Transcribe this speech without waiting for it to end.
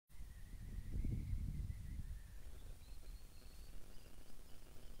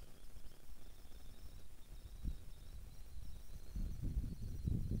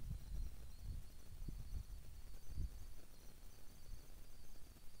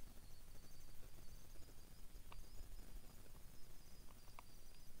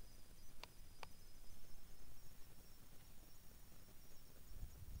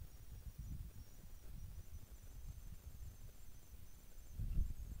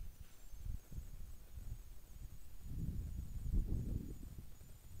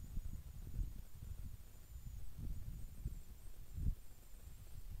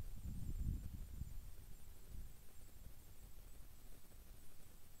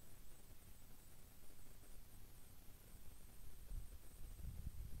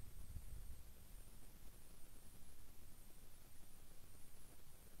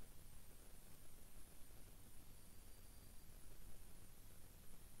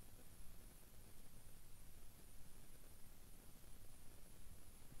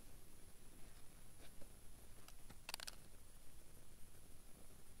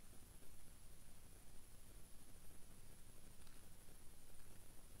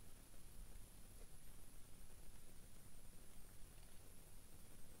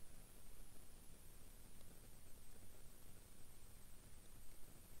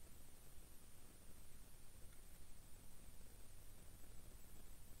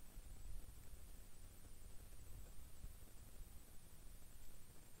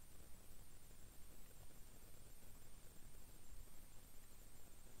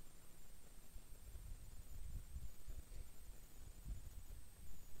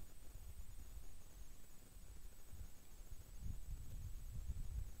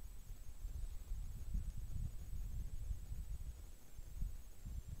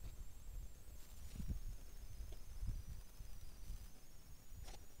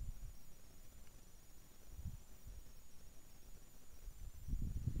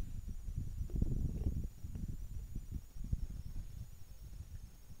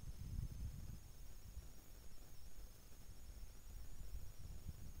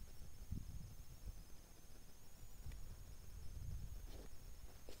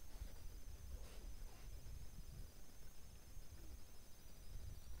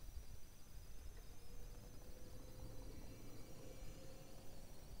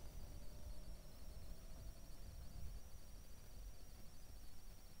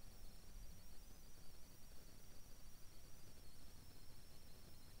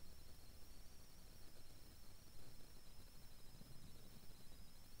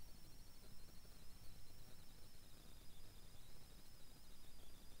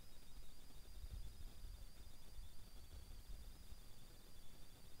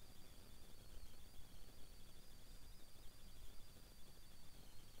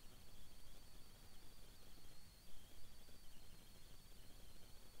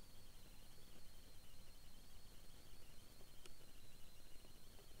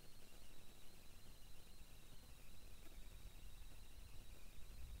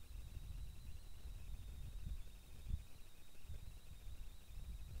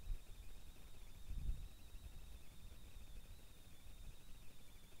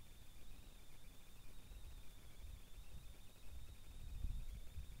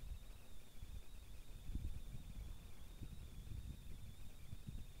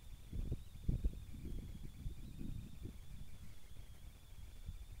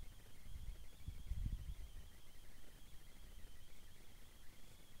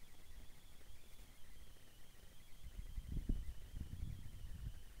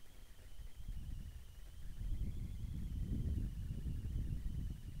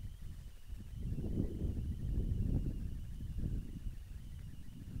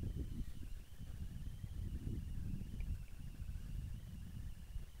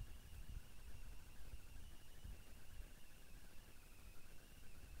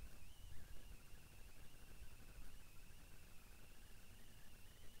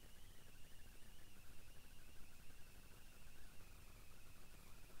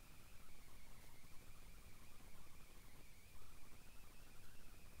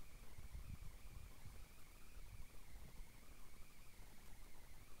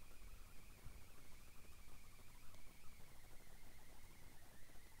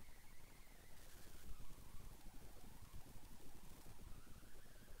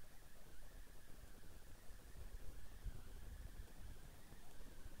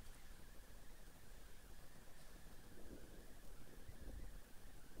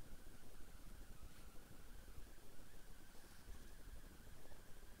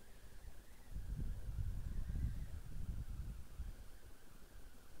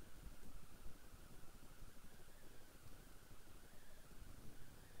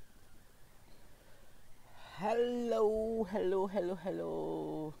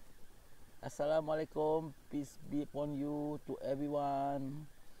Hello. Assalamualaikum. Peace be upon you to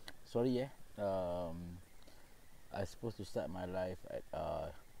everyone. Sorry I supposed to start my live at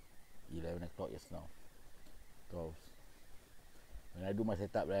 11 o'clock just now. Because when I do my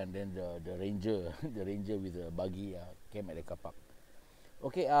setup and then the ranger the ranger with the buggy came at the car park.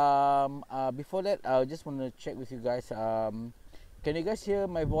 Okay, before that I just want to check with you guys. Can you guys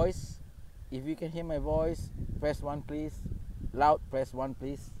hear my voice? If you can hear my voice, press 1 please. Loud, press 1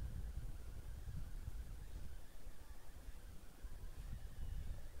 please.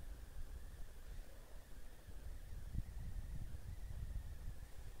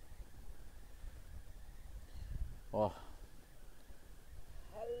 Oh,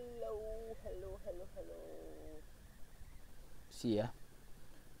 hello. See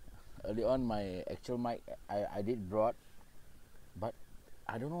early on my actual mic I did brought, but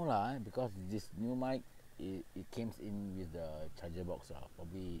I don't know lah because this new mic it came in with the charger box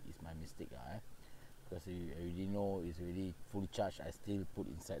probably it's my mistake because you already know it's already fully charged. I still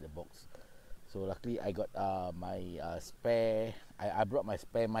put inside the box. So luckily I got my spare. I brought my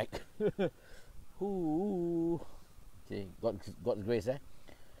spare mic. Ooh. Okay, God's grace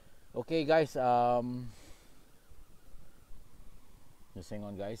Okay guys, just hang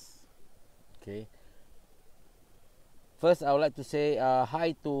on guys. Okay. First I would like to say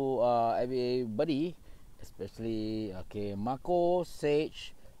hi to everybody, especially Mako,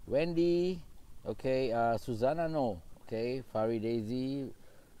 Sage, Wendy, Susanna no, Fari Daisy,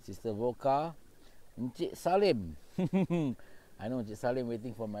 Sister Voka, Encik Salim. I know Encik Salim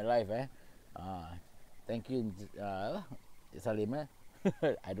waiting for my life thank you Encik Salim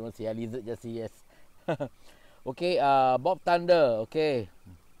I don't see a lizard, just say yes. Bob Thunder,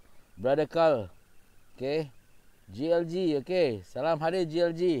 Brother Carl, GLG, salam hadir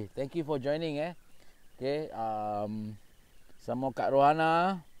GLG, thank you for joining some more Kak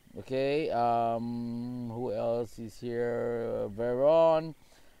Rohana, who else is here? Veron,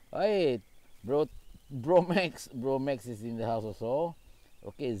 hey, bro Max is in the house also.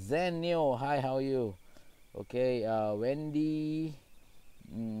 Zen Neo, hi, how are you? Wendy,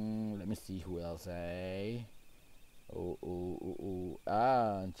 let me see who else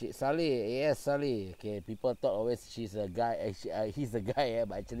Encik Saleh, yes Saleh. People thought always she's a guy, actually, he's a guy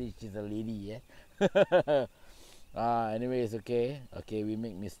but actually she's a lady anyways, we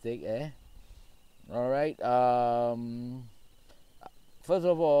make mistake alright. First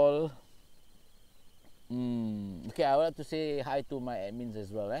of all, I would like to say hi to my admins as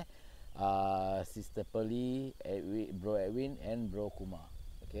well Sister Pearly, Bro Edwin and Bro Kumar.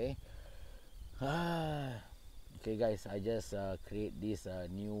 Okay guys, I just create this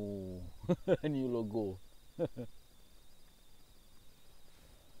new new logo.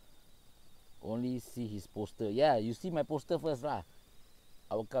 Only see his poster. Yeah, you see my poster first lah.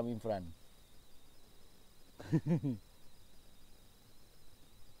 I will come in front. You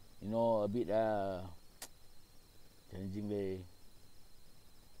know, a bit challenging way.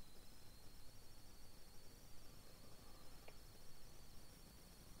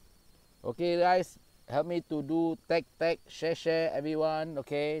 Okay guys, help me to do tag, share everyone,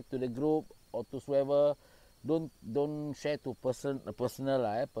 to the group or to whoever. Don't share to personal personal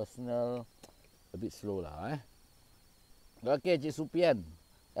a bit slow lah Cik Supian,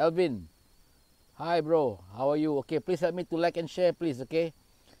 Alvin, hi bro, how are you? Please help me to like and share please.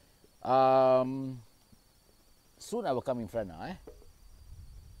 Soon I will come in front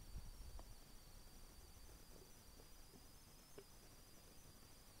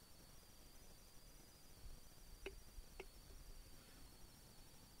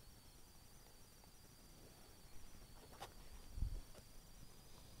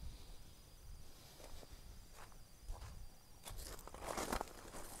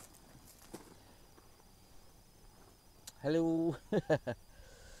Hello.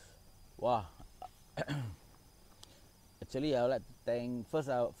 Wah. Actually, I would like to thank first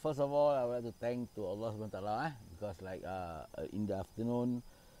of all I would like to thank to Allah Subhanahu Wa Taala because in the afternoon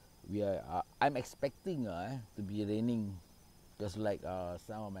I'm expecting to be raining because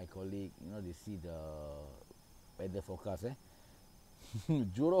some of my colleagues, they see the weather forecast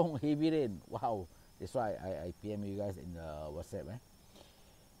Jurong heavy rain. Wow, that's why I PM you guys in the WhatsApp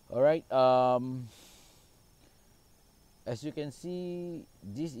Alright, as you can see,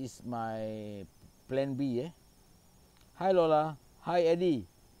 this is my plan B Hi Lola, hi Eddie,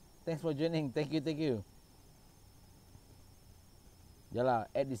 thanks for joining, thank you. Yalah,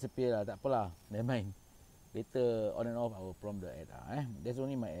 ad disappear lah, tak apalah, never mind. Later on and off I will prompt the ad That's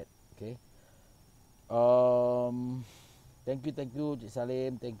only my ad. Thank you Cik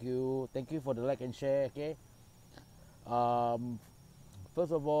Salim, thank you for the like and share. Um,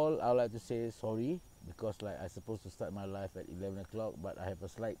 First of all, I would like to say sorry because like I supposed to start my live at 11 o'clock, but I have a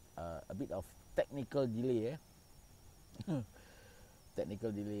slight, a bit of technical delay.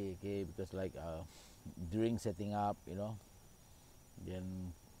 Technical delay, okay, because like during setting up,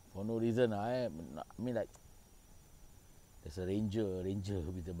 then for no reason, I mean like there's a ranger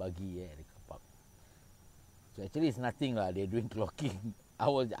with a buggy at the car park. So actually it's nothing lah. They're doing clocking.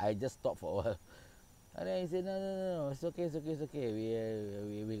 I just stopped for a while. And then he said, no, it's okay, it's okay.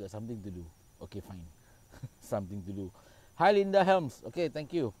 We got something to do. Okay, fine. Something to do. Hi, Linda Helms. Okay,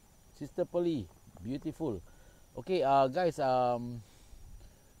 thank you. Sister Polly, beautiful. Okay, guys,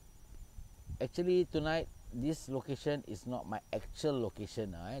 actually tonight, this location is not my actual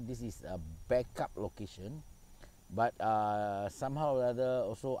location. This is a backup location. But somehow or other,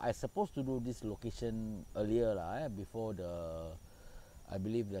 also, I supposed to do this location earlier, before I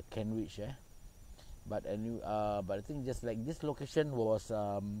believe the Kenridge, but I think just like this location was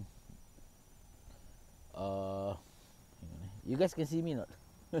you guys can see me not?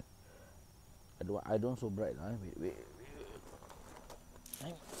 I don't so bright, wait.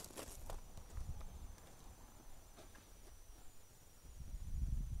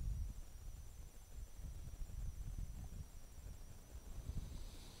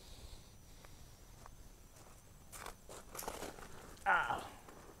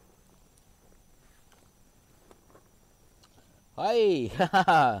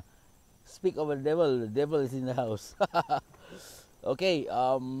 Hi. Speak of the devil is in the house. Okay,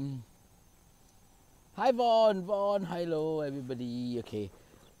 hi Vaughn, hello everybody.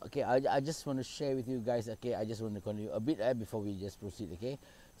 Okay, I just want to share with you guys. Okay, I just want to continue a bit before we just proceed. Okay,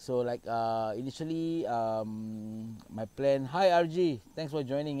 so like initially my plan. Hi RG, thanks for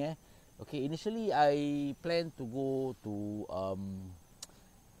joining. Okay, initially I plan to go to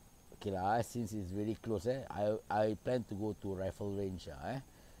okay lah, since it's very close. I plan to go to Rifle Range.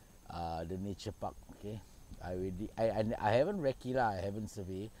 The nature park. Okay, I haven't recce lah, I haven't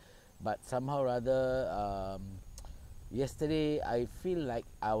surveyed, but somehow rather yesterday I feel like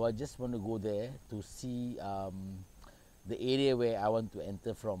I will just want to go there to see the area where I want to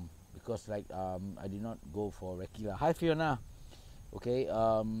enter from, because like I did not go for recce lah. Hi Fiona. Okay,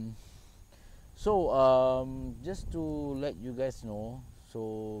 so just to let you guys know,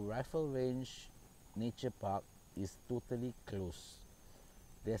 so Rifle Range Nature Park is totally closed.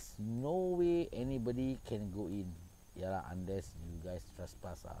 There's no way anybody can go in, unless you guys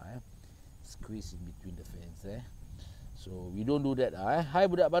trespass, squeeze in between the fence, so we don't do that. Hi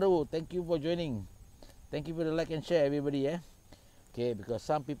budak baru, thank you for joining, thank you for the like and share everybody. Okay, because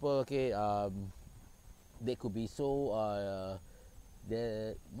some people, okay, they could be so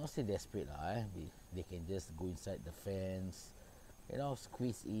they're not say desperate they can just go inside the fence,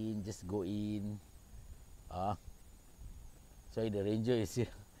 squeeze in, just go in. Sorry, the ranger is here.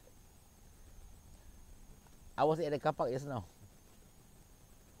 I was at the car park just now.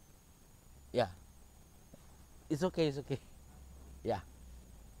 Yeah. It's okay. Yeah.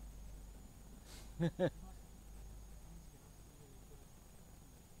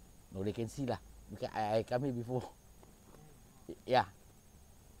 No, they can see lah. Okay, I come here before. Yeah.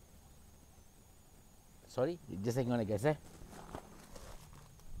 Sorry, just hang on guys. Sorry.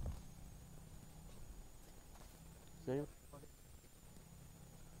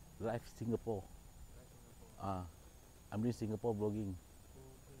 Live Singapore. I'm doing Singapore blogging.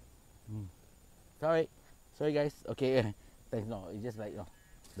 Sorry guys. Okay, thanks. No, it's just like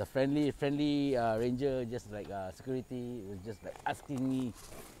the friendly ranger, just like security, was just like asking me,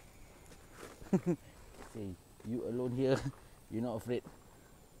 say, you alone here? You're not afraid?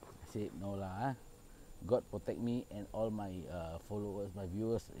 I said no lah. God protect me and all my followers, my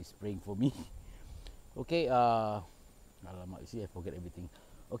viewers is praying for me. Okay. Alamak, you see, I forget everything.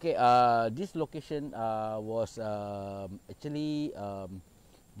 Okay, this location was actually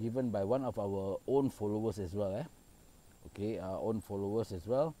given by one of our own followers as well. Okay, our own followers as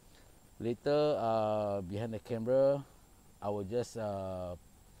well. Later, behind the camera, I will just, I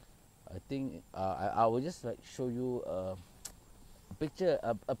think, I will just like show you a picture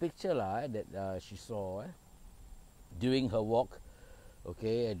lah that she saw during her walk.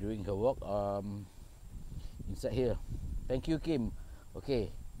 Okay, during her walk, inside here. Thank you, Kim.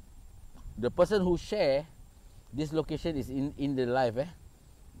 Okay, the person who share this location is in the live.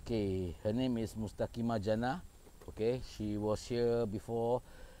 Okay, her name is Mustaqimah Jana. Okay, she was here before,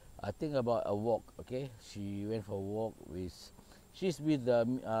 I think about a walk. Okay, she went for a walk with, she's with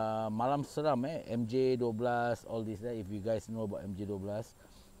Malam Seram, MJ12, all this. If you guys know about MJ12,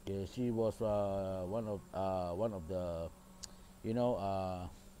 okay, she was one of the,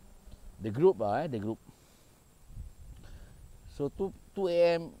 the group, the group. So 2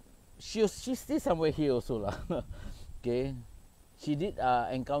 a.m. She's still somewhere here also lah. Okay, she did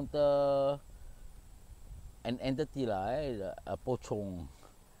encounter an entity lah, a pocong.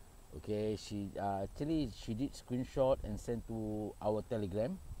 Okay, she actually she did screenshot and send to our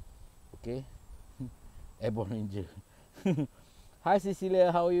Telegram. Okay, Airborne Ranger. Hi Cecilia,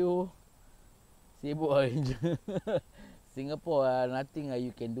 how are you? Sibuk Ranger. Singapore, nothing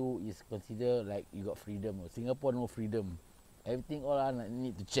you can do is consider like you got freedom. Singapore no freedom. Everything all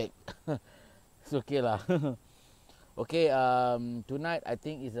need to check. It's okay lah. Okay, tonight I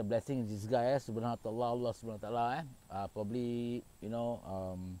think is a blessing in disguise. Subhanallah, Allah subhanahu probably, you know,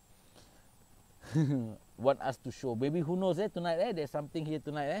 want us to show. Maybe who knows, tonight, there's something here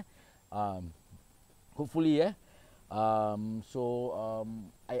tonight, hopefully, I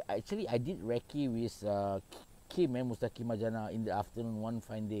did recce with Kim, Mustaqim Majana in the afternoon one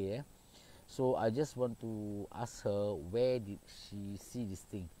fine day, So I just want to ask her where did she see this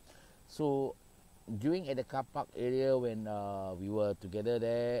thing. So during at the car park area when we were together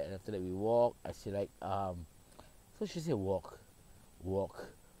there, and after that we walk, I say like, so she said walk.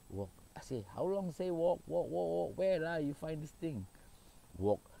 I say, how long? Say walk. Where lah you find this thing?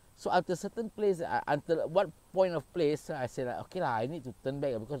 Walk. So after certain place, until what point of place, I said like, okay lah, I need to turn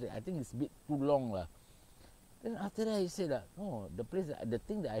back because I think it's a bit too long lah. Then after that he said that, no, the place, the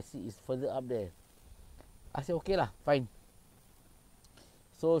thing that I see is further up there. I said, okay lah, fine.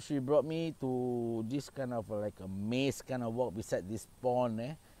 So she brought me to this kind of like a maze kind of walk beside this pond.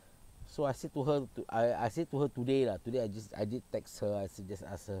 So I said to her, I said to her today lah. Today I did text her. I said just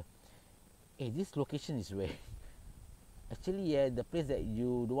ask her, hey, this location is where? Actually, the place that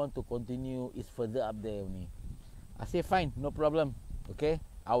you don't want to continue is further up there only. I say fine, no problem. Okay,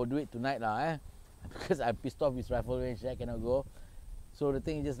 I will do it tonight lah. Because I'm pissed off with rifle range, I cannot go. So the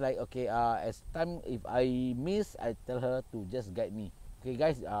thing is just like, okay, as time if I miss, I tell her to just guide me. Okay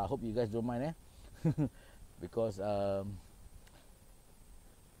guys, hope you guys don't mind, because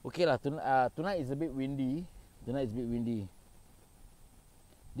okay lah, tonight is a bit windy.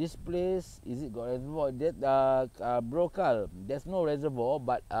 This place, is it got reservoir? That bro Carl, there's no reservoir,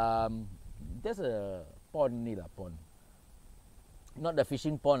 but there's a pond ni lah, pond. Not the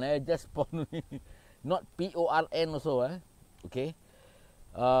fishing pond, just pond. Not PORN also, okay.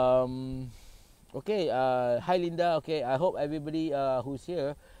 Okay, hi Linda. Okay, I hope everybody who's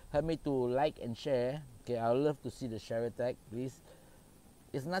here help me to like and share. Okay, I would love to see the share tag, please.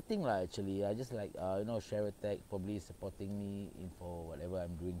 It's nothing lah actually. I just like share tag, probably supporting me in for whatever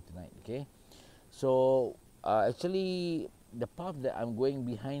I'm doing tonight. Okay, so actually the path that I'm going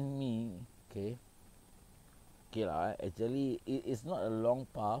behind me, okay lah. Actually, it's not a long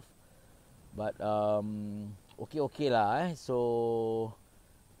path, but okay lah. So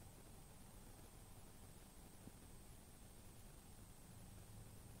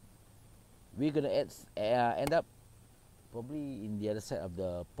we're gonna end up probably in the other side of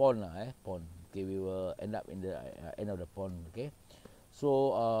the pond lah, pond. Okay, we will end up in the end of the pond. Okay,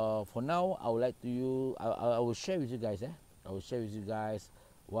 so for now, I would like to I will share with you guys. I will share with you guys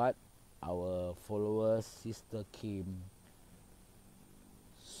what our followers, Sister Kim,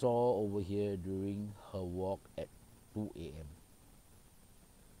 saw over here during her walk at 2 a.m.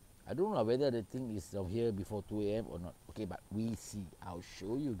 I don't know whether the thing is over here before 2 a.m. or not. Okay, but we see. I'll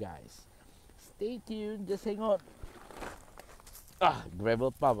show you guys. Stay tuned. Just hang on.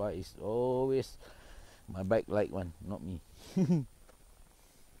 Gravel path is always my bike like one, not me.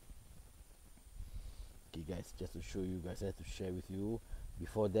 Okay, guys, just to show you guys, I have to share with you.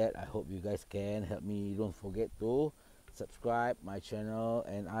 Before that, I hope you guys can help me. Don't forget to subscribe my channel,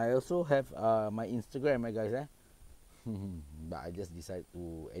 and I also have my Instagram, guys. But I just decided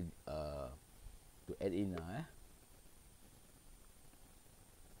to add in now.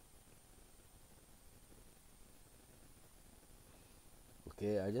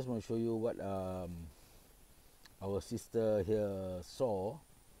 Okay, I just want to show you what our sister here saw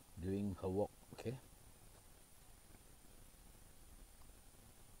during her walk. Okay.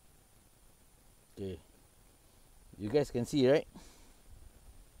 Okay, you guys can see, right?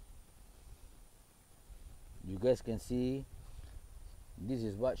 You guys can see. This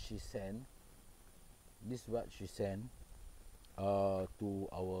is what she sent. This is what she sent to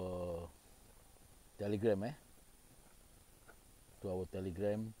our Telegram, to our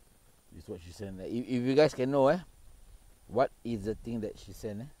Telegram. This is what she sent. If you guys can know, what is the thing that she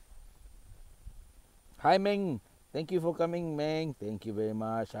sent? Hi Meng, thank you for coming, Meng. Thank you very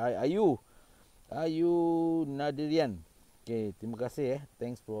much. Hi, Ayu Nadirian. Okay, terima kasih.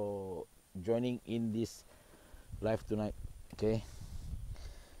 Thanks for joining in this live tonight. Okay.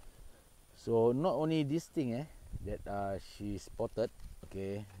 So not only this thing, that she spotted.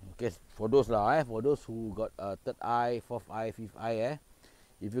 Okay, okay. For those lah, for those who got third eye, fourth eye, fifth eye,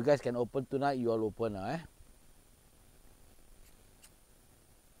 if you guys can open tonight, you all open lah,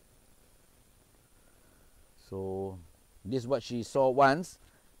 So this what she saw once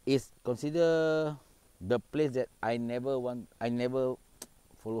is consider the place that I never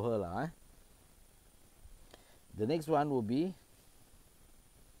follow her lah. The next one will be,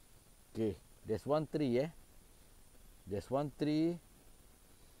 okay, there's one tree, there's one tree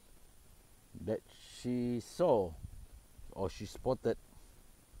that she saw or she spotted.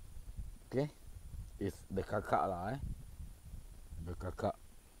 Okay, it's the kakak lah, the kakak.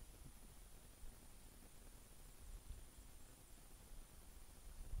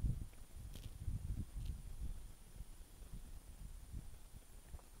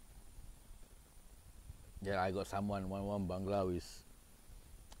 Yeah, I got someone one bangla with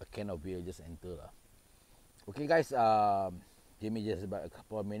a can of beer just enter lah. Okay guys, give me just about a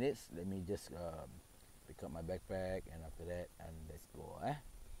couple of minutes. Let me just pick up my backpack, and after that, and let's go.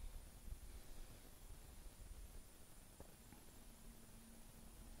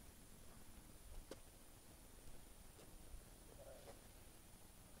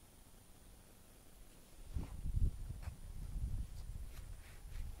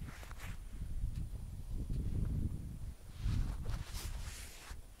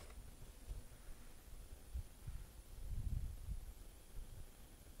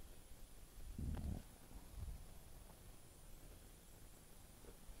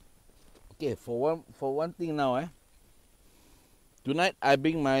 Okay, for one thing now, tonight I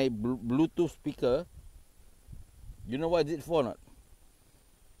bring my Bluetooth speaker. You know what is it for, not?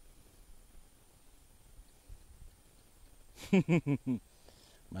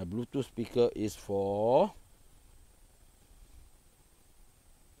 My Bluetooth speaker is for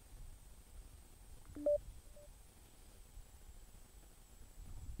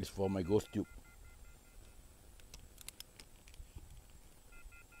my ghost tube.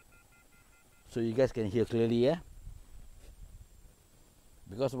 So you guys can hear clearly,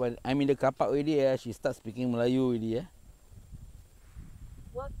 Because when I'm in the car park already, she starts speaking Melayu already,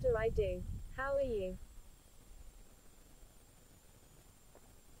 What do I do? How are you?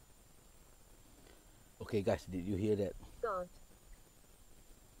 Okay guys, did you hear that? God.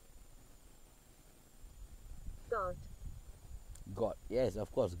 God. God, yes,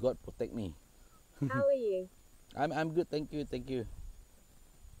 of course, God protect me. How are you? I'm good, thank you.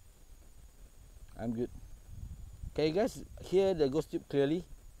 I'm good. Can you guys hear the ghost tube clearly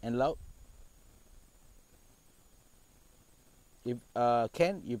and loud? If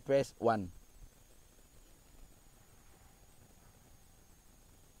can, you press 1.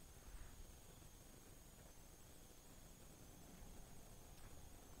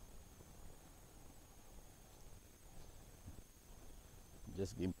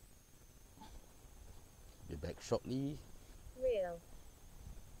 Just be back shortly. Real.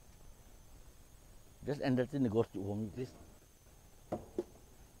 Just entertain the ghost tube for me, please.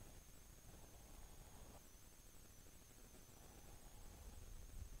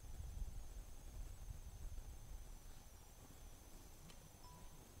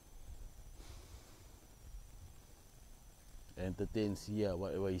 Entertain, see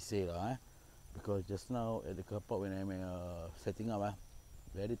whatever he say lah, Because just now at the car park when I'm setting up,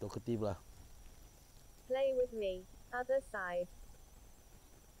 very talkative lah. Play with me. Other side.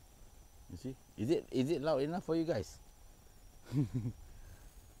 You see? Is it loud enough for you guys?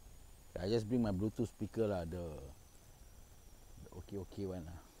 I just bring my Bluetooth speaker lah, the okay one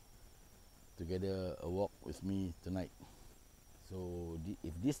lah. Together a walk with me tonight. So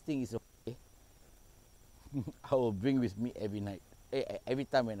if this thing is okay, I will bring with me every night. Every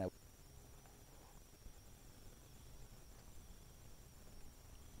time when I.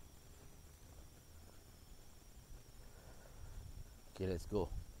 Okay, let's go.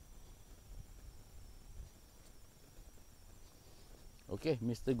 Okay,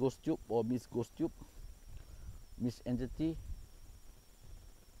 Mr. Ghost Tube or Miss Ghost Tube, Miss Entity.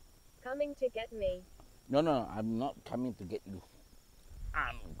 Coming to get me. No, I'm not coming to get you.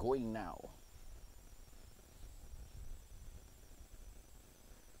 I'm going now.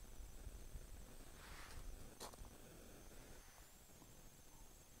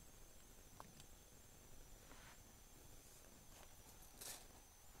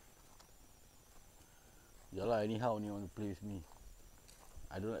 Ya lah, anyhow only want to play with me.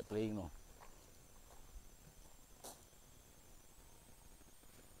 I don't like playing, no.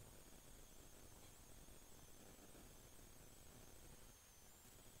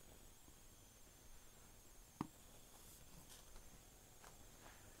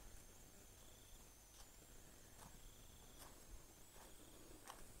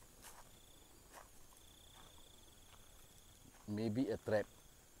 maybe a trap.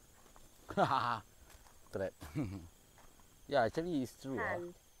 Trap. Yeah, actually it's true.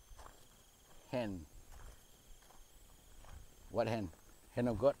 Hand. Hand. What hand? Hand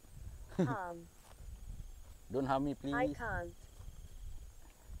of God? Harm. Don't harm me, please. I can't.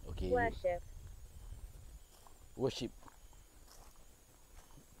 Okay. Worship. Worship.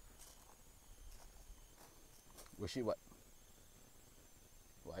 Worship what?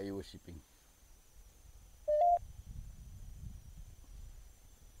 What are you worshipping?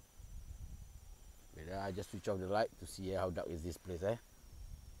 Wait, I just switch off the light to see how dark is this place, eh?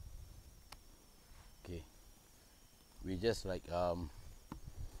 Okay. We just like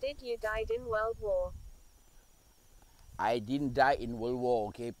Did you died in World War? I didn't die in World War,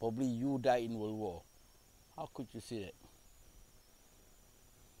 okay? Probably you died in World War. How could you say that?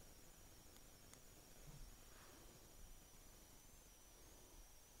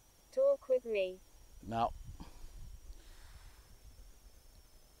 Talk with me. Now,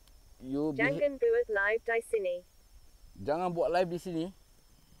 you Jangan buat live di sini. jangan buat live di sini.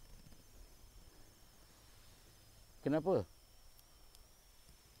 Kenapa?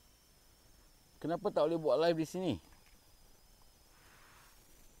 Kenapa tak boleh buat live di sini?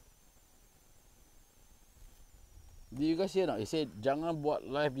 Did you guys hear not? He said, jangan buat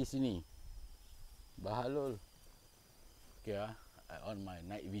live di sini. Bahalul. Okay, I on my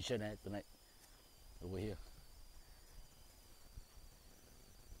night vision tonight. Over here.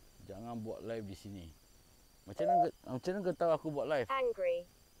 Jangan buat live di sini. Macam mana kau tahu aku buat live? Angry.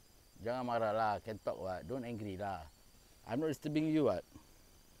 Jangan marah lah. Can talk what? Don't angry lah. I'm not disturbing you what?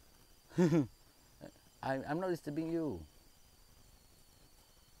 I'm not disturbing you.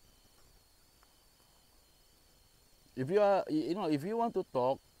 If you are, you know, if you want to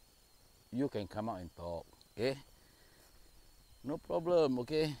talk, you can come out and talk. Okay? No problem.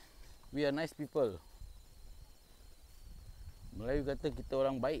 Okay? We are nice people. Melayu kata kita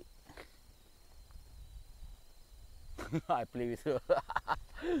orang baik. I play with her.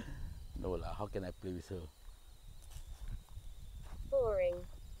 No lah, how can I play with her? Boring.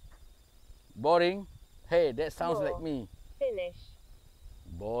 Boring? Hey, that sounds More. like me. Finish.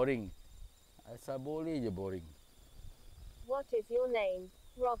 Boring. Asal boleh je boring. What is your name?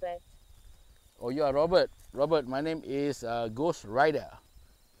 Robert. Oh, you are Robert. Robert, my name is Ghost Rider.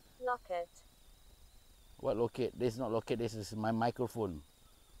 Locket. What locate? This is not locate, this is my microphone.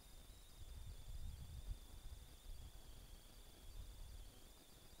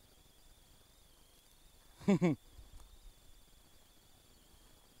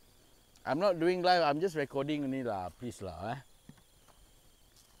 I'm not doing live, I'm just recording only lah, please lah.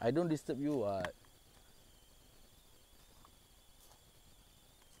 I don't disturb you.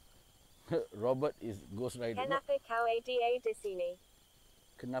 Robert is Ghost Rider. Kenapa kau ada di sini?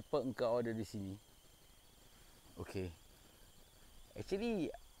 Kenapa engkau ada di sini? Okay. Actually,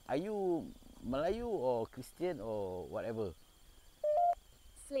 are you Melayu or Christian or whatever?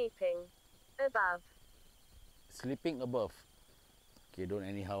 Sleeping. Above. Sleeping above. Okay, don't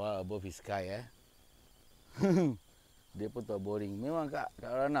anyhow above his sky Dia pun tak boring. Memang Kak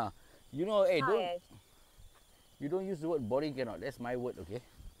Rana. You know, Tired. you don't use the word boring cannot. That's my word, okay?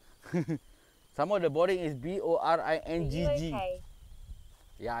 Some of the boring is B-O-R-I-N-G-G. Are you okay?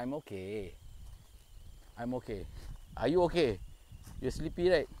 Yeah, I'm okay. I'm okay. Are you okay? You're sleepy,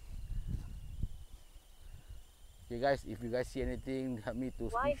 right? Okay, guys, if you guys see anything, help me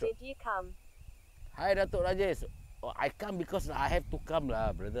to Why screenshot. did you come? Hi, Datuk Rajesh. Oh, I come because I have to come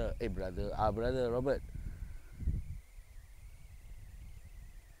lah, brother. Brother Robert.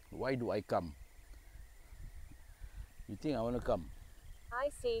 Why do I come? You think I want to come?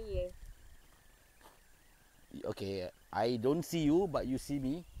 I see you. Okay, I don't see you, but you see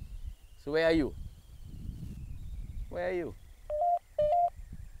me. So where are you? Where are you?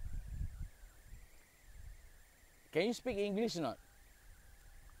 Can you speak English or not?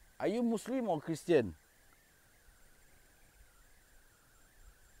 Are you Muslim or Christian?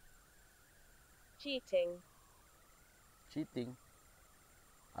 Cheating. Cheating?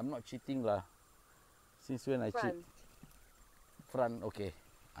 I'm not cheating lah. Since when I cheat? Front. Front, okay.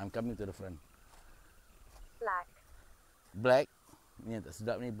 I'm coming to the front. Black. Black? Ni yang tak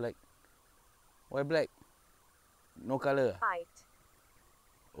sedap ni, black. Why black? No colour? Fight.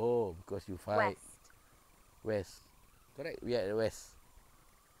 Oh, because you fight. West. West. Correct, we are at West.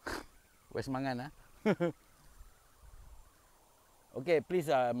 West Mangan Okay,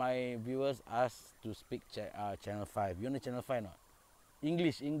 please my viewers ask to speak channel 5. You know channel 5 not?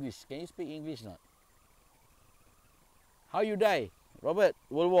 English. Can you speak English not? How you die? Robert,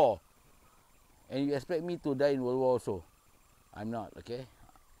 World War. And you expect me to die in World War also? I'm not, okay?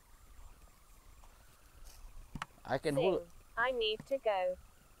 I can Sing. I need to go.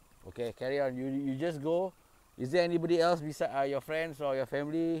 Okay, carry on. You just go. Is there anybody else beside your friends or your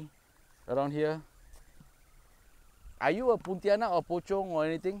family around here? Are you a Pontianak or Pocong or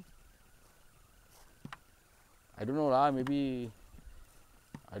anything? I don't know lah. Maybe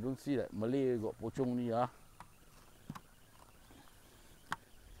I don't see that Malay got Pocong ni lah.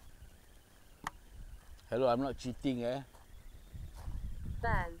 Hello, I'm not cheating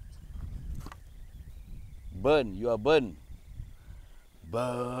Burn. Burn, you are burn.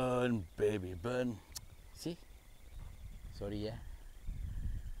 Burn, baby, burn. See? Sorry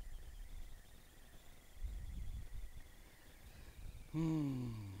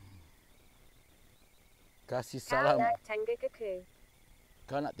Kasih salam.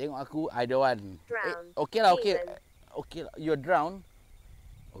 Kau nak tengok aku, I don't want. Drown. Okay lah, okay. Demon. Okay lah, you're drowned.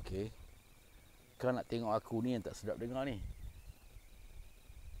 Okay. Kau nak tengok aku ni yang tak sedap dengar ni.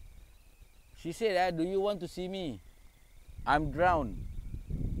 She said, do you want to see me? I'm drowned.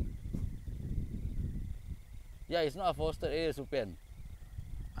 Yeah, it's not a forested area, Supian.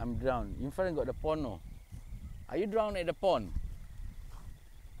 I'm drowned. In front got the pond, no? Are you drowned at the pond?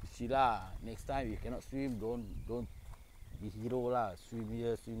 See lah, next time you cannot swim, don't be hero lah. Swim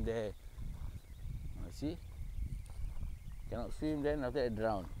here, swim there. See? Cannot swim, then after that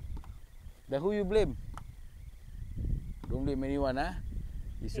drown. Then who you blame? Don't blame anyone,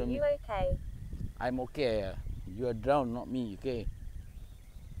 It's Are you okay? I'm okay. You are drowned, not me, okay?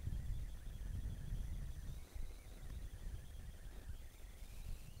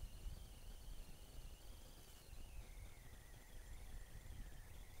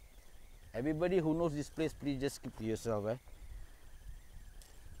 Everybody who knows this place, please just keep to yourself,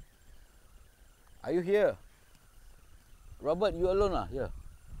 Are you here? Robert, you alone lah? Here.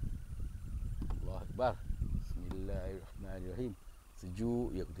 Allah Akbar. Bismillahirrahmanirrahim.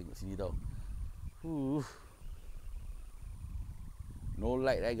 Sejuk. Ya, aku tengok sini tau. No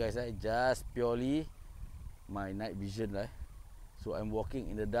light guys, just purely my night vision So I'm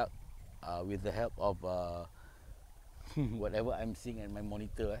walking in the dark with the help of whatever I'm seeing at my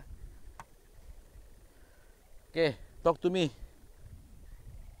monitor Okay, talk to me.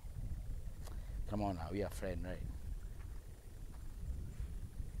 Come on now, we are friends, right?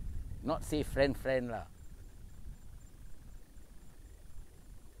 Not say friend lah.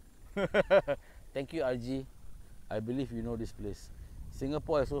 Thank you, RG. I believe you know this place.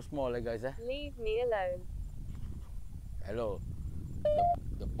 Singapore is so small, guys. Leave me alone. Hello.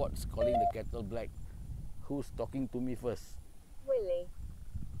 The pot's calling the kettle black. Who's talking to me first? Willie.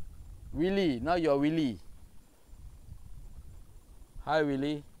 Willie. Now you're Willie. Hi,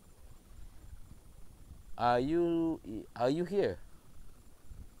 Willie. Are you here?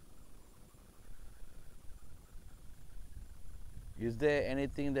 Is there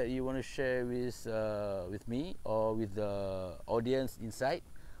anything that you want to share with me or with the audience inside?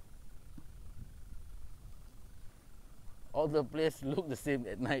 All the place look the same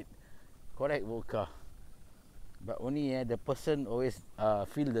at night. Correct, Volka. But only the person always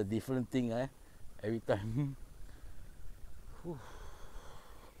feel the different thing every time.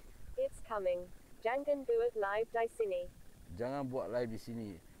 It's coming. Jangan buat live di sini. Jangan buat live di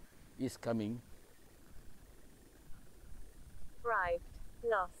sini. It's coming. Arrived.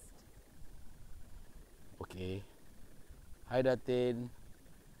 Lost. Okay. Hi Datin.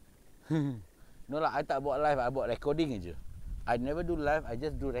 No lah, I tak buat live, I buat recording aja. I never do live, I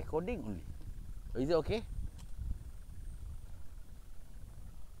just do recording only. Is it okay?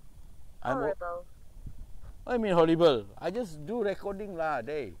 Horrible. I mean horrible. I just do recording lah,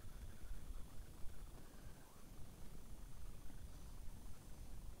 day.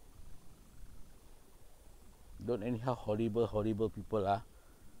 Don't anyhow horrible people lah.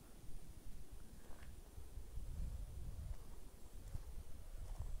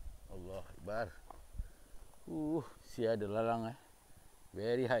 Allah Akbar. Si ada lalang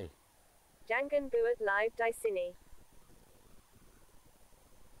very high. Jangan buat live di sini.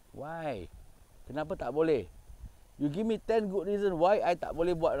 Why? Kenapa tak boleh? You give me 10 good reason why I tak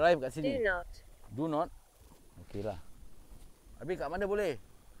boleh buat live kat sini. Do not. Do not? Okey lah. Habis kat mana boleh?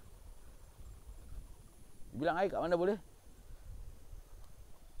 Bilang I kat mana boleh?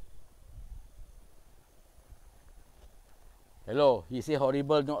 Hello, he say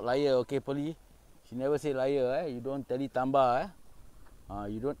horrible not liar, okay Poli? She never say liar You don't tell it tambah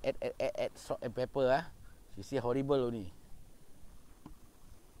you don't add salt and pepper She say horrible only.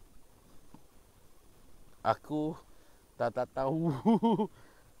 Aku tak tahu.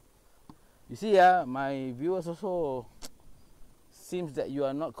 You see my viewers also seems that you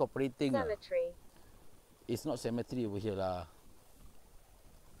are not cooperating. Cemetery. It's not cemetery over here lah.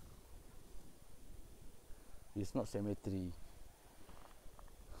 It's not cemetery.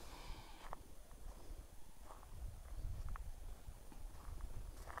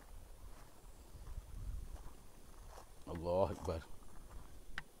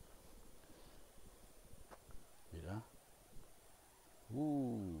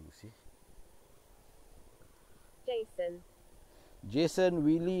 Jason. Jason,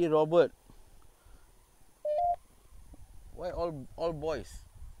 Willie, Robert. Why all boys?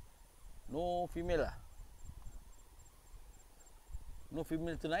 No female lah? No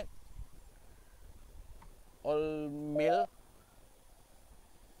female tonight? All male?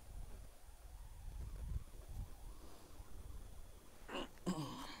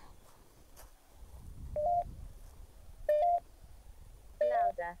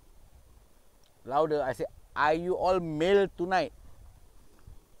 Louder. Louder. I say, are you all male tonight?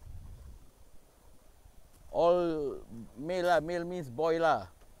 All male lah. Male means boy lah.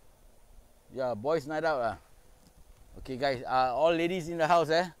 Yeah, boys night out lah. Okay guys, all ladies in the house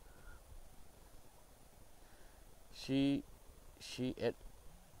She at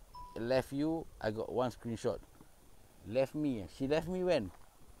left you. I got one screenshot. Left me. She left me when?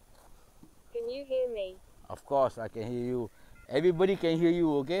 Can you hear me? Of course I can hear you. Everybody can hear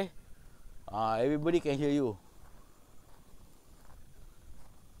you, okay? Everybody can hear you.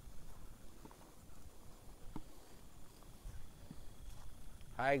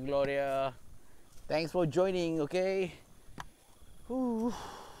 Hi Gloria. Thanks for joining, okay?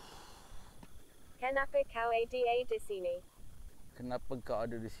 Kenapa kau ada di sini? Kenapa kau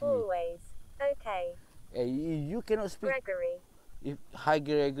ada di sini? Always. Okay. Eh, you cannot speak. Gregory. Hi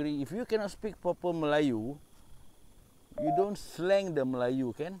Gregory, if you cannot speak proper Melayu, you don't slang the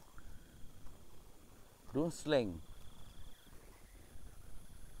Melayu, kan? Don't slang.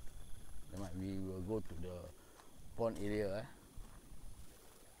 We will go to the pond area.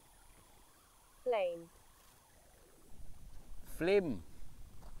 Flame. Flame.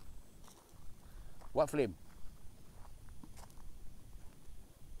 What flame?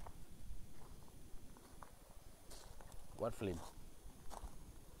 What flame?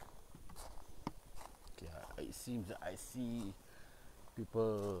 Okay, it seems that I see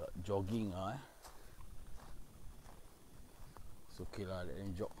people jogging. It's okay lah, let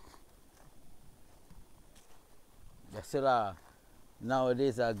them jog. Biasalah,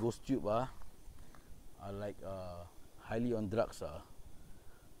 nowadays ghost tube are like highly on drugs .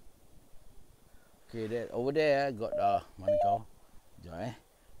 Okay, that over there got mana kau? Sekejap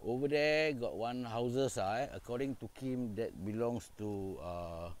Over there got one houses according to Kim that belongs to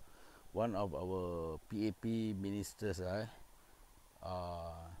one of our PAP ministers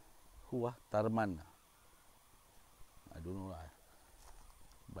who Tarman. I don't know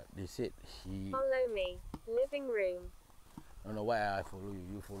but they said he. Follow me. Living room. I don't know why I follow you.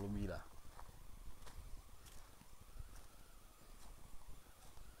 You follow me lah.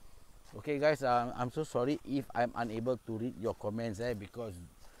 Okay guys, I'm so sorry if I'm unable to read your comments because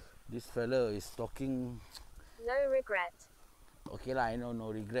this fella is talking. No regret. Okay lah, I know,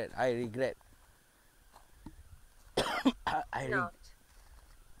 no regret. I regret. Not.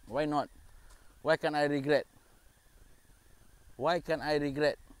 Why not? Why can't I regret? Why can't I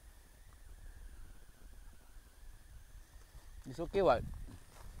regret? It's okay what?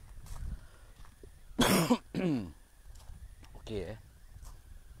 Okay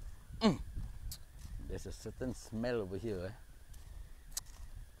There's a certain smell over here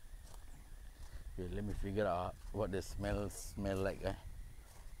Okay, let me figure out what the smell like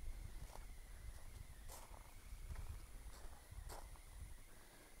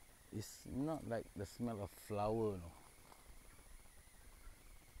It's not like the smell of flower, no.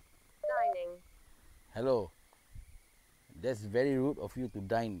 Dining. Hello. That's very rude of you to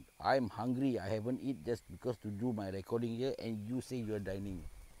dine. I'm hungry. I haven't eaten just because to do my recording here and you say you're dining.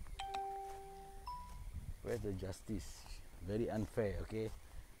 Where's the justice? Very unfair, okay?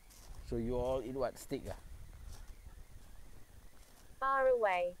 So you all eat what? Steak Far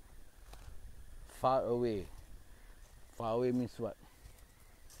away. Far away. Far away means what?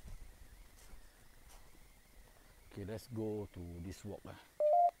 Okay, let's go to this walk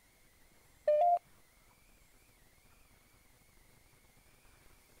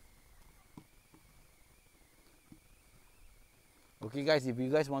Okay guys, if you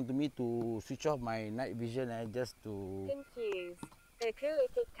guys want me to switch off my night vision just to... Confused. Aku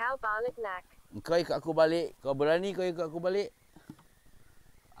ikut kau balik nak. Kau ikut aku balik? Kau berani kau ikut aku balik?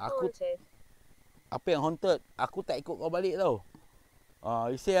 Aku... Haunted. Apa yang haunted? Aku tak ikut kau balik tau.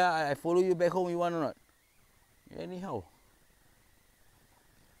 You say I follow you back home, you want or not? Anyhow.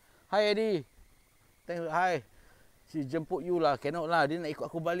 Hi Eddie. Thanks. Hi. Si jemput you lah. Cannot lah. Dia nak ikut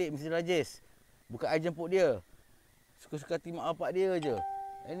aku balik Mr. Rajesh. Bukan I jemput dia. Suka-suka hati mak bapak dia je.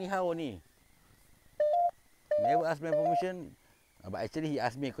 Anyhow ni. Never ask my permission. But actually he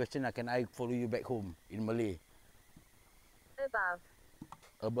asked me a question. Can I follow you back home in Malay? Above.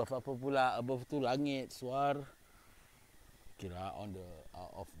 Above apa pula? Above tu langit, suar. Okay lah, on the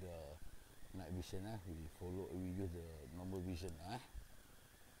out of the Night vision we use the normal vision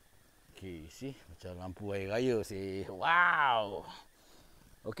Okay, see macam lampu hari raya say. Wow.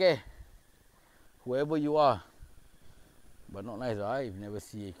 Okay. Whoever you are. But not nice if never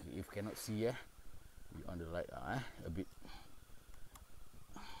see, if cannot see we on the right a bit.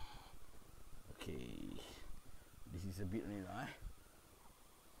 Okay. This is a bit only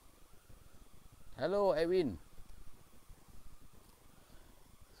Hello Edwin.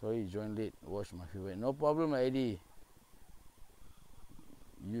 Sorry, join late. Watch my favorite. No problem, Eddie.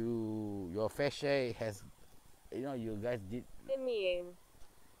 Your fair share has, you guys did. Immune.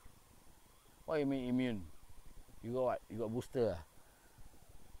 What you mean immune? You got what? You got booster?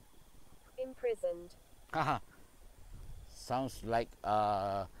 Imprisoned. Haha. Sounds like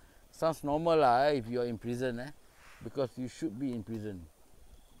sounds normal if you're in prison because you should be in prison.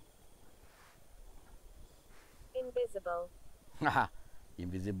 Invisible. Haha.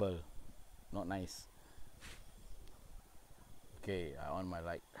 Invisible. Not nice. Okay, I on my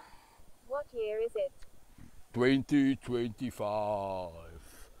light. What year is it? 2025.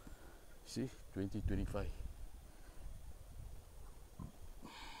 See? 2025.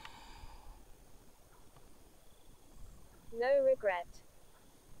 No regret.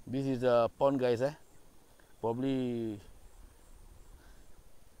 This is a pond, guys. Probably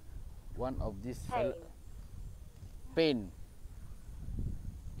one of these pain.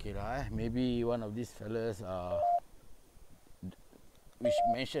 Okay lah. Maybe one of these fellas which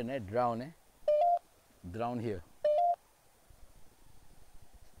mentioned drown here.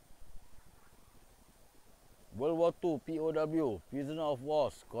 World War II, POW, prisoner of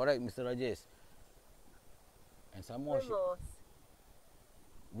wars. Correct, Mr. Rajesh. And some more. Remorse.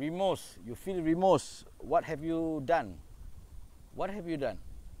 Remorse. You feel remorse. What have you done? What have you done?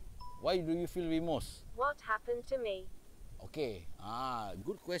 Why do you feel remorse? What happened to me? Okay.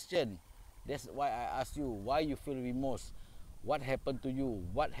 Good question. That's why I asked you why you feel remorse. What happened to you?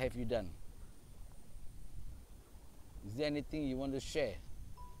 What have you done? Is there anything you want to share?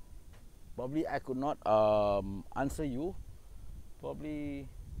 Probably I could not answer you. Probably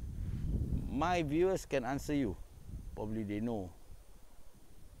my viewers can answer you. Probably they know.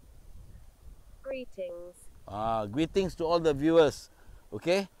 Greetings. Greetings to all the viewers.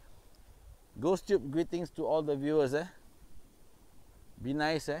 Okay? Ghost Tube, greetings to all the viewers. Be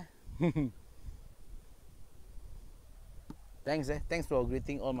nice. Thanks. Thanks for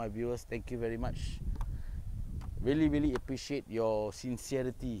greeting all my viewers. Thank you very much. Really, really appreciate your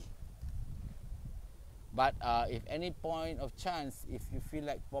sincerity. But if any point of chance, if you feel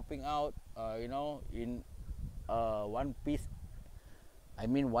like popping out, in One Piece, I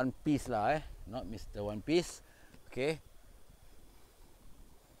mean One Piece lah, not Mr. One Piece. Okay.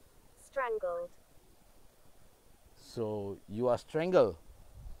 Strangled. So you are strangled.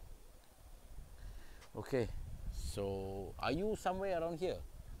 Okay. So are you somewhere around here?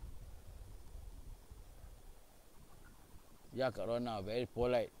 Ya, Kak Rona, very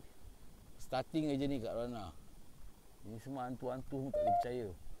polite. Starting aja ni Kak Rona. Ini semua hantu-hantu tak boleh percaya.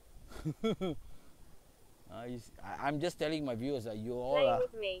 I'm just telling my viewers that you all Play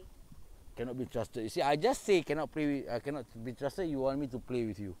with me. cannot be trusted. You see, I just say cannot be trusted. You want me to play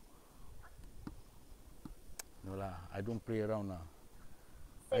with you? No lah, I don't play around lah.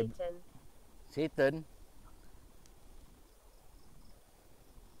 Satan. Satan?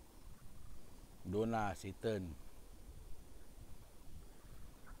 Don't lah, Satan.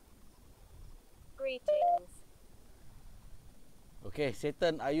 Greetings. Okay,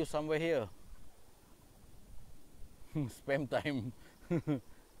 Satan, are you somewhere here? Spam time.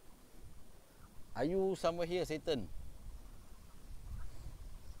 Are you somewhere here, Satan?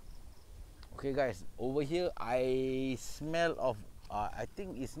 Okay guys, over here I smell of I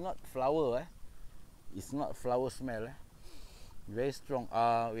think it's not flower It's not flower smell Very strong.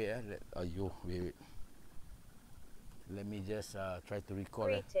 Wait wait. Let me just try to recall.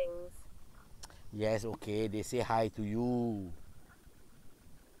 Greetings. Yes, okay. They say hi to you.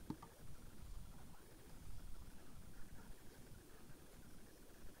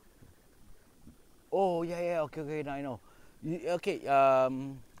 Oh yeah. Okay. Now I know. Okay.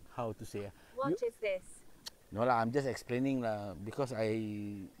 How to say? What is this? No lah. I'm just explaining because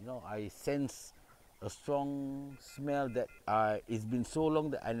I sense a strong smell that it's been so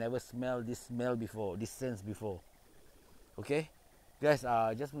long that I never smelled this smell before, this sense before. Okay, guys.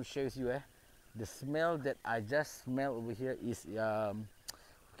 Just want to share with you. The smell that I just smell over here is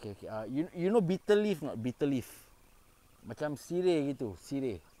okay. You know bitter leaf not? Bitter leaf. Macam sirih gitu,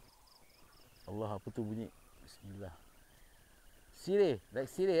 sirih. Allah, apa tu bunyi? Bismillah. Sirih,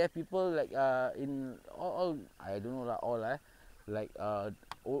 like sirih. People like in all I don't know lah all Like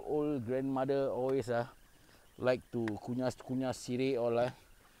old grandmother always like to kunyah sirih all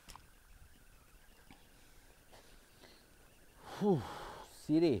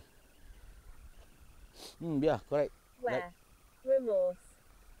sirih. Yeah, correct. Where? Remorse.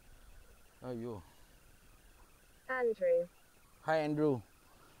 Ayo. Andrew. Hi Andrew.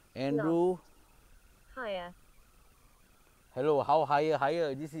 Andrew. Higher. Hello, how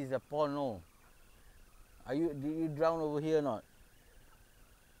higher? This is a pond, no. Did you drown over here or not?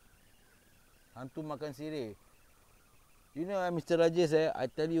 Hantu makan sirih. You know, Mr. Rajesh, I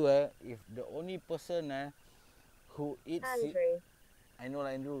tell you, if the only person who eats Andrew. I know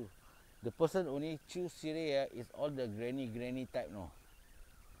lah, Andrew. The person only choose sirih is all the granny type, no.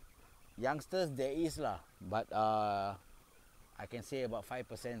 Youngsters there is lah, but I can say about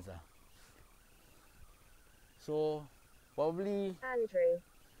 5% lah. So probably. Andrew.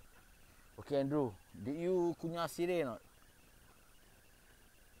 Okay, Andrew. Did you kunyah sirih or not?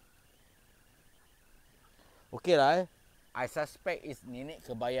 Okay lah. I suspect it's nenek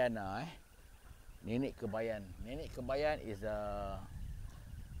kebayan lah. Nenek kebayan. Nenek kebayan is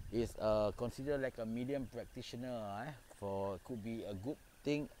considered like a medium practitioner for could be a good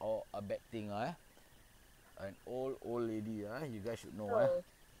thing or a bad thing An old lady you guys should know Old.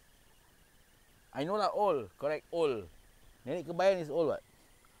 I know lah, old, correct, old. Nenek kebayan is old what?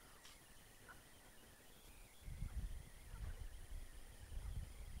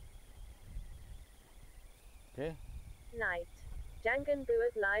 Okay. Night. Jangan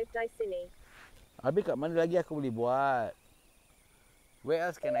buat live di sini. Habis kat mana lagi aku boleh buat? Where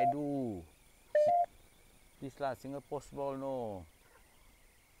else can I do? Please lah, Singapore ball no.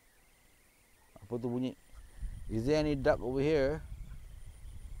 Apa tu bunyi? Is there any duck over here?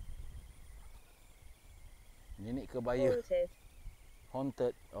 Nenek kebaya. Haunted.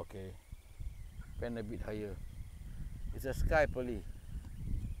 Haunted. Okay. Pen a bit higher. It's a sky probably.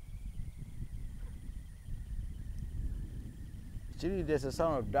 Actually there's a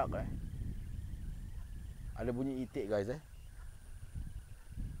sound of duck Ada bunyi itik guys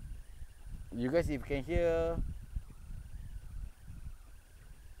You guys if can hear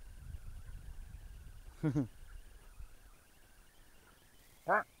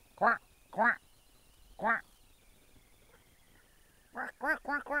quack quack quack quack quack quack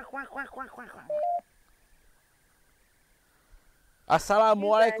quack quack quack quack quack quack.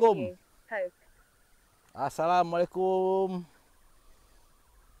 Assalamualaikum. Hope. Assalamualaikum.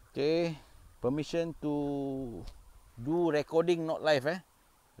 Okay, permission to do recording, not live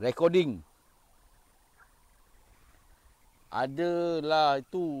Recording. Ada lah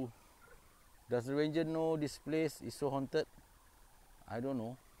itu. Does the ranger know this place is so haunted? I don't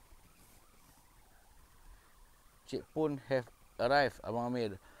know. Cik Pun have arrived, Abang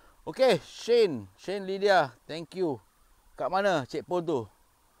Amir. Okay, Shane Lydia, thank you. Kat mana Cik Pun tu?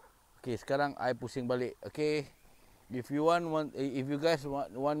 Okay, sekarang I pusing balik. Okay. If you guys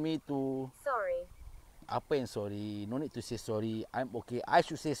want me to. Sorry. Apa yang sorry? No need to say sorry. I'm okay. I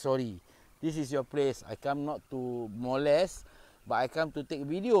should say sorry. This is your place. I come not to molest, but I come to take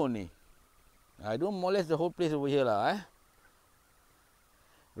video ni. I don't molest the whole place over here lah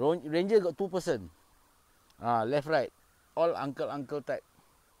Ranger got 2 person. Left right. All uncle type.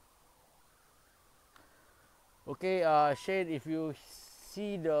 Okay, Shane, if you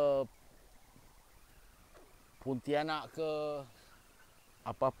see the Pontianak ke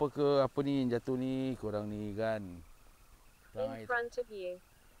apa-apa ke apa ni yang jatuh ni, korang ni kan. In front of you.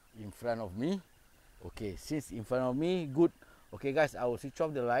 In front of me? Okay, since in front of me, good. Okay guys, I will switch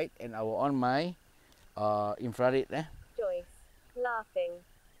off the light and I will on my infrared Joyce. Laughing.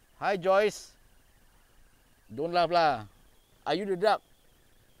 Hi Joyce. Don't laugh lah. Are you the duck?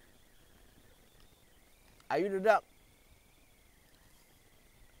 Are you the duck?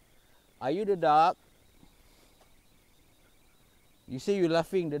 Are you the duck? You say you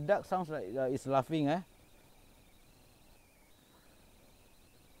laughing. The duck sounds like it's laughing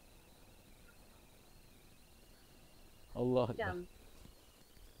Allah. Jump.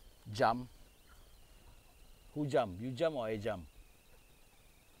 Jump. Who jump? You jump or I jump?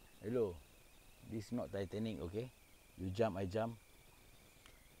 Hello. This is not Titanic, okay? You jump, I jump.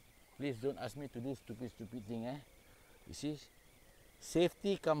 Please don't ask me to do stupid thing You see?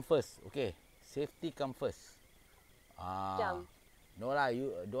 Safety come first, okay? Safety come first. Jump. No lah,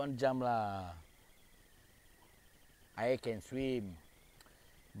 you don't jump lah. I can swim,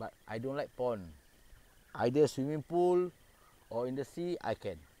 but I don't like pond. Either swimming pool or in the sea, I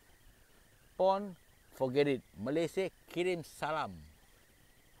can. Pond, forget it. Malaysia, kirim salam.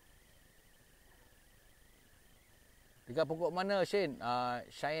 Dekat pokok mana, Shane?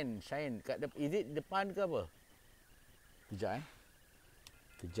 Shine. Is it depan ke apa? Kejap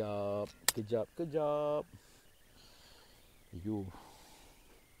Kejap. Kejap. You.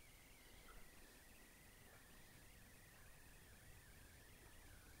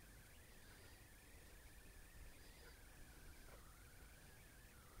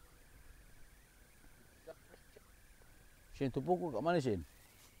 Shin, tu pokok kat mana, Shin?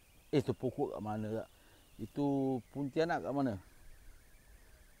 Tu pokok kat mana tak? Itu Pontianak kat mana?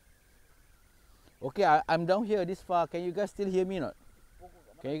 Okay, I'm down here this far. Can you guys still hear me not?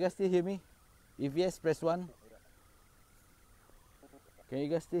 Can you guys still hear me? If yes, press 1. Can you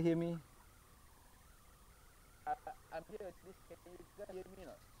guys still hear me? I'm here. Can you guys hear me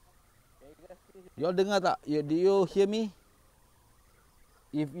not? You all dengar tak? Do you hear me?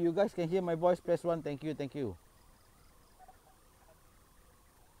 If you guys can hear my voice, press 1. Thank you.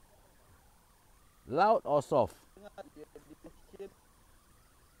 Loud or soft?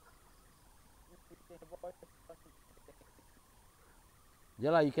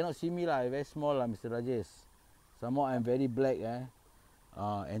 Yalah, you cannot see me lah. I very small lah, Mr. Rajesh. Some more I'm very black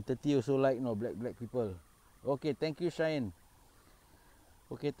entity also like black people. Okay, thank you, Shine.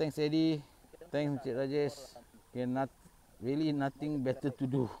 Okay, thanks Eddie. Thanks Cik Rajesh. Okay, really nothing better to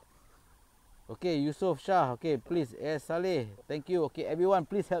do. Okay, Yusof Shah. Okay, please. Saleh. Thank you. Okay, everyone,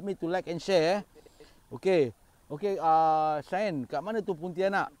 please help me to like and share. Okay. Okay, Shine, kat mana tu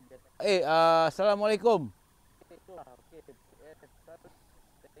Pontianak? Assalamualaikum.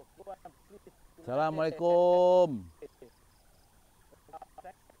 Assalamualaikum.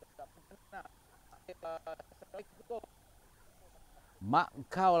 Mak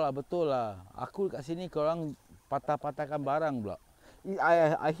kau lah, betul lah. Aku kat sini korang patah-patahkan barang pula.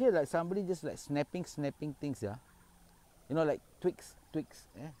 I hear like somebody just like snapping things ya. You know, like twigs.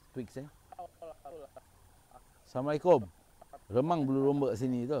 Assalamualaikum. Remang bulu romba kat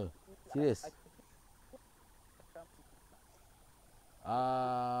sini tu. Serius.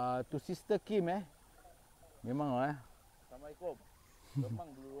 Tu Sister Kim memang lah Assalamualaikum. Remang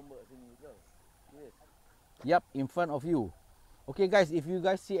bulu romba kat sini tu. Serius. Yup, in front of you. Okay guys, if you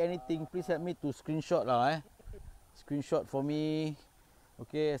guys see anything, please help me to screenshot lah Screenshot for me.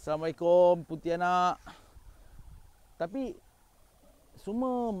 Okay, Assalamualaikum Pontianak. Tapi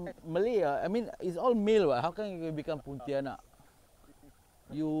semua Malay lah. I mean, it's all male what. How can you become Pontianak?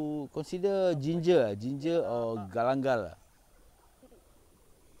 You consider ginger or galangal?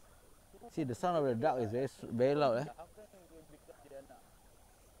 See, the sound of the duck is very loud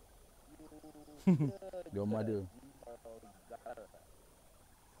Your mother.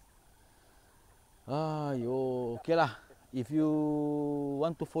 Okay lah. If you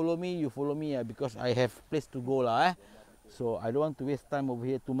want to follow me, you follow me because I have place to go lah So I don't want to waste time over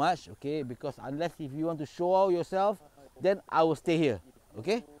here too much, okay? Because unless if you want to show out yourself, then I will stay here,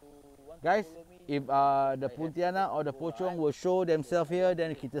 okay? Guys, if the Pontianak or the Pocong will show themselves here,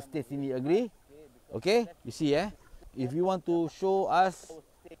 then kita stay sini, agree? Okay? You see If you want to show us,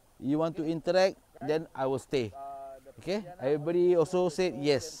 you want to interact, then I will stay. Okay? Everybody also said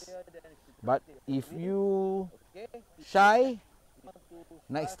yes. But if you shy,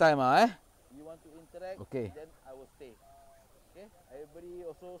 next time you want to interact, okay, then I will stay. Okay? Everybody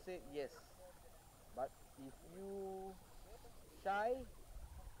also said yes. But if you shy,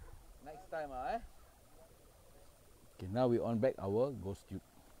 next time Okay, now we on back our ghost tube.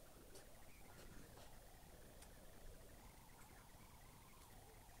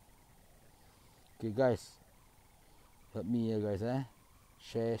 Okay guys, help me here guys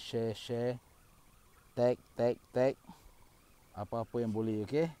share, tag apa-apa yang boleh,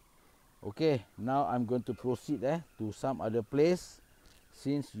 okay. Now I'm going to proceed to some other place,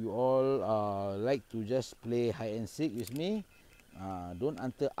 since you all like to just play hide and seek with me. Don't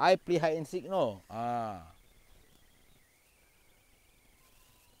until I play hide and seek, no.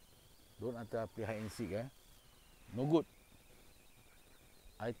 Don't until I play hide and seek no good.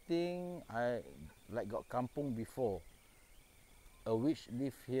 I think I like got kampung before. A witch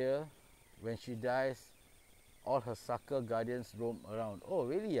live here. When she dies, all her sucker guardians roam around. Oh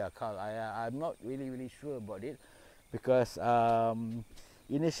really Carl? I'm not really sure about it, because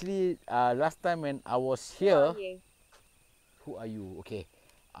initially last time when I was here. Who are you? Okay,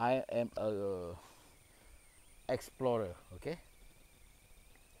 I am a explorer. Okay,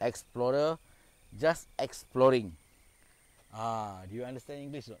 explorer, just exploring. Do you understand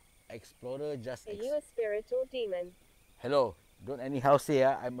English? Explorer, just. Are you a spirit or demon? Hello, don't anyhow say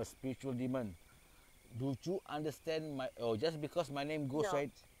I'm a spiritual demon. Do you understand my? Oh, just because my name goes No.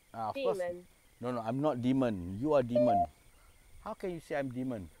 right. Of Demon. course. No, I'm not demon. You are demon. How can you say I'm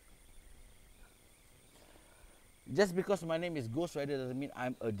demon? Just because my name is Ghost Rider doesn't mean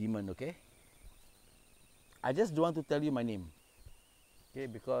I'm a demon, okay? I just don't want to tell you my name. Okay,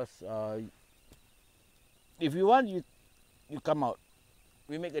 because if you want, you come out.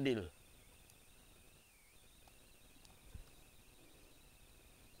 We make a deal.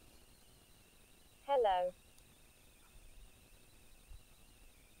 Hello.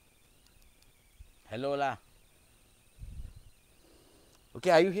 Hello lah.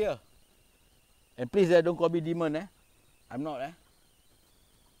 Okay, are you here? And please don't call me demon I'm not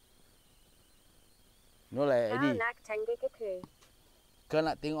No lah Eddie. Nak Tenggakaku. Kau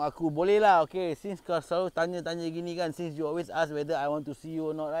nak tengok aku boleh lah. Okay, since kau selalu tanya-tanya gini kan, since you always ask whether I want to see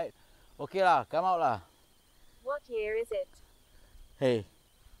you or not, right? Okay lah, come out lah. What year is it? Hey,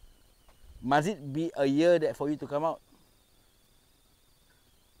 must it be a year that for you to come out?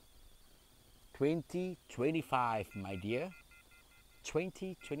 2025, my dear.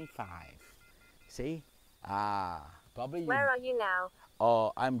 2025. See? Probably you. Where are you now?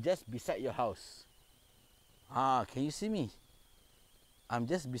 Oh, I'm just beside your house. Can you see me? I'm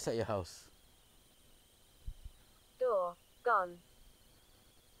just beside your house. Door. Gone.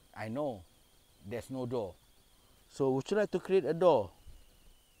 I know. There's no door. So would you like to create a door?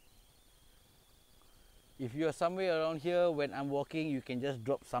 If you're somewhere around here when I'm walking, you can just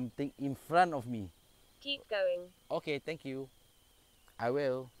drop something in front of me. Keep going. Okay, thank you. I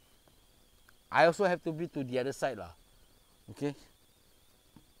will. I also have to be to the other side lah. Okay?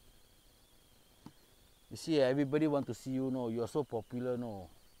 You see, everybody want to see you, no. You're so popular, no.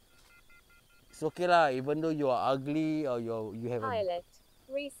 It's okay lah, even though you are ugly or you have Pilot.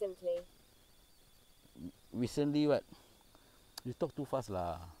 Recently. Recently what? You talk too fast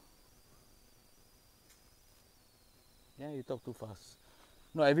lah. Yeah, you talk too fast.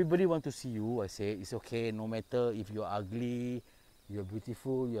 No, everybody want to see you. I say it's okay, no matter if you're ugly, you're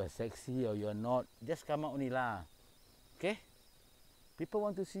beautiful, you're sexy or you're not. Just come out only lah. Okay? People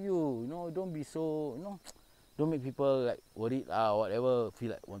want to see you. Don't be so, don't make people like worried or whatever, feel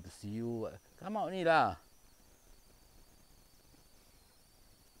like want to see you. Come out only lah.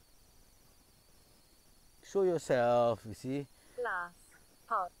 Show yourself, you see. Glass.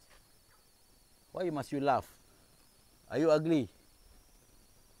 Pot. Why must you laugh? Are you ugly?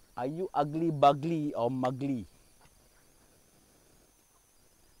 Are you ugly, bugly or mugly?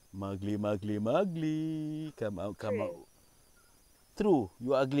 Mugly, mugly, mugly. Come out, come True. out. True,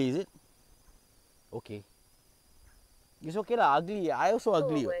 you ugly, is it? Okay. It's okay lah, ugly. I also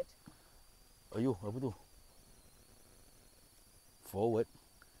ugly. Forward. Ayuh, apa tu? Forward.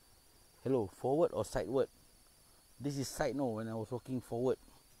 Hello, forward or sideward? This is side, no, when I was walking forward.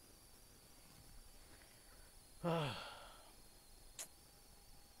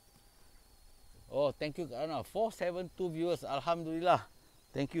 Oh, thank you, Karana. 472 viewers, Alhamdulillah.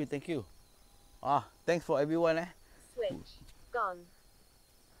 Thank you, thank you. Thanks for everyone Switch. Gone.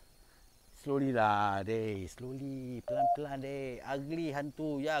 Slowly lah, dey. Slowly, pelan-pelan dey. Ugly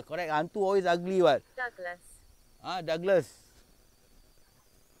hantu. Yeah, correct. Hantu always ugly, what? Douglas. Douglas.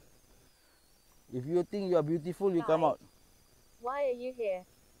 If you think you are beautiful, you come out. Why are you here?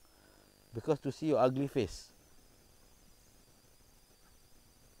 Because to see your ugly face.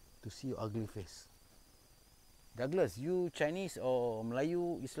 To see your ugly face. Douglas, you Chinese or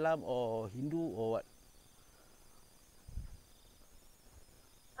Melayu, Islam or Hindu or what?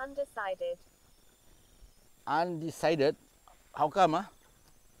 Undecided. Undecided? How come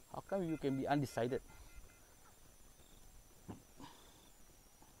How come you can be undecided?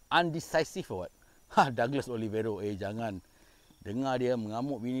 Undecisive or what? Douglas Olivero, jangan. Dengar dia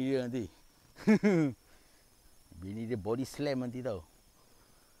mengamuk bini dia nanti. Bini dia body slam nanti tau.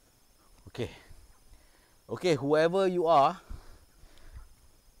 Okay. Okay, whoever you are,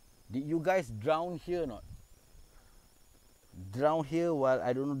 did you guys drown here or not? Drown here while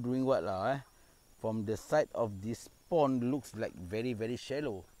I don't know doing what lah From the side of this pond looks like very very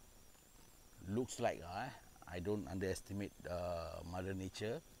shallow. Looks like I don't underestimate Mother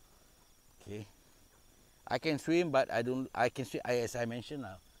Nature. Okay. I can swim, but I can swim as I mentioned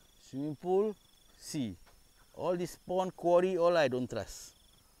now. Swimming pool, sea. All this pond, quarry, all I don't trust.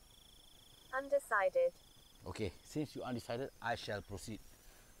 Undecided. Okay, since you undecided, I shall proceed.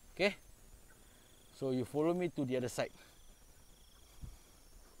 Okay? So you follow me to the other side.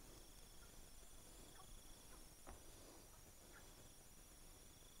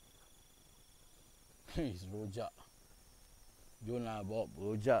 Rojak. Jom lah bawa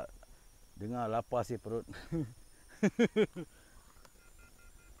rojak. Dengar lapar si perut.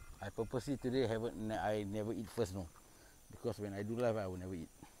 I purposely today I never eat first, no. Because when I do live, I will never eat.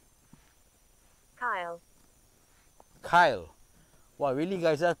 Kyle. Kyle. Wow, really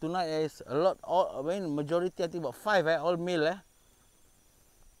guys, tonight is a lot, majority I think about 5 all male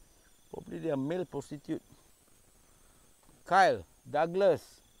Probably they are male prostitute. Kyle,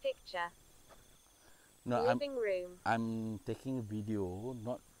 Douglas. Picture. No, Living room. I'm taking video,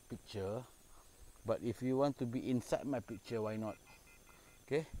 not picture. But if you want to be inside my picture, why not?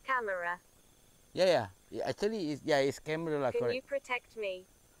 Okay? Camera. Yeah. Actually, it's camera lah, Can correct. you protect me?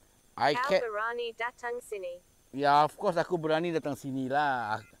 I Kau can. berani datang sini. Ya, of course aku berani datang sini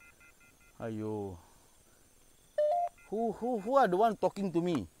lah. Ayo. Who are the one talking to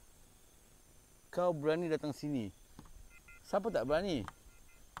me? Kau berani datang sini. Siapa tak berani?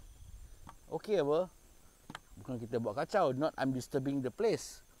 Okay apa? Bukan kita buat kacau. Not I'm disturbing the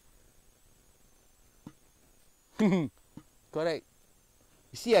place. Correct.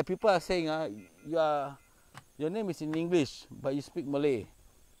 You see, people are saying, your name is in English, but you speak Malay.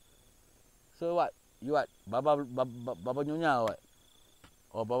 So what? You what? Baba Nyonya or what?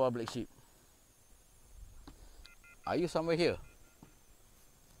 Or Baba Black Sheep? Are you somewhere here?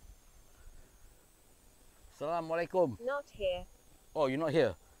 Assalamualaikum. Not here. Oh, you're not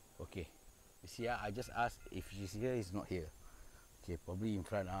here? Okay. You see, I just asked if she's here, he's not here. Okay, probably in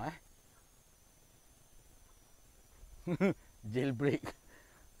front, Jailbreak.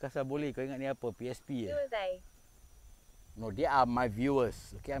 Kasar boleh, kau ingat ni apa? PSP Who are they? No, they are my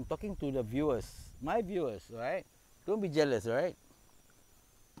viewers. Okay, I'm talking to the viewers. My viewers, alright? Don't be jealous, alright?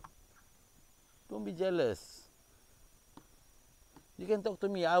 Don't be jealous. You can talk to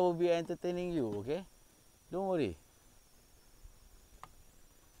me. I will be entertaining you, okay? Don't worry.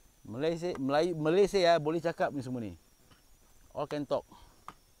 Malaysia boleh cakap ni semua ni. All can talk.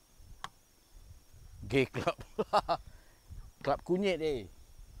 Gay club. Club kunyit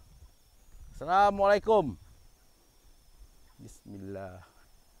Assalamualaikum. Bismillah.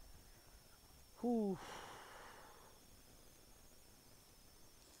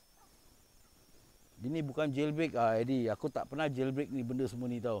 Ini bukan jailbreak Eddie. Aku tak pernah jailbreak ni benda semua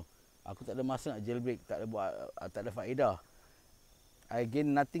ni tau. Aku tak ada masa nak jailbreak, tak ada faedah. I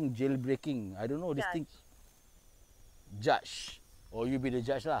gain nothing jailbreaking. I don't know this thing. Judge. Oh, you be the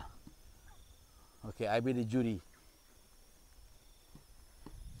judge lah. Okay, I be the jury.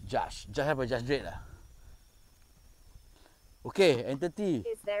 Judge apa? Judge Dredd lah. Okay, entity.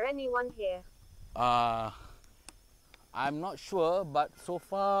 Is there anyone here? I'm not sure, but so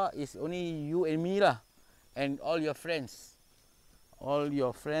far it's only you and me lah, and all your friends. All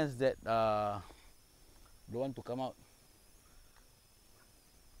your friends that don't want to come out.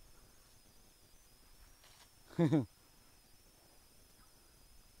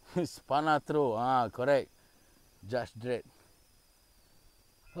 Spanatro, correct. Judge Dredd.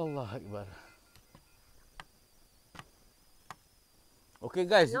 Allah Akbar. Okay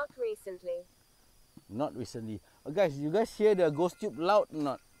guys. Not recently. Not recently. Guys, you guys hear the ghost tube loud or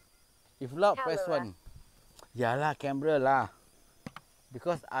not? If loud, Camera. press 1. Yalah, camera lah.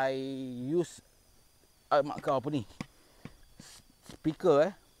 Because I use mak kau apa ni?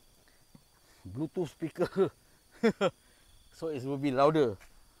 Speaker Bluetooth speaker. So it will be louder.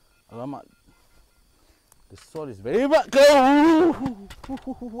 Alamak. The sound is very bad kau.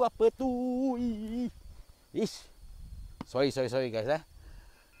 Apa tu? Ish. Sorry guys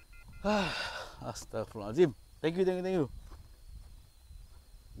Astaghfirullahaladzim. Thank you.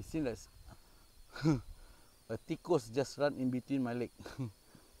 It seems like a tikus just run in between my leg.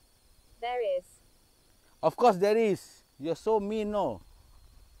 There is. Of course there is. You're so mean, no?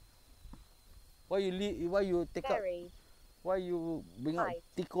 Why you take up? Very. Why you bring up Height.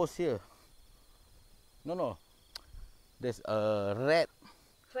 tikus here? No. There's a rat.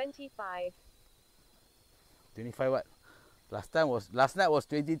 25. 25 what? Last night was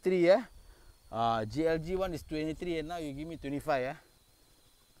 23, GLG one is 23 and now you give me 25,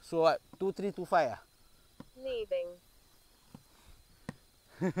 So what? 2325 Leaving.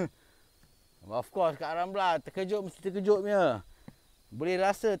 Of course Kak Ramla terkejut, mesti terkejut punya. Boleh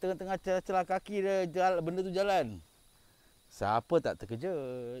rasa tengah-tengah celah kaki dia benda tu jalan. Siapa tak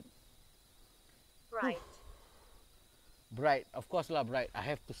terkejut? Bright. Bright, of course lah bright. I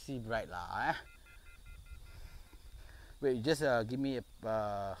have to see bright lah. Wait, just give me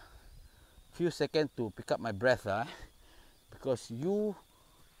a few seconds to pick up my breath because you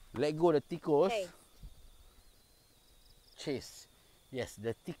let go the tikus. Hey. Chase. Yes,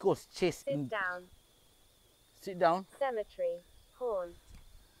 the tikus chase. Sit down. Sit down. Cemetery. Haunt.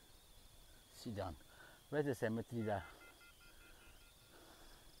 Sit down. Where's the cemetery dah?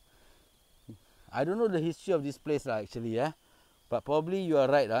 I don't know the history of this place actually, but probably you are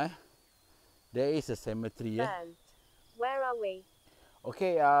right, There is a cemetery, Burnt. Where are we?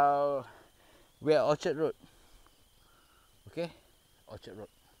 Okay, we're at Orchard Road. Okay, Orchard Road.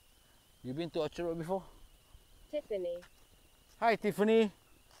 You been to Orchard Road before? Tiffany. Hi, Tiffany.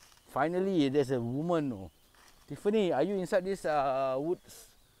 Finally, there's a woman. Tiffany, are you inside this woods?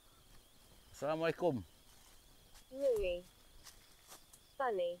 Assalamualaikum. Louis.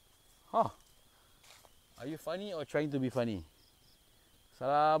 Funny. Huh? Are you funny or trying to be funny?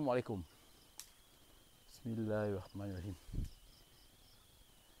 Assalamualaikum. Bismillahirrahmanirrahim.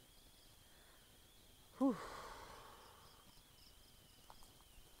 Whew.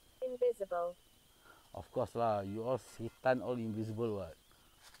 Invisible. Of course lah, you all setan all invisible what.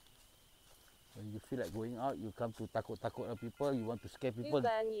 When you feel like going out, you come to takut-takut people, you want to scare Who people.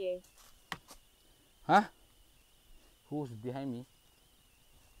 ban you? Huh? Who's behind me?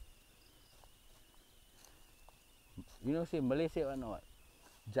 You know say Malay say what no what?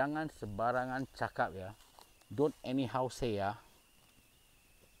 Jangan sembarangan cakap ya. Don't anyhow say ya.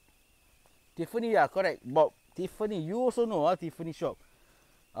 Tiffany ya, correct. Bob. Tiffany, you also know Tiffany shop.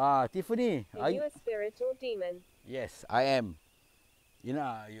 Tiffany, Are you a spirit or demon? Yes, I am. You know,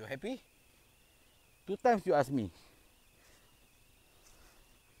 are you happy? 2 times you ask me.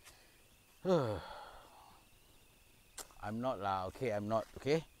 I'm not lah, okay? I'm not,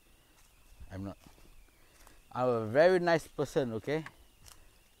 okay? I'm not. I'm a very nice person, okay?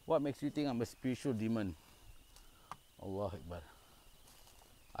 What makes you think I'm a spiritual demon? Allah Akbar.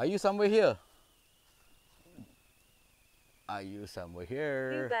 Are you somewhere here? Are you somewhere Who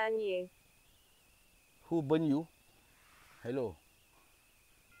here? ban you? Who burn you? Hello.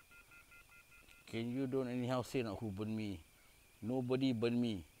 Can you don't anyhow say not who burn me? Nobody burn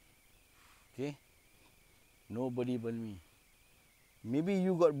me. Okay? Nobody burn me. Maybe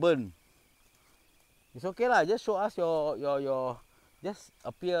you got burned. It's okay lah. Just show us your just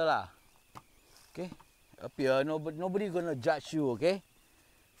appear lah. Okay? Appear. Nobody gonna judge you. Okay?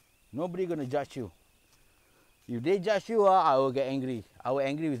 Nobody gonna judge you. If they judge you, I will get angry. I will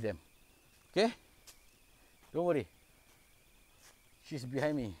angry with them. Okay? Don't worry. She's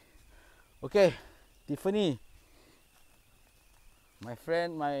behind me. Okay, Tiffany. My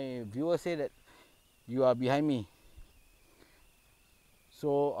friend, my viewer say that you are behind me.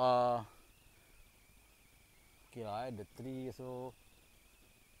 So, okay lah, the tree, so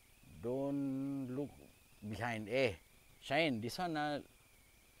don't look behind. Shine, this one,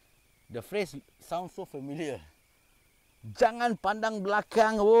 the phrase sounds so familiar. Jangan pandang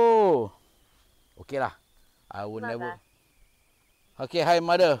belakang, oh. Okay lah, I will Mother. never. Okay, hi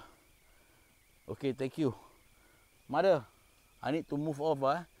mother. Okay, thank you. Mother, I need to move off.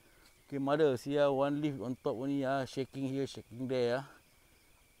 Okay, mother, see one leaf on top only, shaking here, shaking there.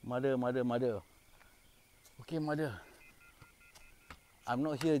 Mother. Okay, mother. I'm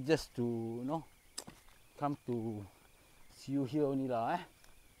not here just to, come to see you here only lah.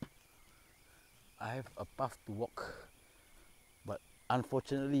 I have a path to walk. But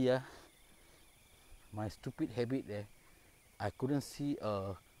unfortunately, my stupid habit there, I couldn't see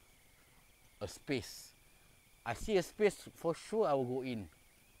a space. I see a space, for sure I will go in.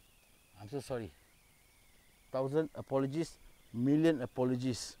 I'm so sorry. 1,000 apologies, million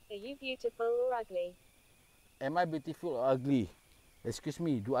apologies. Are you beautiful or ugly? Am I beautiful or ugly? Excuse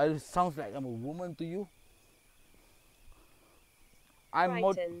me, do I sound like I'm a woman to you? I'm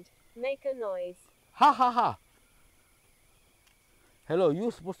more... Frightened. Make a noise. Ha ha ha! Hello,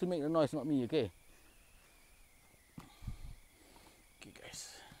 you're supposed to make the noise, not me, okay? Okay,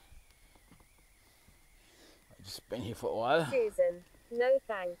 guys. I just spent here for a while. Susan. No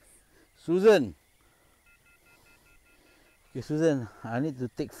thanks. Susan. Okay, Susan, I need to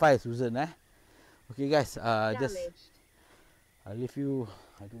take 5, Susan, Okay, guys, just Damaged. I'll leave you.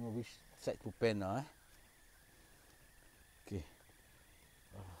 I don't know which side to pen now, Okay.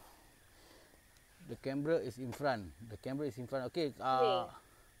 The camera is in front. Okay, Me.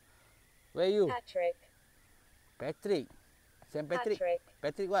 where are you? Patrick. Patrick. Saint Patrick. Patrick.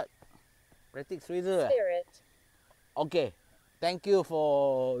 Patrick what? Patrick Switzer. Spirit. Okay. Thank you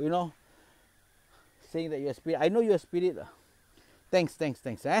for, saying that you're a spirit. I know you're a spirit. Thanks.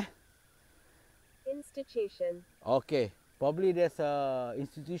 Institution. Okay. Probably there's a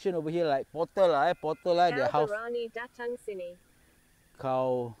institution over here like portal their Kau house. berani datang sini.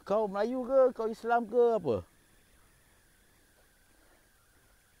 Kau Melayu ke? Kau Islam ke apa?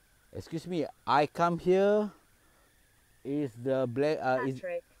 Excuse me, I come here is the black is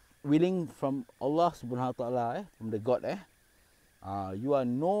Patrick. willing from Allah Subhanahu Wa Taala, from the God. You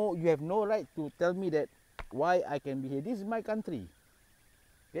have no right to tell me that why I can be here. This is my country.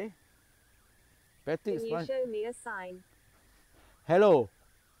 Okay? Patrick, Can you show me a sign? hello.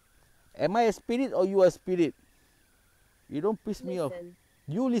 Am I a spirit or you a spirit? You don't piss me off. Listen.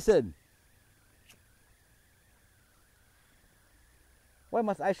 You listen. Why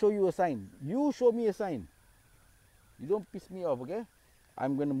must I show you a sign? You show me a sign. You don't piss me off, okay?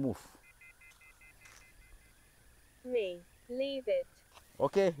 I'm gonna move. Me. Leave it.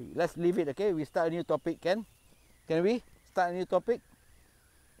 Okay, let's leave it. Okay, we start a new topic. Can we start a new topic?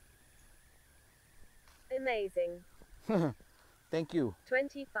 Amazing. Thank you.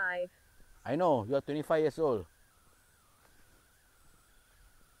 25. I know you're 25 years old.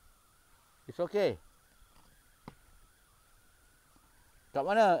 It's okay. Kat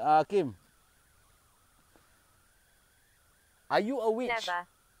mana, Kim? Are you a witch? Never.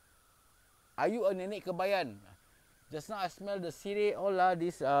 Are you a nenek kebayan? Just now I smell the sirih all lah.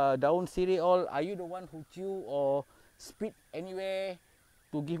 This daun sirih all. Are you the one who chew or spit anywhere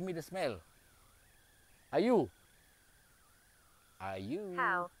to give me the smell? Are you? Are you?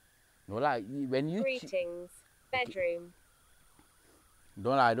 How? No lah. When you Greetings. Bedroom.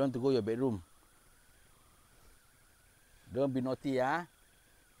 don't lah. I don't want to go your bedroom. Don't be naughty, ah.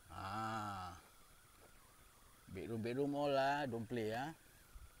 Bedroom all lah. Don't play, ah.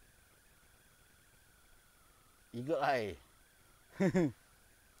 Eagle eye.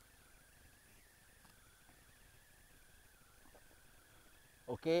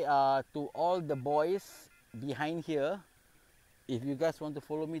 Okay, to all the boys behind here, if you guys want to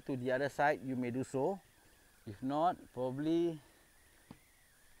follow me to the other side, you may do so. If not, probably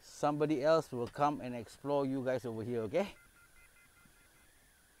somebody else will come and explore you guys over here, okay?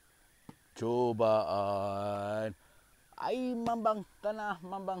 Cobaan. Air mambang, tanah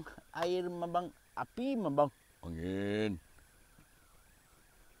mambang, air mambang, api mambang, angin.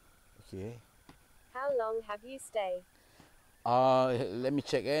 Okay. How long have you stayed? Let me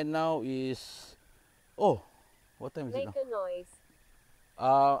check. Now is, oh, what time is it Make now? a noise.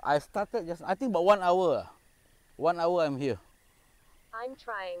 I started just, I think about 1 hour. 1 hour I'm here. I'm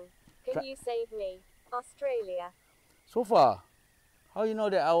trying. Can Try- you save me? Australia. So far, how you know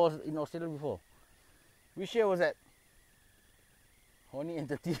that I was in Australia before? Which year was that? Honey and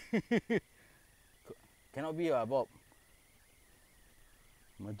 30. Cannot be, Bob.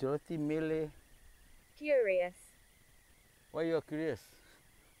 Majority male. Curious. Why you are curious?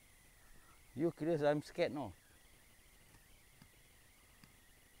 You curious? I'm scared now.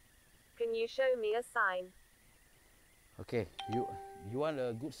 Can you show me a sign? Okay, you want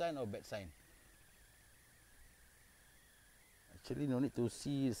a good sign or bad sign? Actually, no need to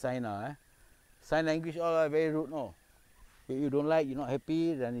see sign lah. Sign language all are very rude, no. If you don't like, you're not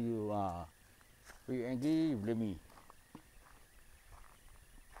happy, then you if you angry, you blame me.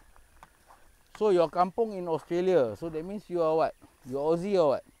 So you're kampung in Australia, so that means you are what? You're Aussie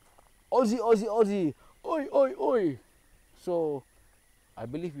or what? Aussie. Oi, oi, oi. So I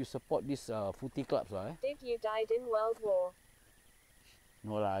believe you support these footy clubs, lah. If you died in World War.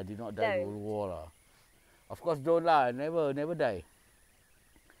 No lah, I did not die in Don't. World War lah. Of course don't lah, never die.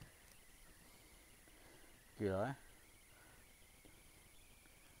 Okay lah.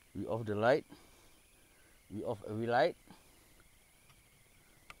 We off the light. We off every light.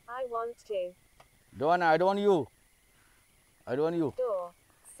 I want to. Don't want, I don't want you. I don't want you. Door.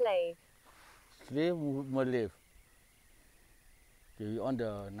 Slave. Slave must live. Okay, we on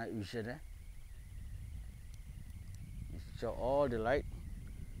the night vision, We switch out all the light.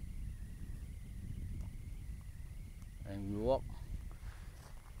 And we walk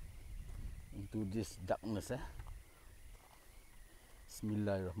into this darkness,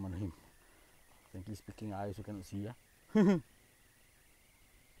 Bismillahirrahmanirrahim. Frankly speaking, I also cannot see,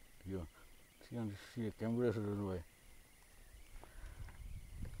 Yeah. See the camera, so don't know why.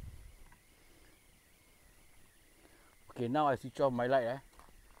 Okay, now I switch off my light,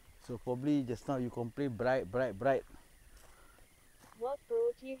 So probably just now you complain bright. What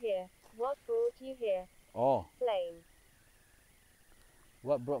brought you here? What brought you here? Oh, Flame.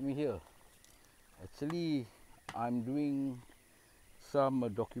 what brought me here? Actually, I'm doing some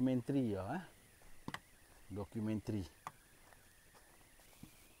documentary, Documentary.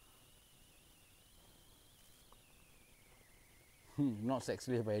 Not sex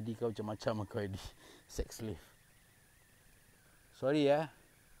slave, Eddie. Kau macam-macam kau, Eddie. Sex slave. Sorry,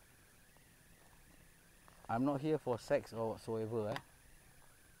 I'm not here for sex or whatsoever,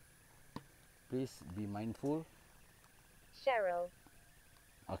 Please be mindful. Cheryl.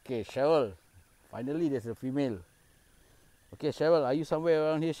 Okay, Cheryl. Finally, there's a female. Okay, Cheryl, are you somewhere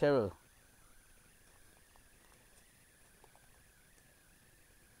around here, Cheryl?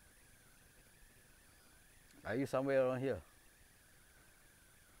 Are you somewhere around here?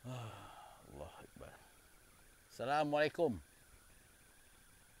 Allah Akbar. Assalamualaikum.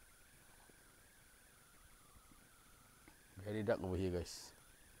 Very dark over here, guys.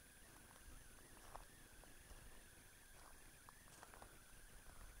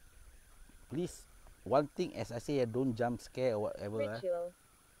 Please, one thing as I say, don't jump scare or whatever. Ritual.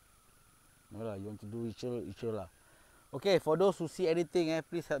 No lah, you want to do ritual lah. Okay, for those who see anything,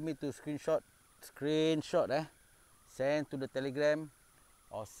 please help me to screenshot, send to the Telegram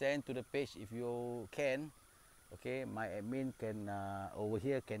or send to the page if you can. Okay, my admin can over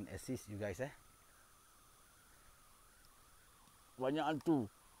here can assist you guys. Banyak hantu.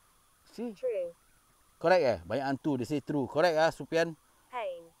 See? True. Correct Banyak hantu. They say true. Correct Supian?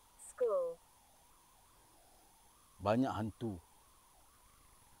 Pain. School. Banyak hantu.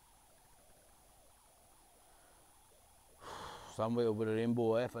 Somewhere over the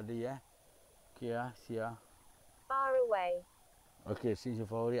rainbow Fadli Okay see Far away. Okay, since you're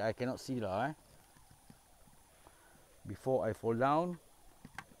far away, I cannot see lah Before I fall down.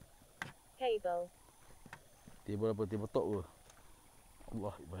 Cable. Table apa? Table top ke?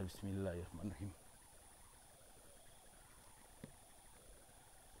 Allah Akbar, Bismillahirrahmanirrahim.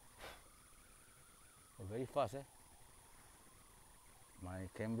 Oh, very fast My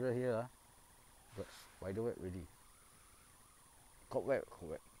camera here got spider web ready. Cobweb.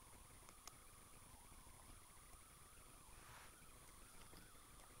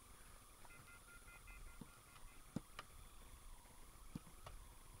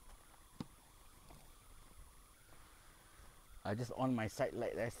 I just on my side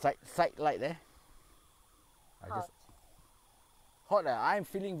light side light I Hot. just hot I'm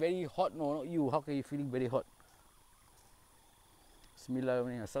feeling very hot. No, not you. How can you feeling very hot?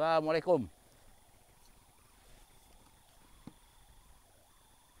 Bismillahirrahmanirrahim. Assalamualaikum.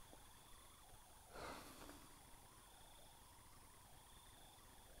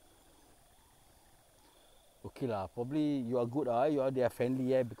 Okay lah, probably you are good you are they are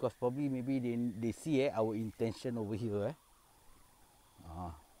friendly because probably maybe they see our intention over here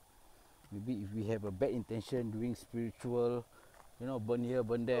maybe if we have a bad intention doing spiritual, burn here,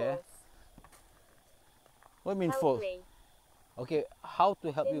 burn there. What do you mean Help force? me. Okay, how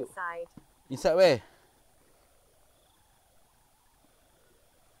to help you? Inside. Inside where?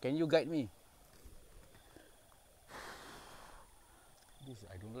 Can you guide me? This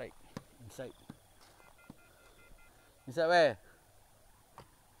I don't like. Inside. Inside where?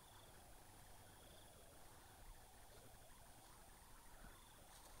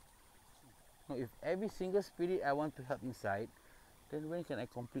 No, if every single spirit I want to help inside, then when can I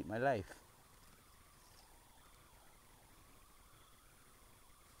complete my life?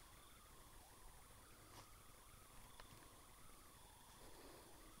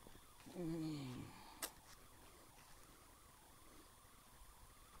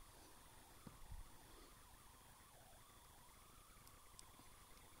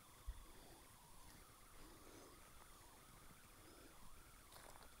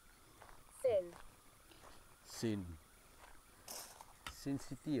 Sin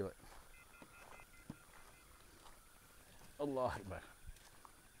City what? Allah Akbar.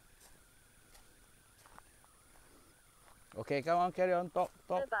 Okay, come on, carry on, talk.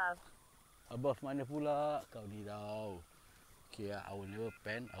 Above. Above mana pula? Kau ni tau. Okay, I will never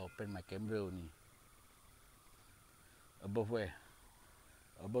pan. I will pan my camera ni. Above where?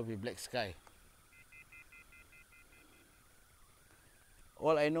 Above the black sky.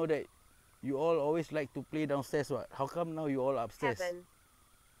 All I know that you all always like to play downstairs what? How come now you all upstairs? Heaven.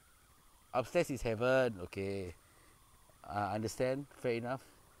 Upstairs is heaven. Okay. Understand? Fair enough.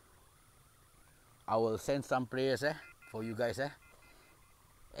 I will send some prayers for you guys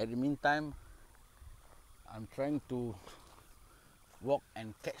At the meantime, I'm trying to walk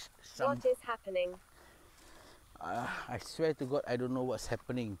and catch some. What is happening? I swear to God, I don't know what's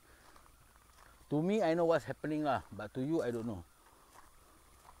happening. To me, I know what's happening lah, but to you, I don't know.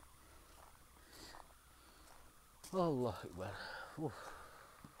 Allah Akbar.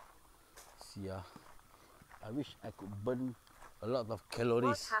 See I wish I could burn a lot of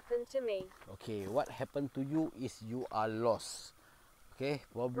calories. What happened to me? Okay, what happened to you is you are lost. Okay,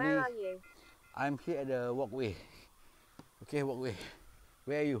 probably. Where are you? I'm here at the walkway. Okay, walkway.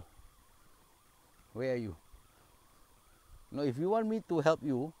 Where are you? Where are you? No, if you want me to help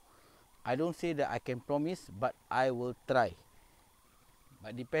you, I don't say that I can promise, but I will try.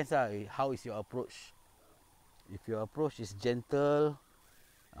 But depends how is your approach. If your approach is gentle,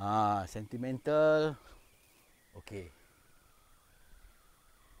 sentimental, okay.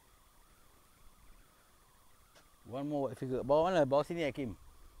 One more figure. Bawa mana? Bawa sini Hakim.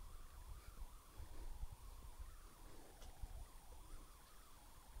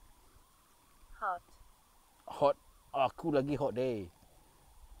 Hot. Hot. Aku lagi hot deh.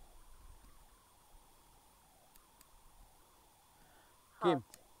 Kim.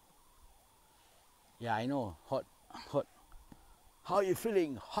 Hot. Yeah, I know. Hot. How are you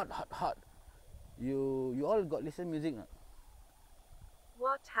feeling? Hot. You all got listen music not?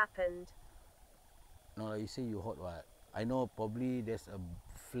 What happened? No, you say you hot what? I know probably there's a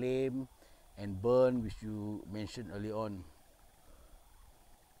flame and burn which you mentioned early on.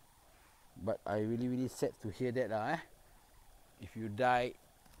 But I really sad to hear that if you die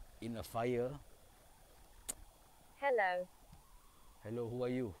in a fire. Hello. Hello, who are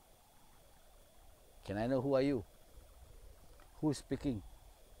you? Can I know who are you? Who's speaking?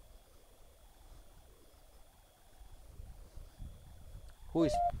 Who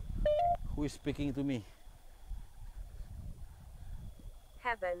is speaking to me?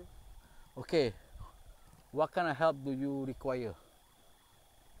 Heaven. Okay. What kind of help do you require?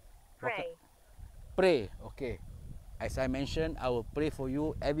 Pray. Pray. Okay. As I mentioned, I will pray for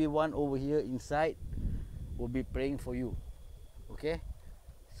you. Everyone over here inside will be praying for you. Okay?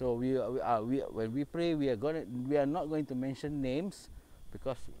 So when we pray, we are not going to mention names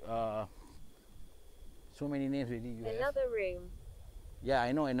because so many names already you have. Another room. Yeah,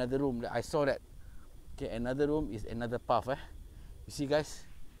 I know, another room. I saw that. Okay, another room is another path. You see, guys?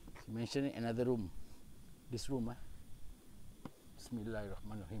 He mentioned another room. This room.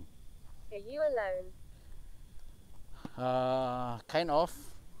 Bismillahirrahmanirrahim. Are you alone? Kind of.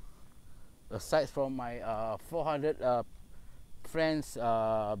 Aside from my 400 friends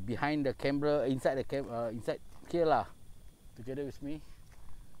behind the camera, inside here lah, together with me.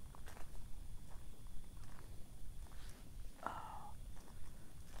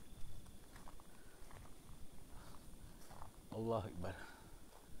 Allah Akbar.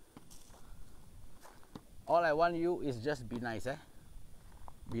 All I want you is just be nice,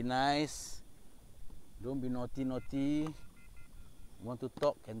 Be nice. Don't be naughty. Want to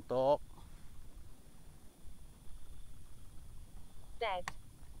talk, can talk. Dead.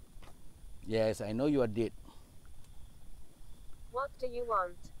 Yes, I know you are dead. What do you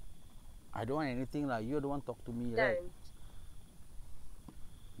want? I don't want anything lah. You don't want to talk to me, Don't. right?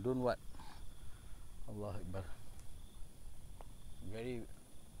 Don't what? Allah Akbar. Very.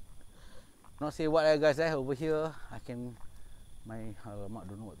 Not say what guys, over here. I can. My mak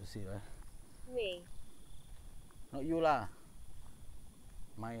don't know what to say, right? Me. Not you lah.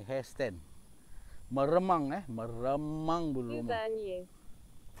 My hair stand. Meremang, meremang bulu. Who burn you?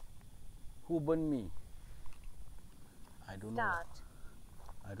 Who burn me? I don't know. Start.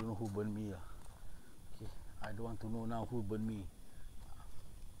 I don't know who burn me lah. Okay, I don't want to know now who burn me.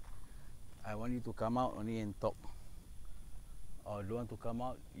 I want you to come out only and talk. Or don't want to come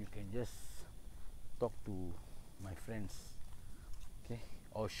out, you can just talk to my friends. Okay?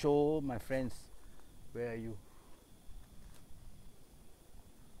 Or show my friends where are you.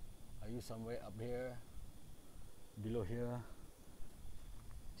 Are you somewhere up here? Below here?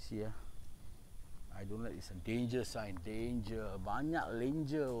 See I don't like, it's a danger sign. Danger. Banyak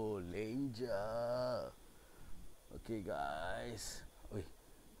danger. Danger. Okay guys. Oi,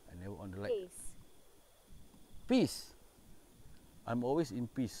 I never on the light. Peace. Peace. I'm always in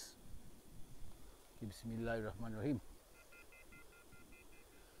peace. Okay, Bismillahirrahmanirrahim.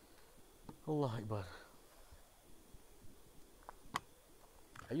 Allah Akbar.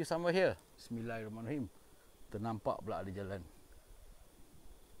 Are you somewhere here? Bismillahirrahmanirrahim. Ternampak pula ada jalan.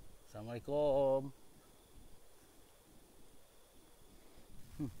 Assalamualaikum.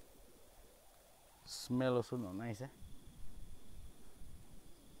 Smell also not nice,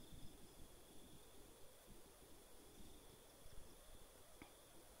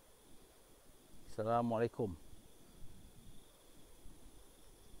 Assalamualaikum.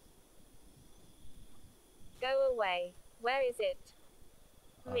 Go away. Where is it?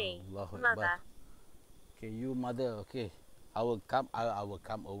 Me. Allahu Mother. Akbar. Okay, you mother. Okay, I will come. I will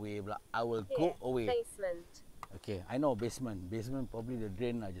come away. I will go Here. away. Basement. Okay, I know basement. Basement probably the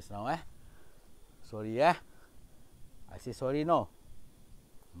drain just now. Sorry, I say sorry. No.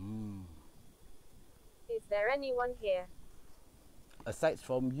 Is there anyone here? Aside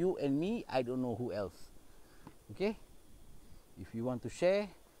from you and me, I don't know who else. Okay? If you want to share,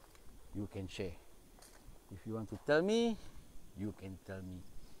 you can share. If you want to tell me, you can tell me.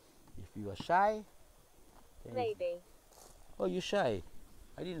 If you are shy, then Maybe. Oh, you shy?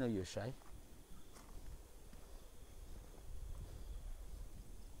 I didn't know you're shy.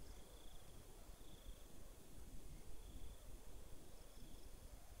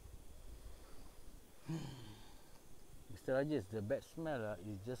 Mr. Rajesh, the bad smell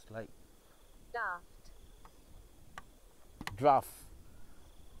is just like Daft. draft.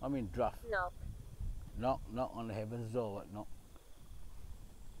 I mean draft. Knock. Knock on the heaven's door. What knock?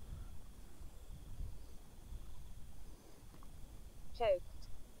 Choked.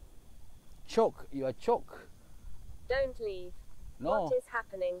 Choke. You are choke. Don't leave. No, What is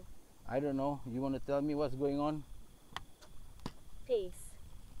happening? I don't know. You want to tell me what's going on? Peace.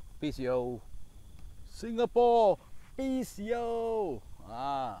 Peace, yo. Singapore. Peace, yo.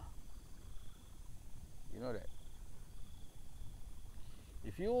 You know that.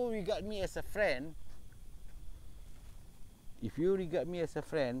 If you regard me as a friend,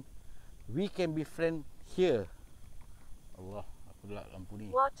 we can be friend here. Allah, apa gelap lampu ni?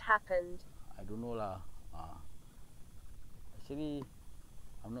 What happened? I don't know lah. Actually,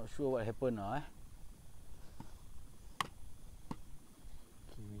 I'm not sure what happened now.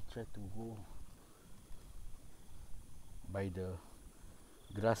 Okay, we try to go by the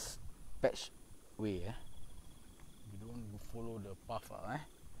grass patch way. We don't follow the path.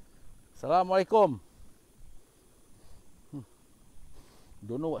 Assalamualaikum.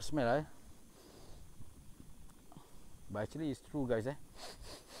 Don't know what smell. But actually it's true, guys.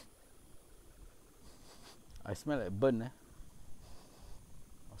 I smell like burn.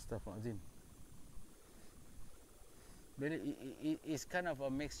 Astaghfirullahaladzim. But it's kind of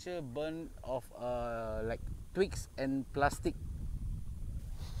a mixture burn of like twigs and plastic.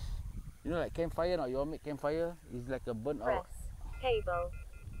 You know, like campfire. You all make campfire. It's like a burn of Cable.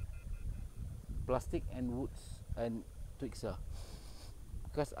 Plastic and woods and twigs.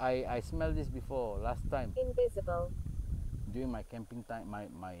 Because I smelled this before last time. Invisible. During my camping time,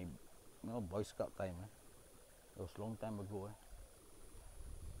 my Boy Scout time. It was a long time ago.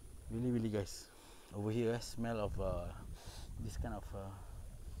 Really, guys. Over here, smell of this kind of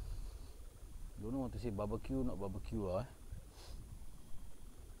don't know what to say, barbecue, not barbecue.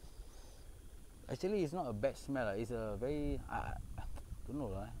 Actually, it's not a bad smell. It's a very I don't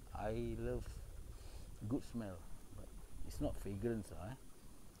know. I love good smell, but it's not fragrance.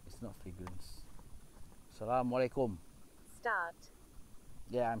 It's not fragrance. Assalamualaikum. Start.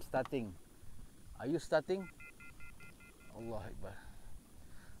 Yeah, I'm starting. Are you starting? Allah Akbar.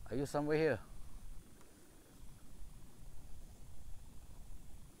 Are you somewhere here?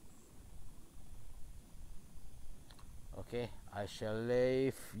 Okay, I shall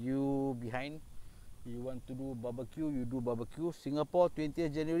leave you behind. You want to do barbecue, you do barbecue. Singapore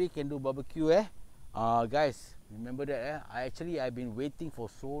 20th January can do barbecue. Guys, remember that. I've been waiting for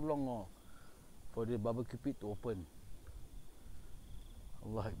so long for the barbecue pit to open.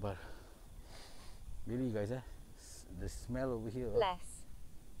 Allah Akbar. Really, guys, the smell over here. Less.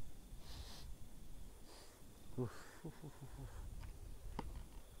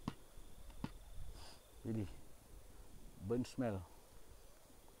 Really, burnt smell.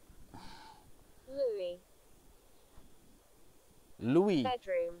 Louis.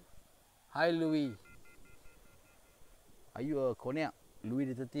 Bedroom. Hi, Louis. Are you a cognac? Louis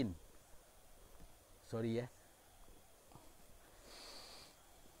the 13th. Sorry,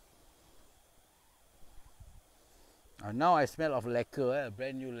 now I smell of lacquer, a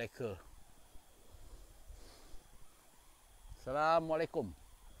brand new lacquer. Assalamualaikum.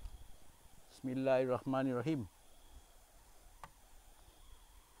 Bismillahirrahmanirrahim.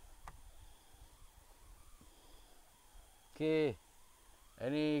 Okay.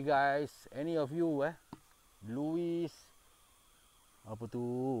 Any of you Louis, apa tu?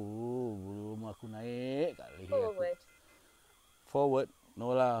 Belum aku naik kat leher aku. Forward?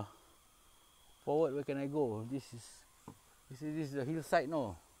 No lah. Forward, where can I go? This is the hillside,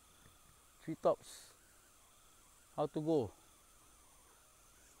 no? Tree tops. How to go?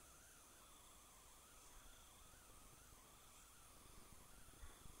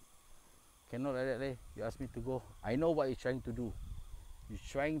 Cannot like that, You ask me to go. I know what you're trying to do. You're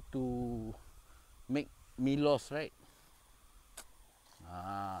trying to make me lost, right?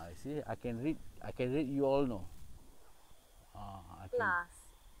 See, I can read you all, no? Glass.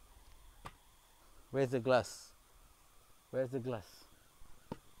 Where's the glass? Where's the glass?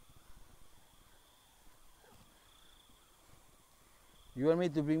 You want me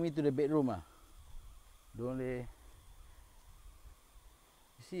to bring me to the bedroom? Don't leh.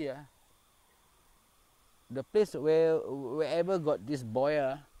 You see, the place wherever got this boy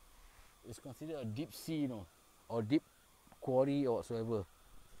is considered a deep sea, or deep quarry or whatsoever.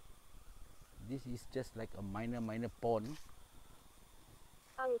 This is just like a minor pond.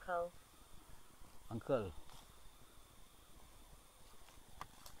 Uncle.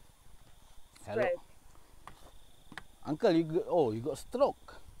 Hello. Stroke. Uncle, you got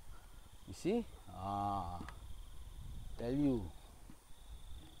stroke. You see? Tell you.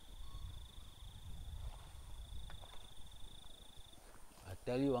 I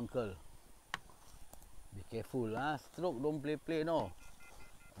tell you, uncle. Be careful, Stroke, don't play, no.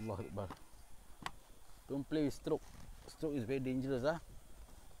 Allah Akbar. Don't play with stroke. Stroke is very dangerous,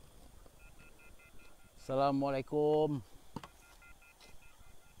 Assalamualaikum.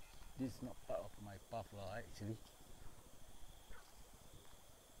 This is not part of my path, actually.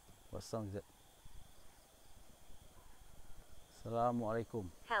 What sound is that? Assalamualaikum.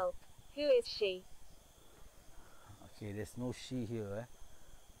 Help. Who is she? Okay, there's no she here.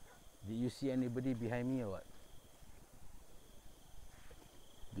 Did you see anybody behind me or what?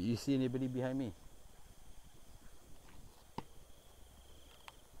 Did you see anybody behind me?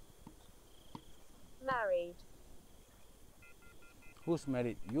 Married. Who's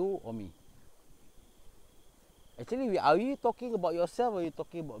married? You or me? Actually, are you talking about yourself or are you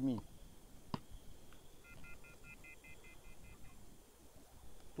talking about me?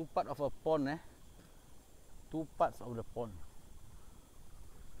 Two part of a pond, eh? Two parts of the pond.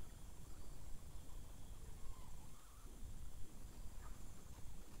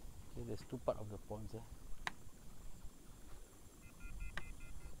 Okay, there's two part of the ponds, eh?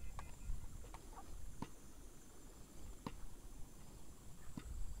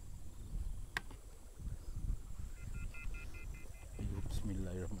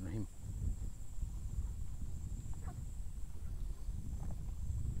 Bismillahirrahmanirrahim.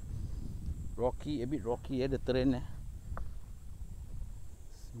 Rocky, a bit rocky, the terrain, eh?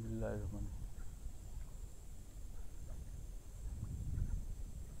 Bismillahirrahmanirrahim.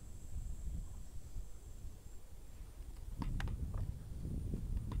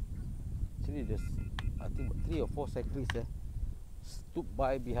 Actually, there's, I think, 3 or 4 cyclists, eh? Stood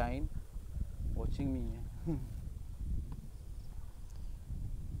by behind, watching me, eh?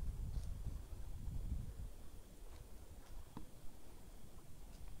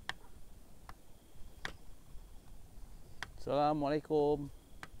 Assalamualaikum.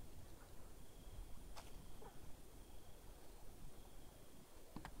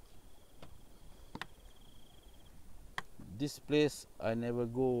 This place I never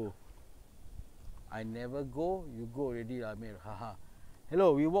go. I never go, you go already lah, Amir. Haha.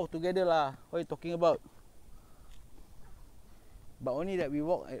 Hello, we walk together lah. What are you talking about? But only that we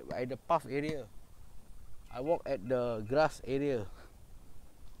walk at the path area. I walk at the grass area.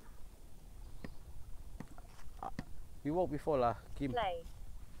 We walk before lah, Kim. Play.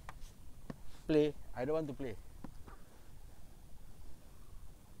 Play? I don't want to play.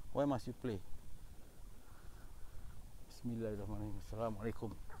 Why must you play? Bismillahirrahmanirrahim. Assalamualaikum.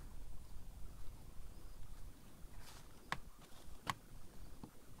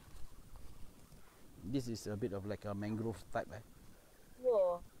 This is a bit of like a mangrove type, eh?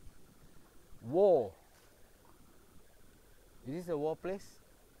 War. War. Is this a war place?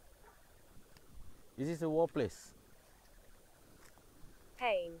 Is this a war place?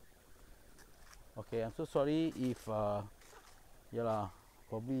 Pain. Okay, I'm so sorry if yeah lah,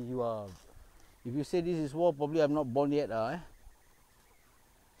 probably you are. If you say this is war, probably I'm not born yet, eh?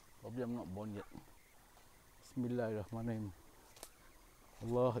 Probably I'm not born yet. Bismillahirrahmanirrahim.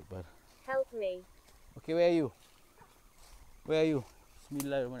 Allahu Akbar. Help me. Okay, where are you? Where are you?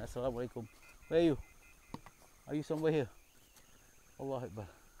 Bismillahirrahmanirrahim. Assalamualaikum. Where are you? Are you somewhere here? Allahu Akbar.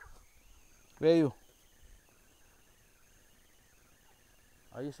 Where are you?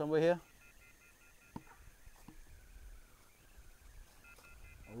 Are you somewhere here?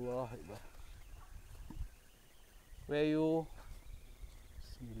 Allahu Akbar. Where are you?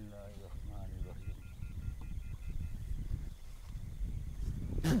 Bismillahirrahmanirrahim.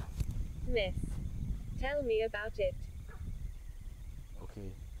 Miss. Tell me about it.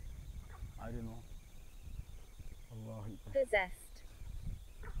 Okay. I don't know. Allahu Akbar. Possessed.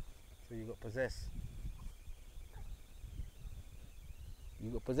 So you got possessed. You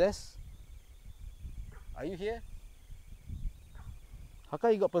got possessed? Are you here? How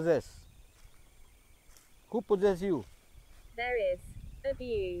come you got possessed? Who possessed you? There is.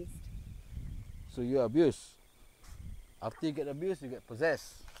 Abused. So you are abused. After you get abused, you get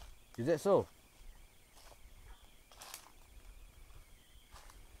possessed. Is that so?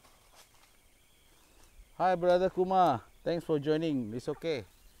 Hi, brother Kumar. Thanks for joining. It's okay.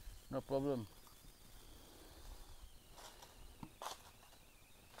 No problem.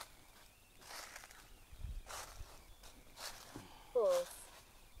 Force.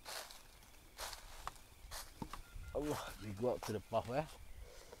 Allah, we go out to the path, eh?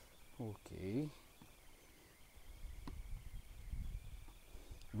 Okay.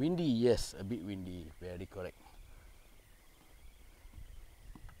 Windy, yes, a bit windy. Very correct.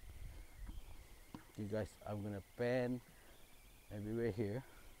 Okay, guys, I'm gonna pan everywhere here.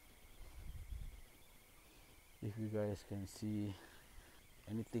 If you guys can see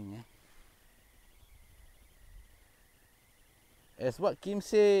anything, eh? As what Kim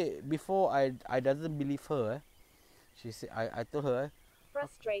said before, I doesn't believe her. Eh? She said I told her.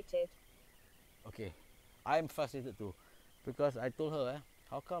 Frustrated. Okay, I'm frustrated too, because I told her.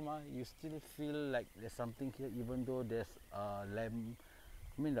 How come you still feel like there's something here, even though there's lamp?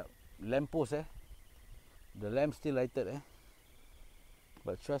 I mean the lamp post. The lamp still lighted.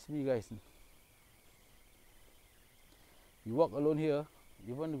 But trust me guys, you walk alone here,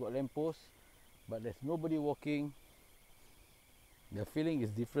 even got lamppost, but there's nobody walking, the feeling is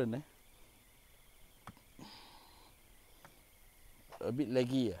different. A bit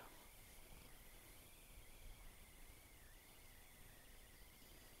laggy.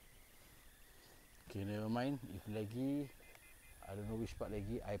 Okay, never mind. If laggy, I don't know which part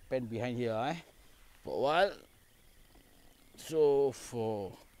laggy. I pen behind here for a while. So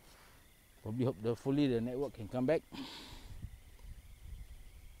for probably hopefully the network can come back.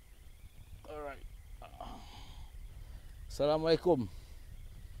 Alright. Assalamualaikum.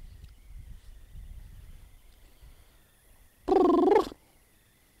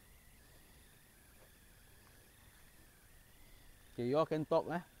 Okay, you all can talk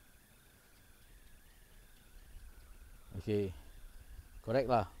Okay. Correct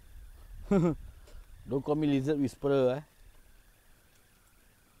lah. Don't call me lizard whisperer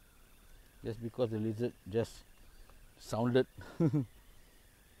Just because the lizard just sounded.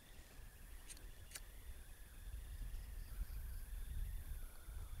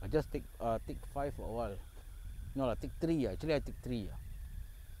 I just take 5 for a while. No lah, take 3 Actually I take 3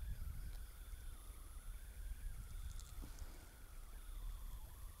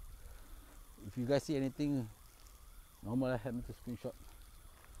 If you guys see anything normal, help me to screenshot.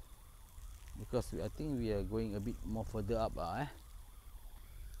 Because I think we are going a bit more further up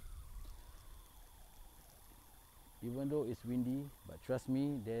Even though it's windy, but trust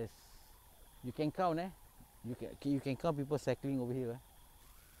me, you can count you can count people cycling over here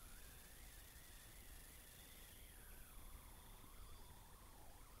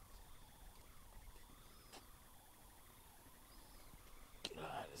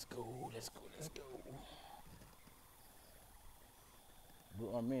Let's go.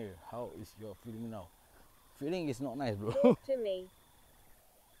 Bro Amir, how is your feeling now? Feeling is not nice, bro. Talk to me.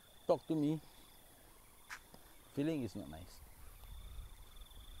 Talk to me. Feeling is not nice.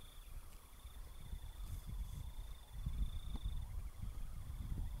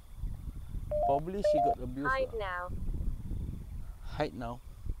 Probably she got abused. Hide now. Hide now.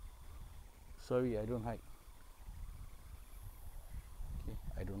 Sorry, I don't hide. Okay,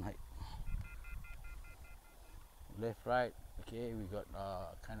 I don't hide. Left, right. Okay, we got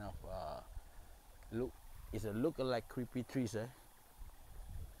kind of look. It's a look-alike creepy trees,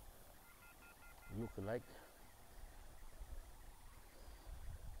 Look-alike.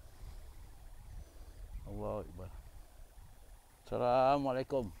 Allah Akbar.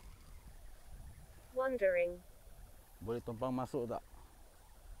 Assalamualaikum. Wandering. Boleh tumpang masuk tak?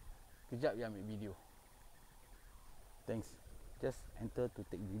 Kejap je ambil video. Thanks. Just enter to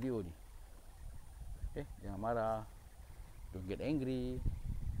take video ni. Okay, jangan marah. Don't get angry.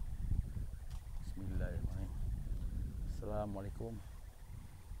 Bismillahirrahmanirrahim. Assalamualaikum.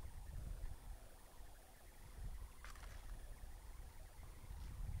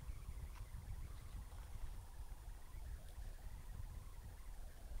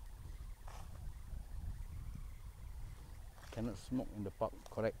 Cannot smoke in the park,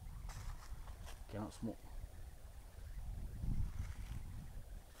 correct? Cannot smoke.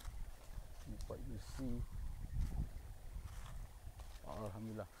 What you see.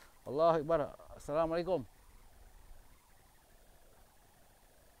 Alhamdulillah. Allahu Akbar. Assalamualaikum.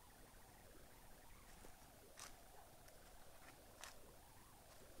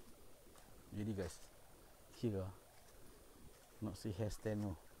 Jadi guys, here not say hair stand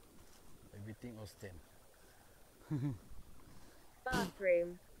no. Everything all stand.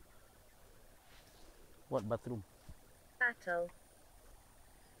 Bathroom. What bathroom? Battle.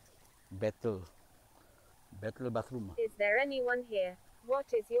 Battle bathroom. Is there anyone here? What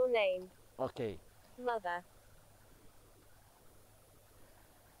is your name? Okay. Mother.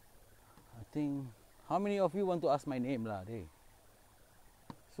 I think how many of you want to ask my name lah?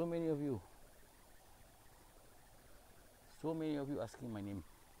 So many of you. So many of you asking my name.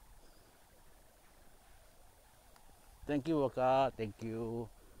 Thank you, Waka. Thank you.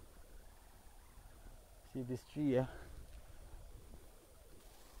 See this tree,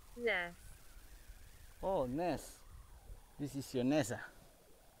 Nest. Oh, nest. This is your nest,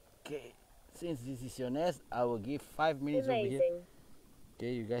 Okay. Since this is your nest, I will give 5 minutes over here. Amazing.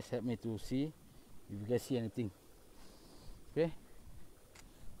 Okay, you guys help me to see if you guys see anything. Okay.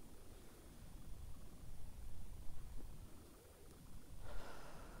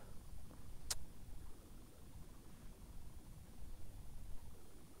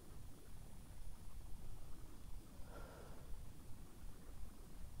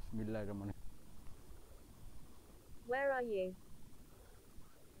 Bismillahirrahmanirrahim. Where are you?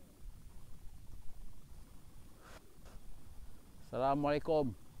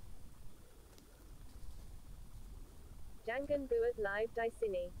 Assalamualaikum. Jangan buat live di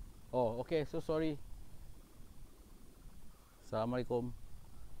sini. Oh, okay. So sorry. Assalamualaikum.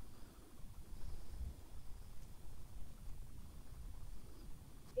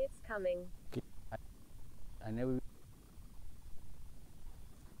 It's coming. Okay. I never.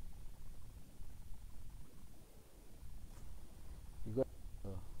 You got.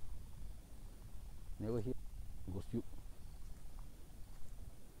 Never hear. Ghost you.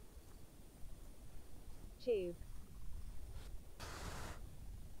 Tube.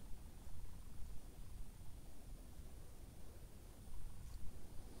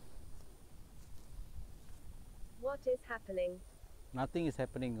 What is happening? Nothing is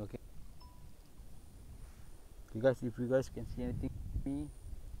happening. Okay. You guys, if you guys can see anything, me.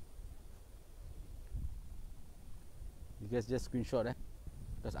 You guys just screenshot,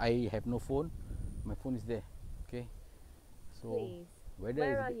 because I have no phone. My phone is there. Okay. So Please. weather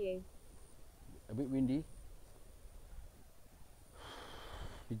Where is are you? a bit windy.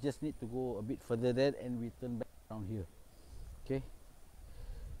 We just need to go a bit further there and we turn back around here. Okay.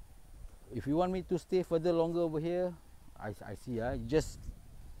 If you want me to stay further longer over here, I see. You just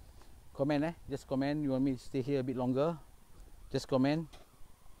comment. Just comment. You want me to stay here a bit longer? Just comment.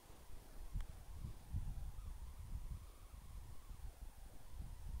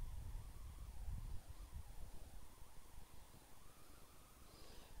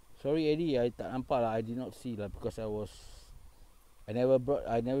 Sorry Eddie, I tak nampak lah. I did not see lah because I never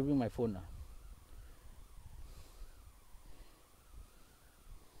bring my phone lah.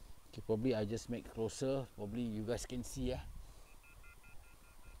 Okay, probably I just make closer. Probably you guys can see.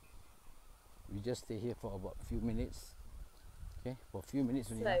 We just stay here for about a few minutes. Okay, for a few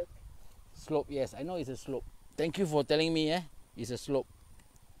minutes only. Slope. Slope, yes, I know it's a slope. Thank you for telling me. It's a slope.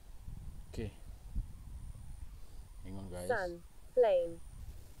 Okay. Hang on, guys. Sun. Flame.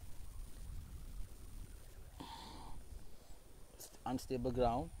 Unstable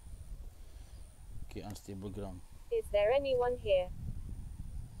ground. Okay, unstable ground. Is there anyone here?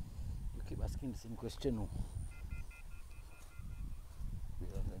 You keep asking the same question. No.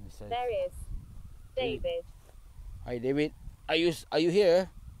 Wait, let me say. There is. David. Hi, David. Are you here?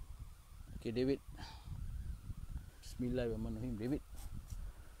 Okay, David. Bismillahirrahmanirrahim. David.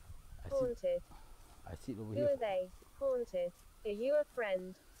 Haunted. I sit over Who here. are they? Haunted. Are you a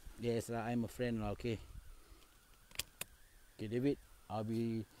friend? Yes, I'm a friend. Okay. Okay, David. I'll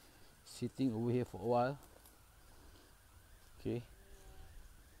be sitting over here for a while. Okay.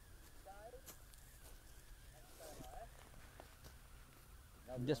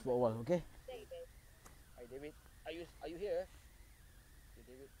 Just for a while, okay? David. Hi, David. Are you here? Okay,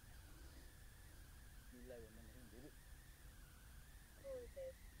 David. Bismillahirrahmanirrahim, David.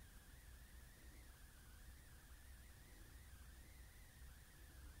 Haunted.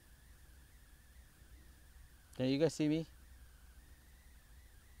 Can you guys see me?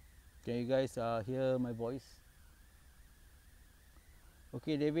 Can you guys hear my voice?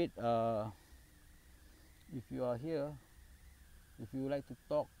 Okay, David. If you are here, if you would like to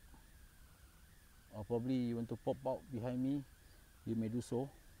talk, or probably you want to pop out behind me, you may do so.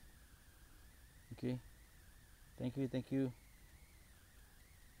 Okay. Thank you.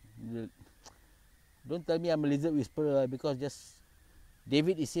 Don't tell me I'm a lizard whisperer because just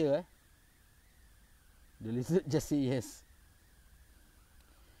David is here. The lizard just say yes.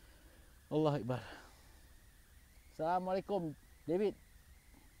 Allah Akbar. Assalamualaikum, David.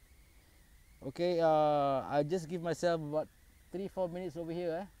 Okay, I'll just give myself about 3-4 minutes over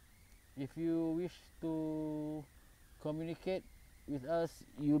here. If you wish to communicate with us,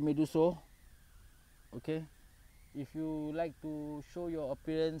 you may do so. Okay. If you like to show your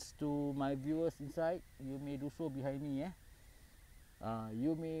appearance to my viewers inside, you may do so behind me.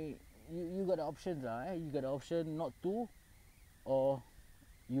 You got the options. You got the option not to, or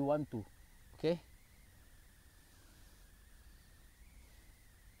you want to. Okay.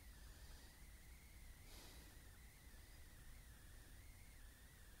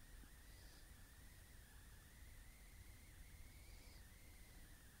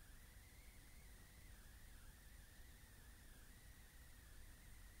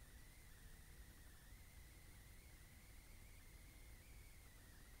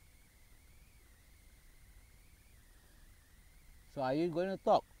 So are you going to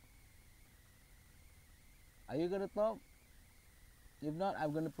talk? Are you going to talk? If not,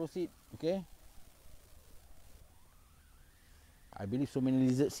 I'm going to proceed. Okay. I believe so many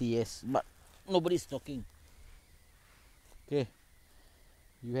lizards say yes, but nobody's talking. Okay.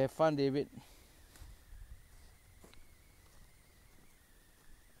 You have fun, David.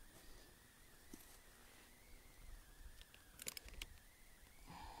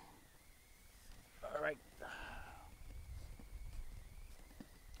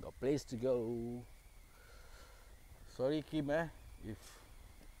 place to go. Sorry Kim if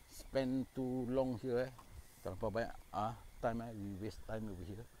spend too long here terlalu banyak time we waste time over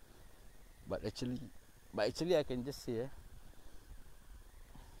here. But actually I can just say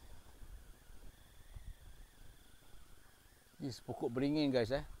this pokok beringin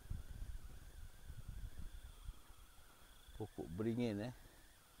guys pokok beringin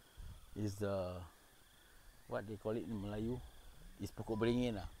is the what they call it in Melayu is pokok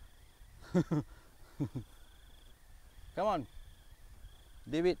beringin lah. Come on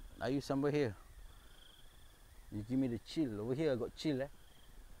David, are you somewhere here? You give me the chill. Over here I got chill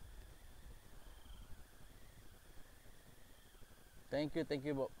Thank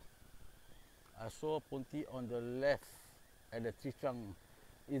you Bob. I saw Ponti on the left at the tree trunk.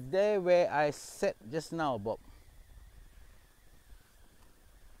 Is there where I sat just now, Bob?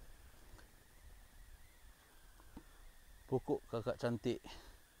 Pokok kakak cantik.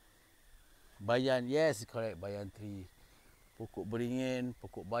 Bayan, yes correct, bayan tree. Pokok beringin,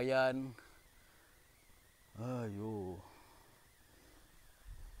 pokok bayan. Ayo.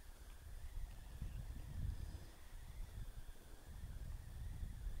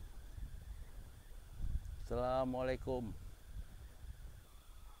 Assalamualaikum.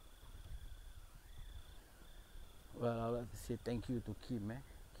 Well, I'd like to say thank you to Kim,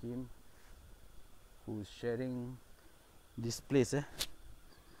 Kim, who's sharing this place,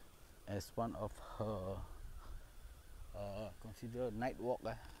 as one of her considered night walk,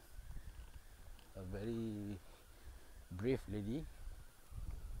 a very brave lady.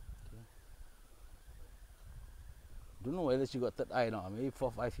 Okay. Don't know whether she got third eye or not. Maybe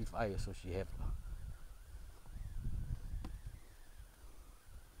fourth eye, fifth eye, so she have.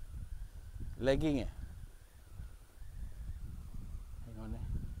 Lagging Hang on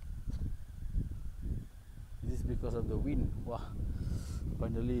Is this because of the wind? Wah,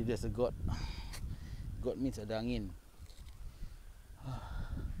 finally there's a God. God means ada angin.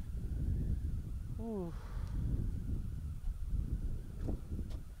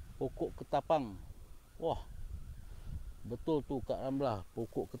 Pokok ketapang. Wah, betul tu Kak Ramlah,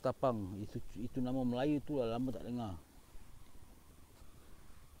 pokok ketapang. Itu nama Melayu tu lah, lama tak dengar.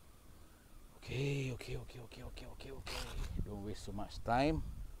 Okay. Don't waste so much time.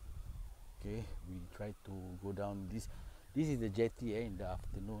 Okay, we try to go down this. This is the jetty in the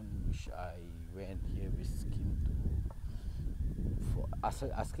afternoon, which I went here with Kim for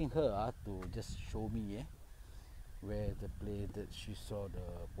asking her to just show me where the place that she saw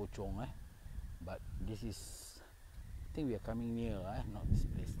the pocong But this is, I think we are coming near not this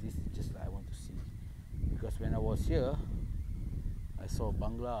place. This is just like I want to see, because when I was here, I saw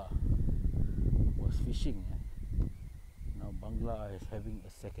Bangla was fishing. Now Bangla is having a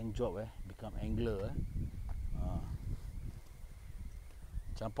second job become angler.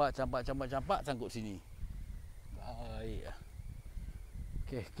 Campak sangkut sini. Baik.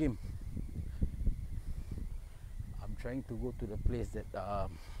 Okay, Kim, I'm trying to go to the place that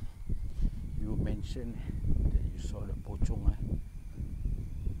you mentioned that you saw the pocong.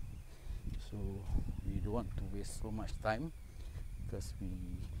 So we don't want to waste so much time, because we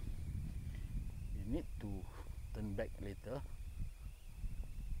need to turn back later.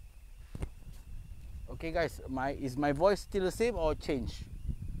 Okay guys, is my voice still the same or change?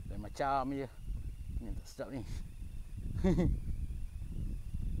 Macam je. Ni tak sedap ni.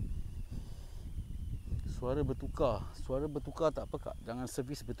 Suara bertukar tak apa Kak. Jangan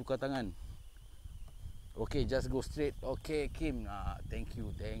servis bertukar tangan. Okay, just go straight. Okay Kim, thank you.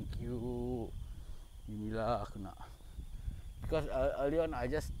 Inilah aku nak. Because earlier on I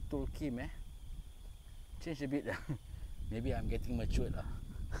just told Kim change a bit. Maybe I'm getting matured lah.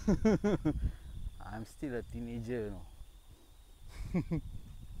 I'm still a teenager,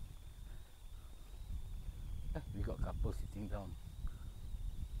 we got couple sitting down.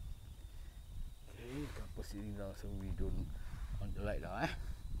 Okay, couple sitting down, so we don't on the light lah.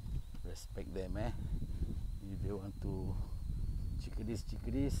 Respect them. If they want to chikadis,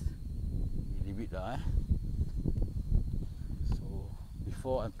 we leave it lah. So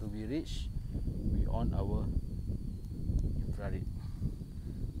before until we reach, we on our infrared.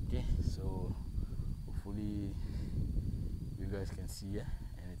 Okay, so hopefully you guys can see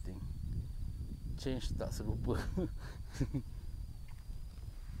anything. Change tak serupa.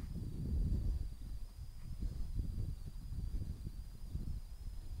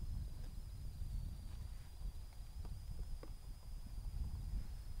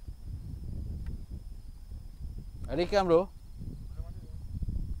 Ada ikan bro?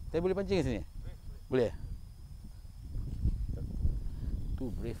 Saya boleh pancing kat sini? Boleh? Two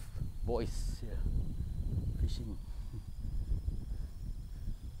brave boys here fishing.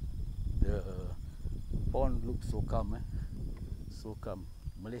 The pond looks so calm, so calm.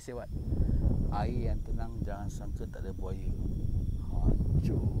 Malay say what? Air yang tenang, jangan sangka tak ada buaya.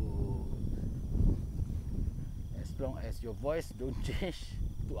 Hancur. As long as your voice don't change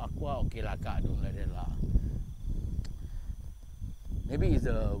to aqua, okay lah kak, don't like that lah. Maybe it's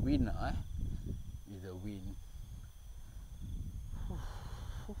the wind lah, It's the wind.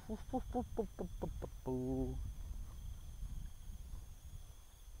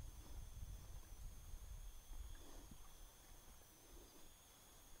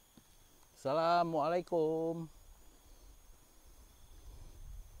 Assalamualaikum.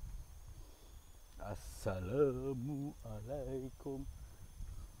 Assalamualaikum.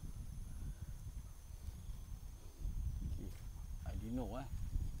 Okay. I didn't know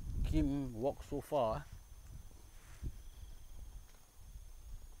Kim walked so far.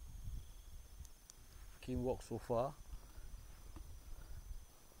 Kim walked so far.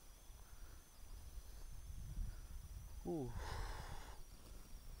 Ooh.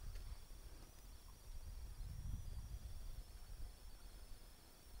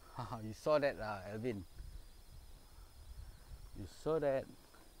 You saw that, Alvin. You saw that.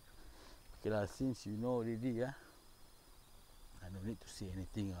 Okay lah, since you know already, I don't need to say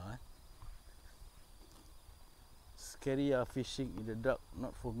anything, Scary fishing in the dark,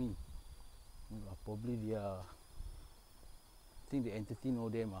 not for me. Probably they are. I think the entity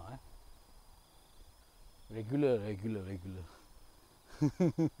know them, Regular. Regular.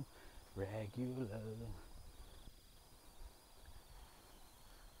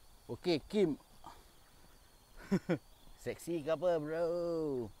 Okay, Kim. Sexy ke apa,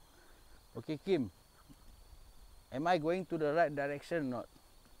 bro? Okay, Kim. Am I going to the right direction or not?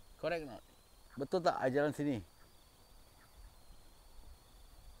 Correct not? Betul tak jalan sini?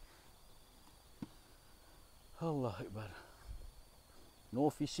 Allah Akbar. No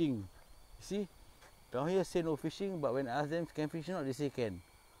fishing. You see? Down here say no fishing, but when I ask them can fish or not, they say can.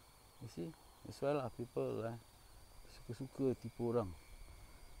 You see? That's why lah people suka-suka tipu orang.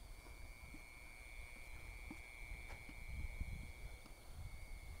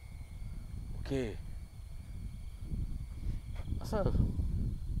 Okay. Asal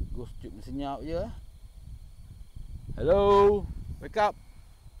Ghost Tube ni senyap je. Hello. Wake up.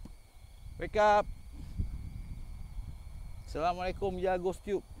 Wake up. Assalamualaikum ya Ghost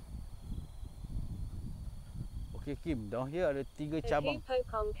Tube. Okay Kim, down here ada 3 cabang.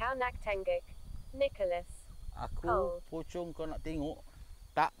 Nicholas. Aku pocong kau nak tengok.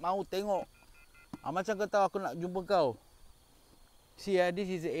 Tak mau tengok. Macam kau tahu aku nak jumpa kau. See, this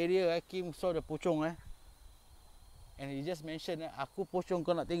is the area Kim saw the pocong and he just mentioned aku pocong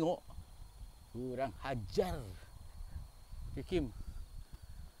kau nak tengok. Kurang hajar. Okay Kim.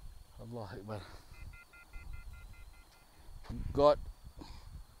 Allah Akbar. Got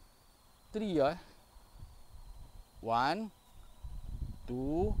 3 1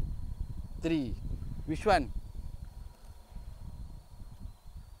 2 3. Which one?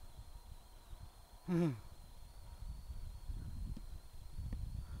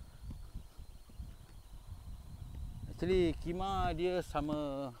 Actually Kima dia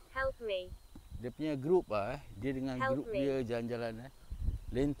sama. Help me. Dia punya group dia dengan Help group me. dia jalan-jalan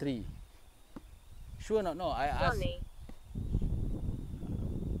Lane 3. Sure not? No, I ask. Johnny.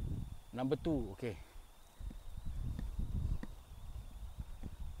 Number 2, okay.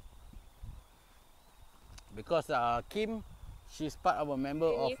 Because Kim, she's part of a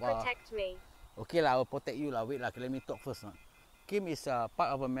member Can of. you protect me? Okay lah, I will protect you lah. Wait lah, let me talk first. Kim is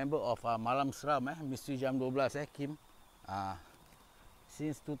part of a member of Malam Seram Misteri Jam 12 Kim.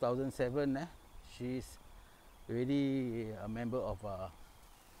 Since 2007 she's already a member of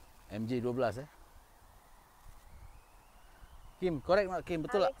MJ 12 Kim, correct not Kim?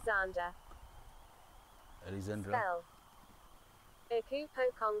 Betul tak? Alexandra. Spell.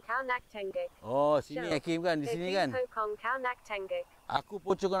 Oh, sini Kim kan? Di sini kan? Aku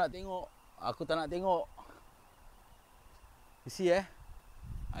pocong kau nak tengok. Aku tak nak tengok. You see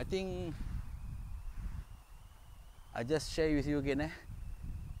I think I just share with you again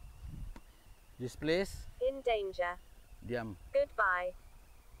This place. In danger. Diam. Goodbye.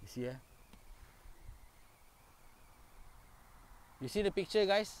 You see You see the picture,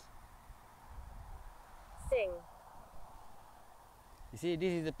 guys? Sing. You see,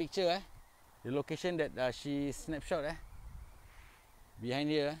 this is the picture the location that she snapshot behind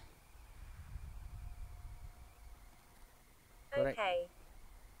here Correct. Okay.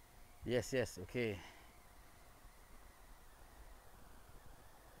 Yes, okay.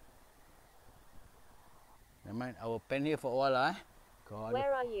 Never mind, I will pen here for a while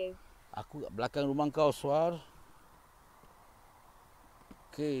Where are you? Aku kat belakang rumah kau, Suar.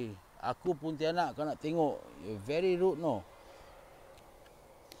 Okay, Aku Pontianak, kau nak tengok. You're very rude, no.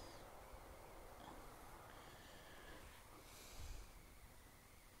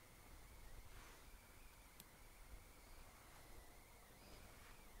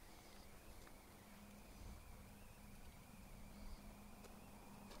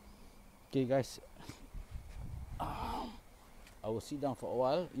 Okay guys, I will sit down for a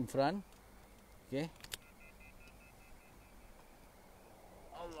while in front. Okay.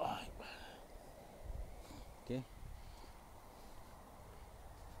 Allah. Okay.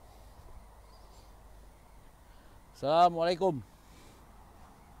 Assalamualaikum.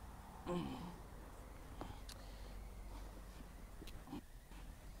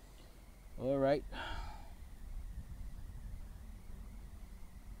 Alright.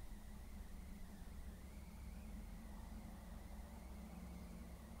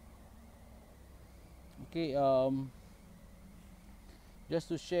 Okay,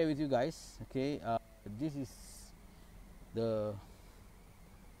 just to share with you guys, okay, this is the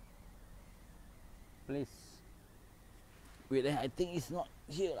place. Wait, I think it's not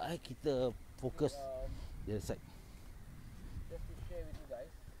here lah. Kita focus the other side. Just to share with you guys,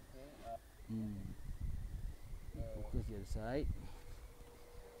 okay, focus the other side.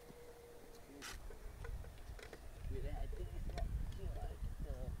 Wait, I think it's not here lah.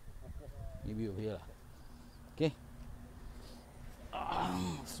 Kita focus. Maybe over here lah. Okay.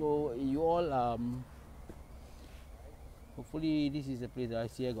 So you all hopefully this is the place that I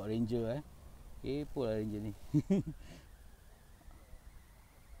see. I got ranger Kepo lah ranger ni.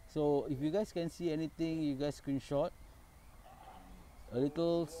 So if you guys can see anything, you guys screenshot a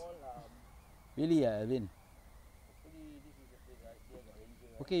little. Really Alvin?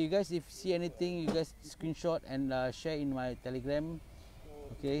 Okay, you guys, if see anything, you guys screenshot and share in my Telegram.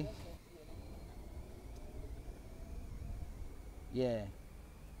 Okay. Yeah.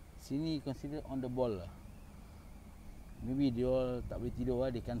 Sini consider on the ball lah. Maybe they all tak boleh tidur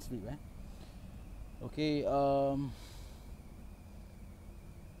they can't sleep Okay,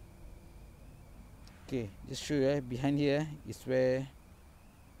 okay, just show you behind here is where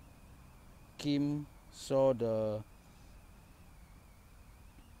Kim saw the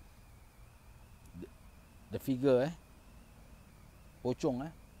figure pocong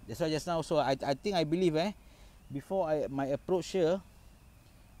That's why just now so I think I believe before my approach here,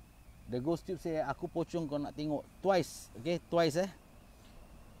 the ghost tube say aku pocong kau nak tengok twice. Okay, twice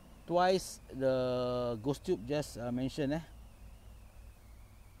twice the ghost tube just mention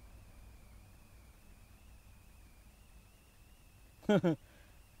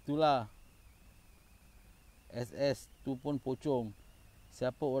itulah SS tu pun pocong.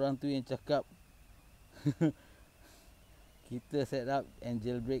 Siapa orang tu yang cakap kita set up and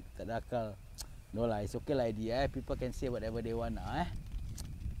jailbreak tak ada akal. No lah, it's okay lah idea people can say whatever they want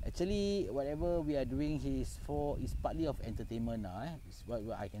Actually whatever we are doing is partly of entertainment is what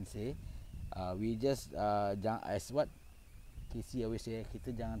I can say. We just jangan, as what Casey always say,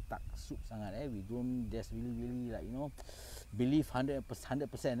 kita jangan taksub sangat we don't just really like believe 100%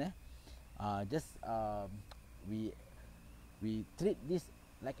 just we treat this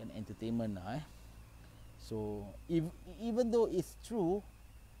like an entertainment so even though it's true,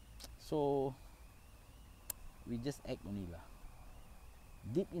 so we just act only lah.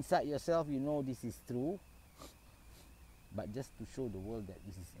 Deep inside yourself you know this is true, but just to show the world that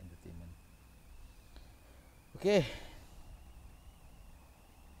this is entertainment. Okay,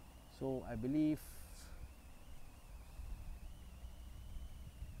 so I believe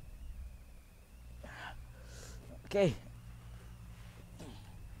okay,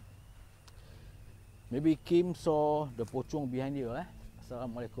 maybe Kim saw the pocong behind you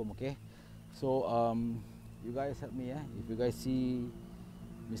Assalamualaikum. Okay, so you guys help me if you guys see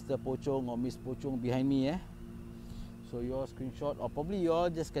Mr. Pocong or Miss Pocong behind me so you all screenshot or probably you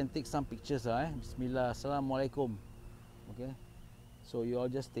all just can take some pictures Bismillah. Assalamualaikum. Okay, so you all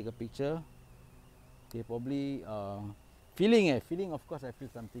just take a picture. Okay, probably feeling of course I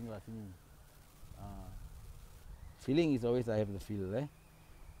feel something lah. Feeling is always I have the feel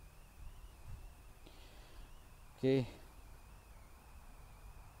Okay.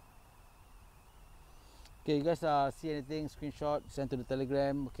 Okay, you guys see anything, screenshot, send to the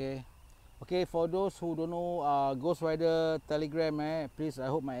Telegram. Okay. Okay, for those who don't know Ghost Rider Telegram please, I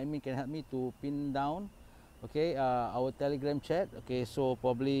hope my admin can help me to pin down okay our Telegram chat. Okay, so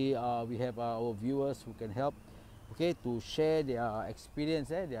probably we have our viewers who can help okay to share their experience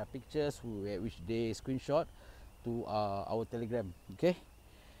their pictures which they screenshot to our Telegram. Okay,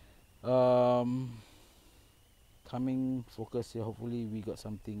 coming focus here, hopefully we got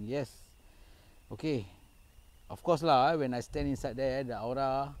something. Yes. Okay, of course lah when I stand inside there the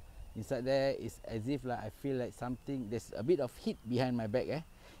aura Inside there is as if like I feel like something, there's a bit of heat behind my back.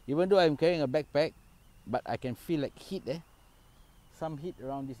 Even though I'm carrying a backpack, but I can feel like heat. Some heat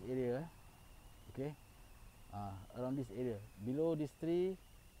around this area. Okay, around this area, below this tree,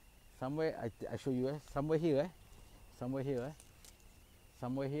 somewhere I show you. Somewhere here. Somewhere here.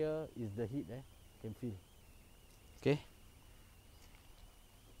 Somewhere here is the heat. Can feel. Okay.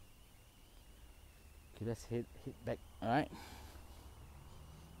 Okay, let's hit back. All right.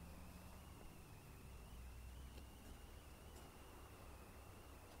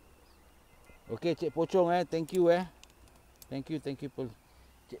 Okay, Cik Pocong thank you Thank you Cik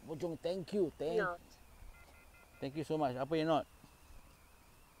Pocong, thank you. Not. Thank you so much. Apa yang not?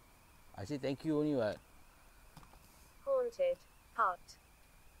 I say thank you only what? Haunted. Pot.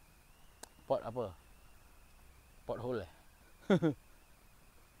 Pot apa? Pothole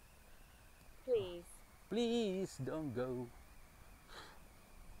Please. Please don't go.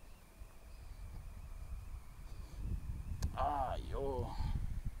 Yo.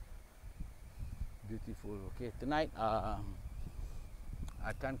 Beautiful. Okay, tonight I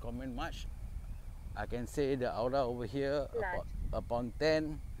can't comment much. I can say the aura over here upon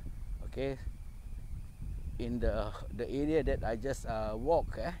 10. Okay, in the area that I just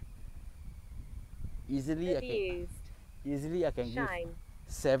walk. Easily I can give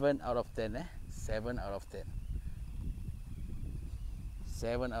 7 out of 10. 7 out of 10.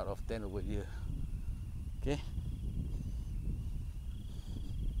 7 out of 10 over here. Okay.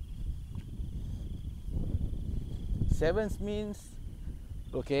 Sevens means,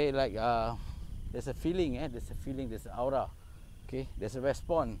 okay, like there's a feeling, there's an aura, okay, there's a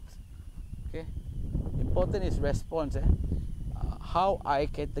response, okay. Important is response. How I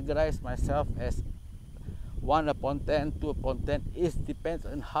categorize myself as 1 upon 10, 2 upon 10 is depends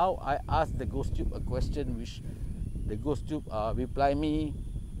on how I ask the ghost tube a question, which the ghost tube reply me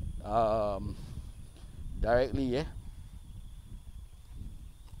directly.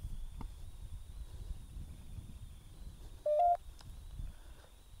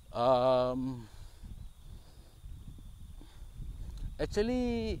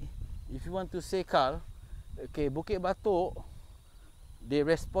 Actually, if you want to say Carl, okay, Bukit Batok, they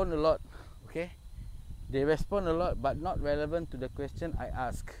respond a lot, okay? They respond a lot, but not relevant to the question I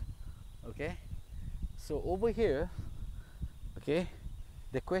ask, okay? So over here, okay,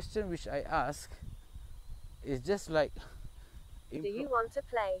 the question which I ask is just like... Do you want to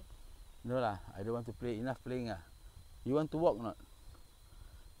play? No lah, I don't want to play. Enough playing lah. You want to walk or not?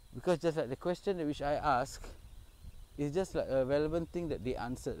 Because just like the question which I ask is just like a relevant thing that they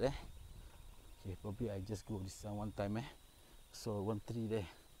answered. Okay, probably I just go this one time. So 1 tree there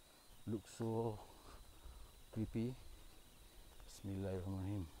looks so creepy.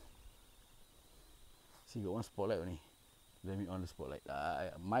 Bismillahirrahmanirrahim. See, got one spotlight only. Let me on the spotlight.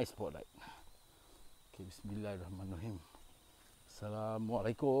 My spotlight. Okay, Bismillahirrahmanirrahim.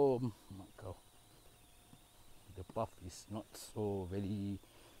 Assalamualaikum. Kau. The path is not so very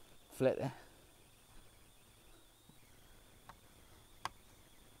flat.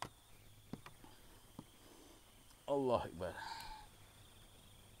 Allah Akbar.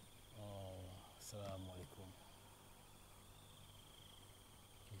 Assalamualaikum.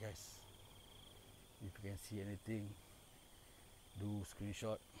 Okay guys, if you can see anything, do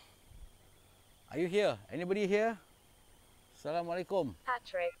screenshot. Are you here? Anybody here? Assalamualaikum.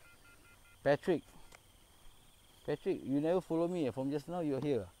 Patrick, you never follow me from just now. You're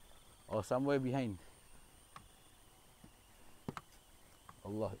here or somewhere behind.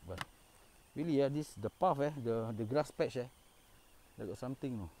 Allah Akbar. Really, this the path, the grass patch, they got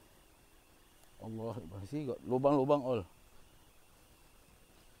something, no. Allah Akbar. See, got lubang-lubang all.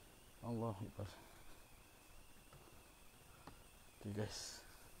 Allah Akbar. Okay, guys.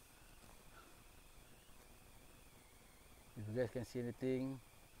 If you guys can see anything.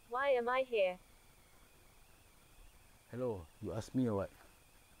 Why am I here? Hello, you ask me or what?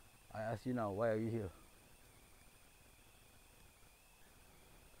 I ask you now, why are you here?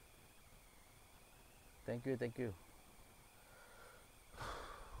 Thank you.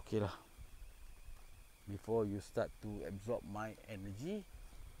 Okay lah. Before you start to absorb my energy,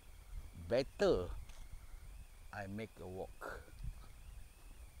 better I make a walk.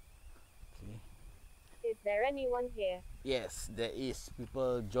 Okay. Is there anyone here? Yes, there is.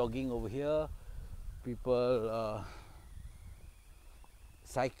 People jogging over here. People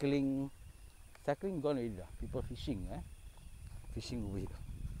cycling. Cycling gone already. People fishing. Fishing over here.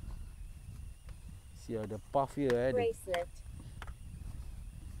 See the path here. Bracelet.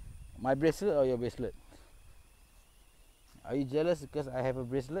 My bracelet or your bracelet? Are you jealous because I have a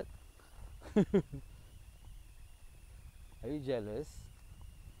bracelet? Are you jealous?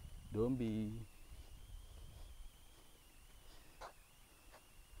 Don't be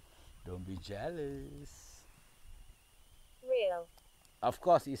jealous. Real. Of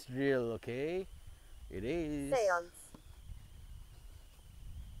course it's real, okay? It is. Seance.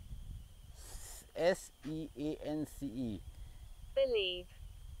 Seance. Believe.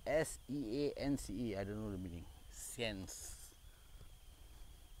 Seance. I don't know the meaning. Sense.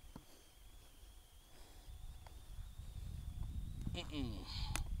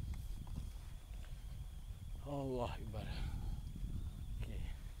 Allah Akbar. Okay.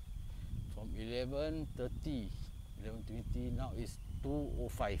 From 11:30, 11:20, now it's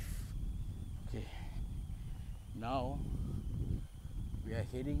 2:05. Okay. Now we are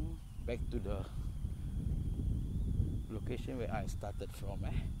heading back to the location where I started from.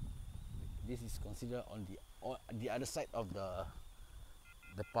 This is considered on the other side of the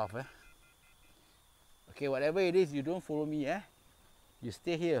path. Okay, whatever it is, you don't follow me. You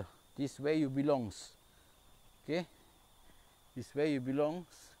stay here. This is where you belongs. Okay, this is where you belongs,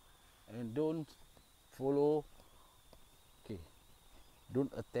 and don't follow. Okay,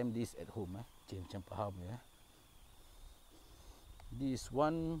 don't attempt this at home. Macam faham ya. This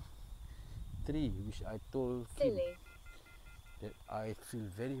one tree which I told Kim Silly. that I feel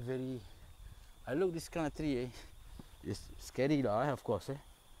very very. I look this kind of tree. It's scary lah. Of course.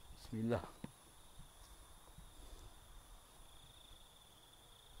 Bismillah.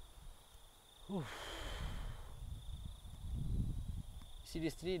 See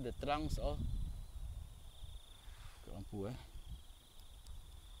this tree, the trunks all. Lampu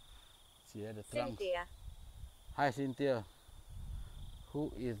See the trunks. Cynthia. Hi Cynthia.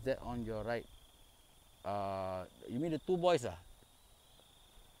 Who is that on your right? You mean the two boys ah?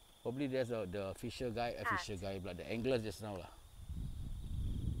 Probably there's the fisher guy, but the angler just now lah.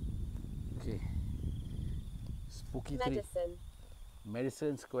 Okay. Spooky tree. Medicine.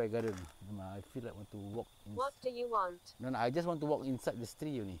 Madison Square Garden. I feel like I want to walk inside. What do you want? No, I just want to walk inside this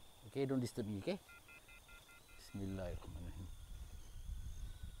tree only. Okay, don't disturb me, okay? Bismillahirrahmanirrahim.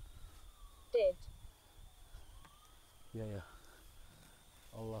 Did. Ya.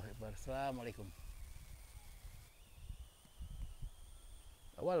 Allah Akbar. Assalamualaikum.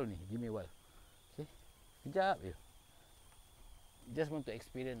 Awal ni, give me awal. Okay? Kejap je. Just want to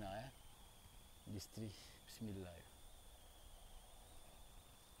experience now, this tree. Bismillah.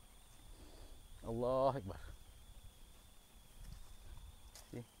 Allah Akbar.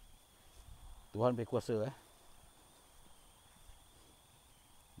 Okay. Tuhan berkuasa.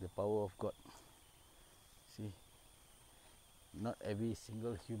 The power of God. See. Not every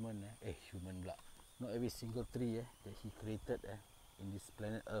single human, human pula. Not every single tree that He created in this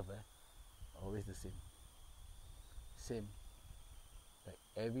planet Earth always the same. Same. Like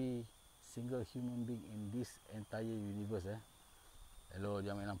every single human being in this entire universe. Hello,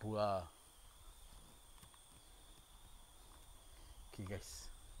 jangan main lampu lah. Okay guys.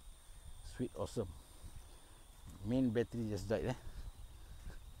 Sweet awesome. Main battery just died.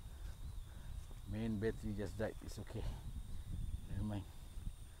 Main battery just died. It's okay. Never mind.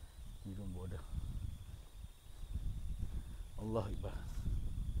 You don't bother. Allah Akbar.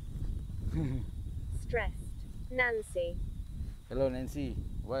 Stressed. Nancy. Hello Nancy.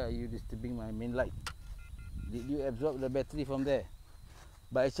 Why are you disturbing my main light? Did you absorb the battery from there?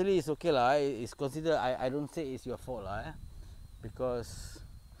 But actually it's okay lah. It's considered, I don't say it's your fault lah. Because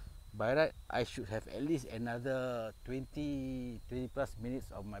by right I should have at least another 20 plus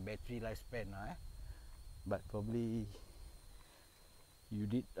minutes of my battery lifespan lah. But probably you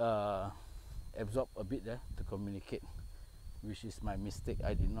did absorb a bit to communicate, which is my mistake.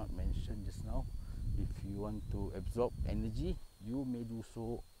 I did not mention just now. If you want to absorb energy, you may do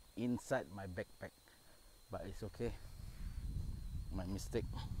so inside my backpack, but it's okay, my mistake.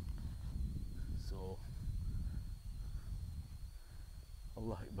 So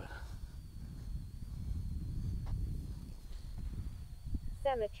Allah Akbar.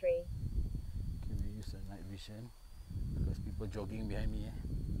 Cemetery. Okay, we use a night vision because people jogging behind me.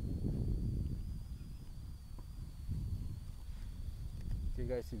 Okay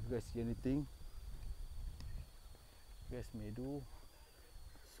guys, if you guys see anything, you guys may do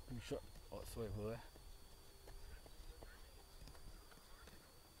screenshot or whatsoever.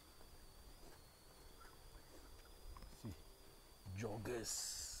 See,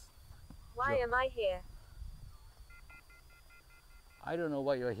 joggers. Why am I here? I don't know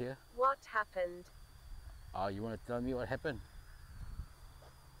why you're here. What happened? You want to tell me what happened?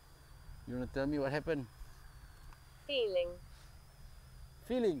 You want to tell me what happened? Feeling.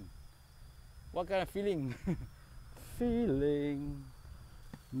 Feeling. What kind of feeling? Feeling.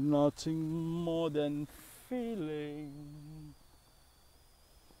 Nothing more than feeling.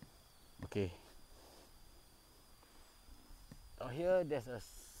 Okay. Oh, here there's a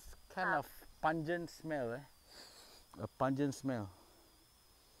kind of pungent smell, eh? A pungent smell.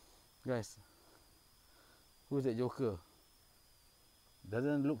 Guys, who's that joker?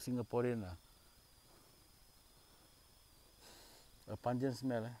 Doesn't look Singaporean lah. A pungent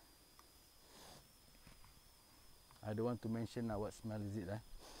smell, eh? I don't want to mention what smell is it, eh?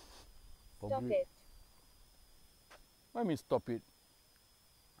 Stop it. What I mean stop it?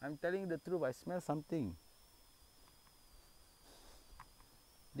 I'm telling the truth, I smell something.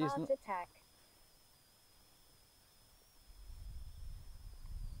 This Heart attack.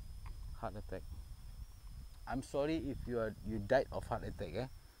 heart attack. I'm sorry if you died of heart attack, eh?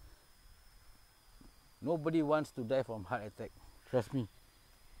 Nobody wants to die from heart attack. Trust me.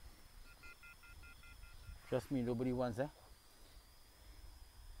 Trust me, nobody wants, eh?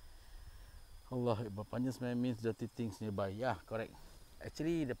 Allah, but pungent smell means dirty things nearby. Yeah, correct.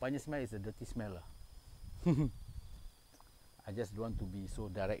 Actually, the pungent smell is a dirty smell lah. I just don't want to be so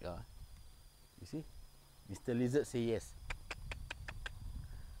direct lah. You see, Mr. Lizard say yes.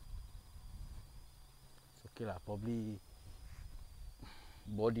 It's okay lah. Probably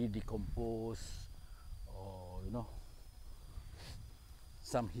body decompose, or you know,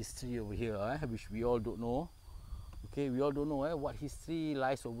 some history over here, which we all don't know. Okay, we all don't know what history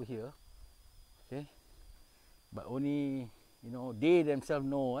lies over here. Okay, but only they themselves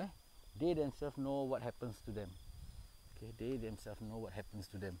know. They themselves know what happens to them. Okay, they themselves know what happens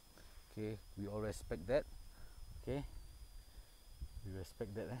to them. Okay, we all respect that. Okay, we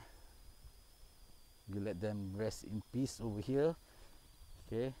respect that. We let them rest in peace over here.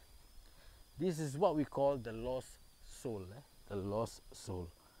 Okay, this is what we call the lost soul. The lost soul.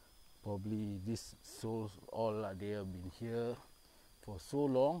 Probably these souls all they have been here for so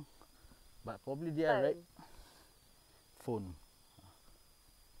long, but probably they are right. Phone.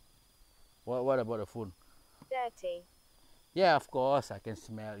 What about the phone? Dirty. Yeah, of course I can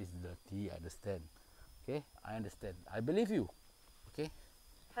smell it's dirty. I understand. Okay, I understand. I believe you. Okay.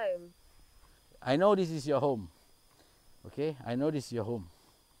 Home. I know this is your home. Okay, I know this is your home.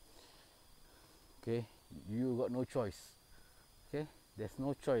 Okay, you got no choice. Okay, there's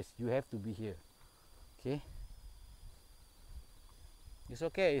no choice. You have to be here. Okay. It's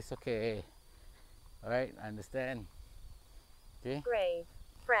okay. It's okay. All right, I understand. Okay. Grave.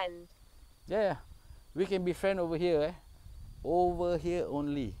 Friend. Yeah, we can be friends over here. Over here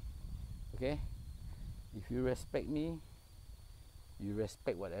only. Okay. If you respect me, you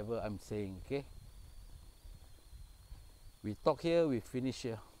respect whatever I'm saying. Okay. We talk here, we finish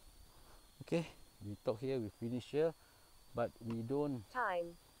here. Okay. We talk here, we finish here. But we don't.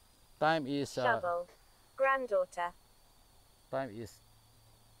 Time. Time is. Shovel. Granddaughter. Time is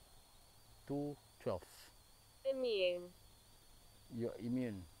 2:12. Immune. You're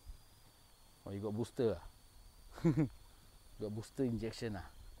immune. Oh, you got booster. Got booster injection.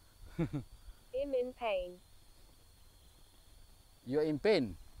 I'm in pain. You're in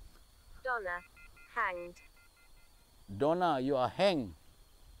pain. Donna. Hanged. Donna, you are hanged.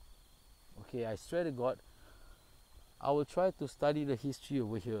 Okay, I swear to God, I will try to study the history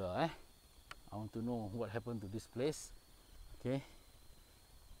over here. I want to know what happened to this place. Okay.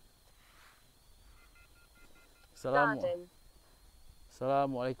 Garden.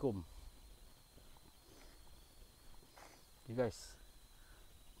 Assalamualaikum. You guys,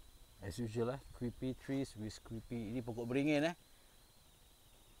 as usual creepy trees with creepy. Ini pokok beringin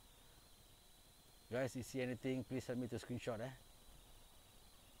Guys, you see anything, please help me to screenshot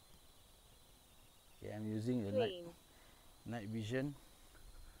Okay, I'm using the night vision,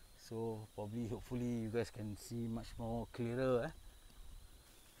 so probably hopefully you guys can see much more clearer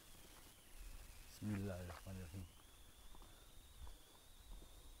Bismillahirrahmanirrahim.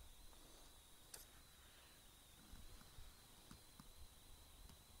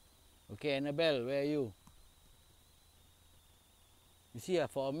 Okay, Annabelle, where are you? You see,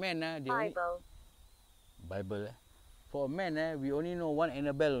 for a man, Bible. Bible. For a man, we only know one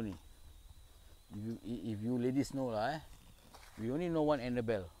Annabelle only. If you ladies know we only know one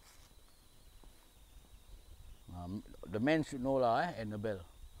Annabelle. The men should know Annabelle.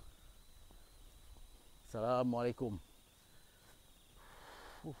 Assalamualaikum.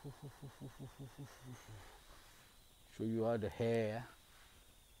 Show you the hair.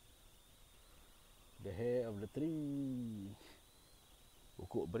 The hair of the tree.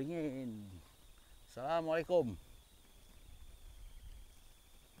 Pokok beringin. Assalamualaikum.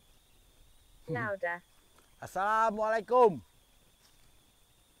 Louder. Assalamualaikum.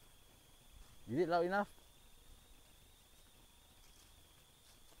 Is it loud enough?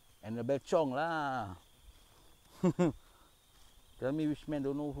 Annabelle Chong lah. Tell me which man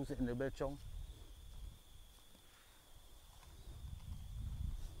don't know who's Annabelle Chong.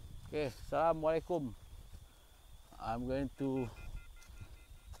 Okay, Assalamualaikum. I'm going to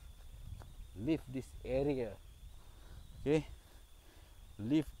leave this area. Okay,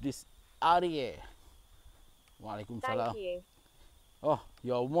 leave this area. Waalaikumsalam. Thank you. Oh,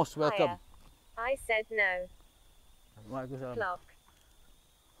 you're most welcome. Hiya. I said no. Waalaikumsalam. Clock.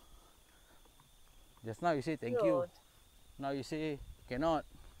 Just now you say thank Lord. you. Now you say cannot.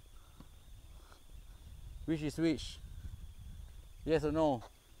 Which is which? Yes or no?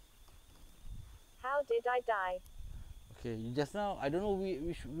 How did I die? Okay, just now I don't know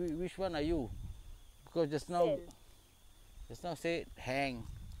which one are you? Because just now Sin. said hang.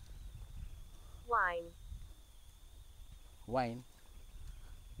 Wine. Wine.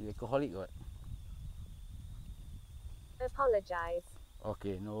 You alcoholic or what? Apologize.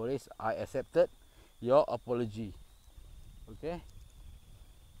 Okay, no worries. I accepted your apology. Okay.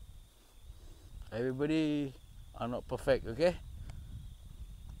 Everybody are not perfect, okay?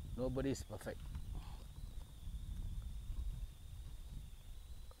 Nobody is perfect.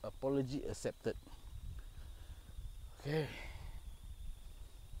 Apology accepted. Okay.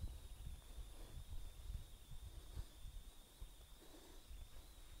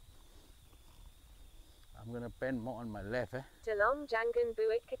 I'm gonna pen more on my left, eh? Tolong jangan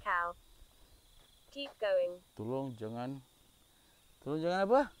buat kacau. Keep going. Tolong jangan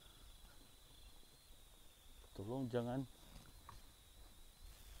apa?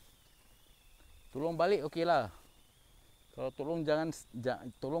 Tolong balik okey lah. Kalau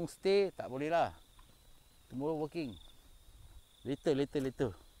tolong stay tak boleh lah. Tomorrow working. Later.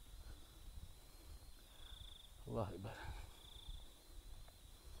 Allah Akbar.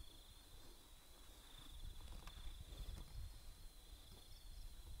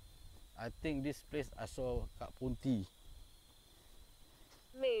 I think this place I saw kat Ponti.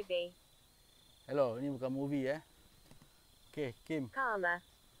 Movie. Hello, ini bukan movie eh. Okay, Kim. Karma.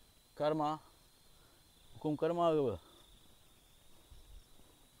 Karma. Hukum karma ke apa?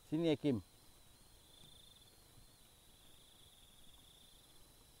 Sini ya Kim.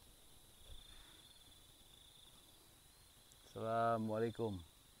 Assalamualaikum.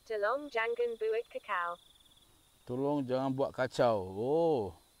 Tolong jangan buat kacau. Tolong jangan buat kacau.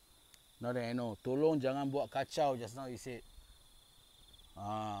 Oh. Now that I know. Tolong jangan buat kacau. Just now you said.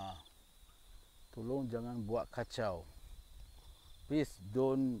 Tolong jangan buat kacau. Please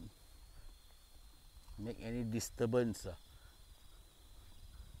don't make any disturbance.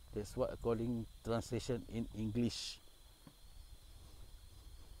 That's what according translation in English.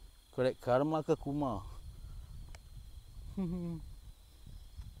 Correct. Karma ke kuma?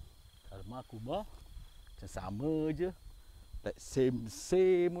 Karma kuma macam sama je. Like same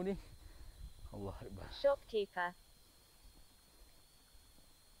ni. Allah Akbar. Shopkeeper.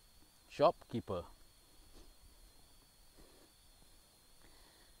 Shopkeeper.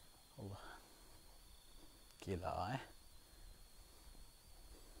 Allah. Okay lah eh.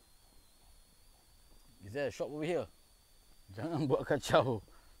 Is there a shop over here? Jangan buat kacau.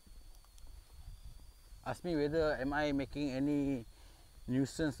 Ask me whether am I making any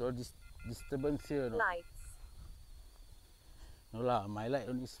nuisance or disturbance here or not. Lights. No lah, my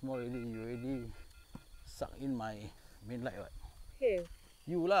light only small already. You already suck in my main light what? Who?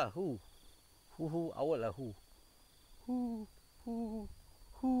 You lah, who? Who? Awal lah, who? Who?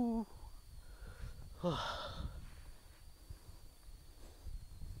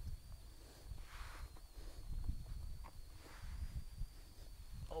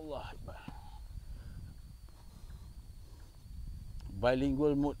 Allah Akbar.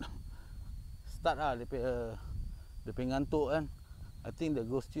 Bilingual mode. Start lah, dia punya ngantuk kan. I think the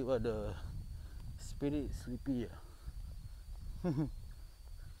ghost tube the spirit sleepy lah.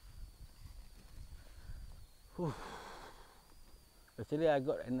 Actually I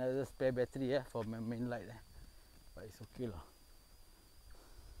got another spare battery for my main light but it's okay lah.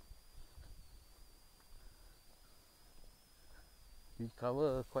 We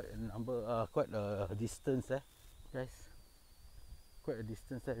cover quite a distance guys. Quite a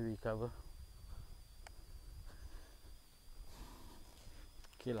distance we cover.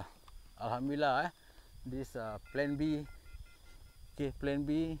 Okay lah. Alhamdulillah this plan B. Okay, plan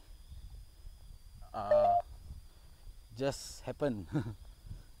B just happened.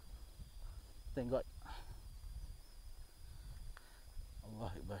 Thank God. Allah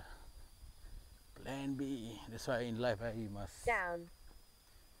Akbar. Plan B. That's why in life you must. Down.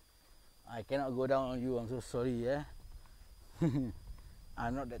 I cannot go down on you. I'm so sorry.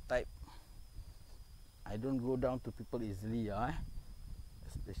 I'm not that type. I don't go down to people easily.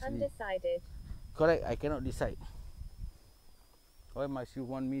 Especially. Undecided. Correct. I cannot decide. Why must you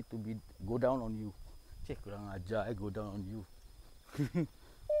want me to go down on you? Cik, kurang ajar, I go down on you.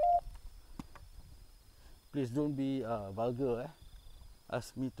 Please don't be vulgar.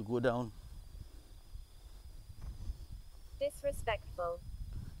 Ask me to go down. Disrespectful.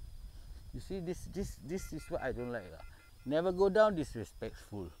 You see, this is what I don't like lah. Never go down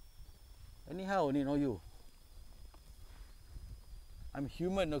disrespectful. Anyhow, only know you. I'm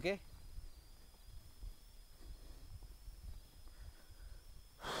human, okay?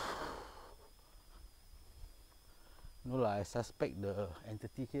 No lah, I suspect the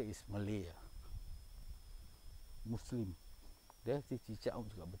entity here is Malay lah. Muslim. Dia si cicak pun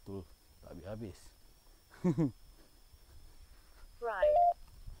cakap betul. Tak habis-habis. Right.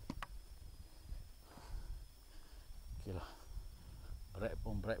 Okay lah. Bribe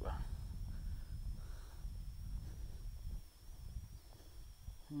pun bribe lah.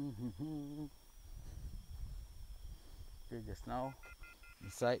 Okay, just now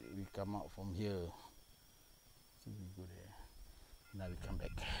inside we come out from here. So we go there. Now we come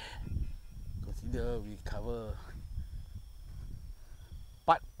back. Consider we cover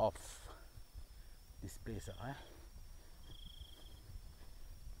part of this place lah.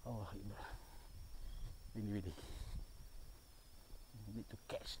 Oh, really. You need to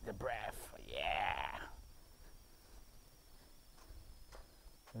catch the breath. Yeah.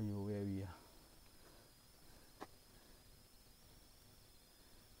 Are you where we are?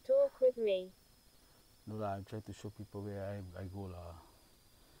 Talk with me. No lah, I'm trying to show people where I go lah.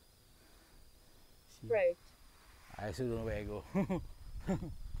 See, Throat. I also don't know where I go.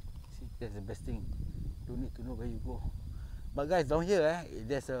 See, that's the best thing. Don't need to know where you go. But guys, down here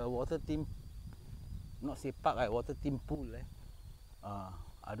there's a water theme. Not say park, water theme pool.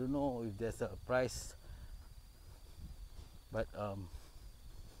 I don't know if there's a price, but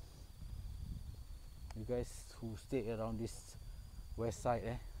you guys who stay around this west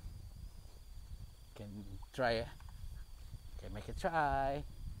side can try. Can make a try.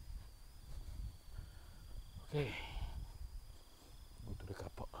 Okay, go to the car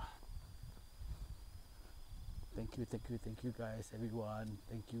park. Thank you guys, everyone.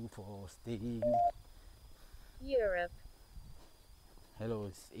 Thank you for staying. Europe. Hello,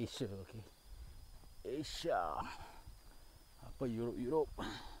 it's Asia, okay? Asia. Apa Europe?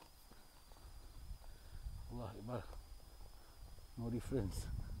 Allah Akbar. No difference.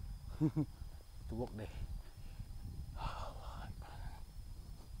 To walk there. Allah Akbar.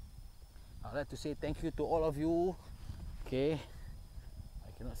 I'd like to say thank you to all of you. Okay. I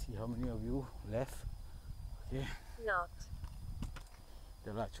cannot see how many of you left. Okay. Not.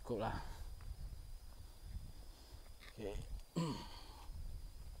 Dah lah, cukup lah. Okay.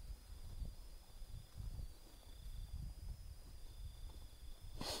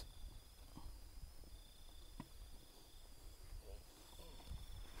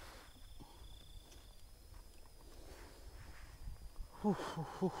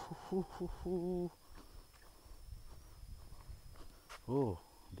 Oh,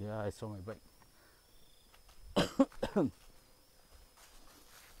 there I saw my bike.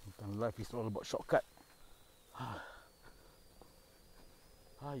 Life is all about shortcut.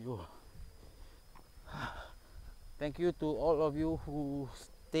 Ayo. Thank you to all of you who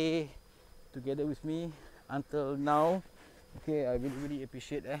stay together with me until now. Okay, I really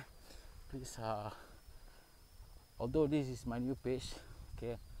appreciate Please although this is my new page,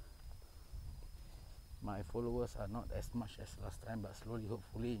 okay, my followers are not as much as last time, but slowly,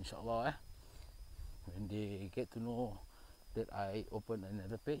 hopefully, inshallah, when they get to know that I open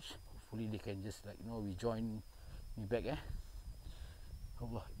another page, hopefully they can just rejoin me back.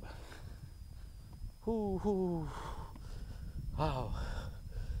 Allah Akbar. Wow.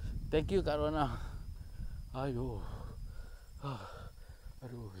 Thank you, Kak Rona. Aduh.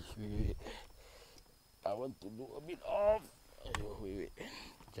 Aduh, wait. I want to do a bit of. Aduh, wait.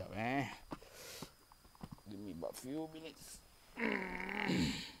 Sekejap Give me about few minutes.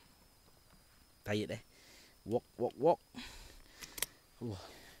 Tired Walk.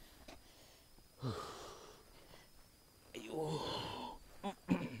 Ayuh.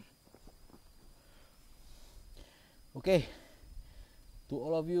 Okay. To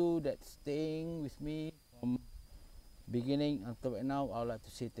all of you that's staying with me from beginning until right now, I would like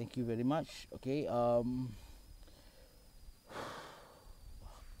to say thank you very much. Okay.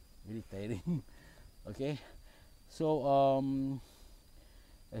 Really tiring. Okay. So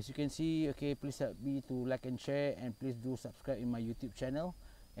as you can see, okay, please help me to like and share, and please do subscribe in my YouTube channel.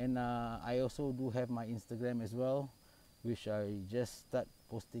 And I also do have my Instagram as well, which I just start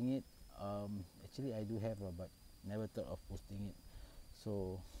posting it. Actually I do have, but never thought of posting it.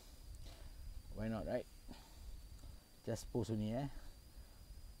 So why not, right? Just post only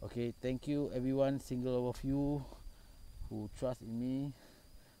Okay, thank you everyone, single of you who trust in me,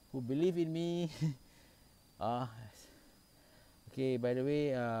 who believe in me. uh, okay, by the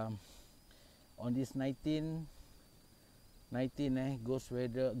way, on this 19 Ghost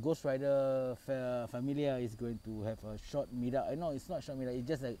Rider Familia is going to have a short meetup. No, it's not short meetup. It's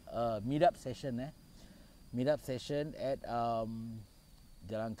just a meetup session. Meetup session at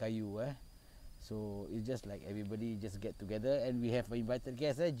Jalan Kayu. So it's just like everybody just get together, and we have invited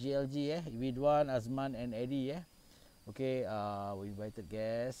guests. GLG. Ridwan, Azman, and Eddie. Okay. We invited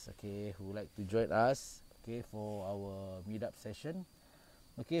guests. Okay, who like to join us. Okay, for our meetup session.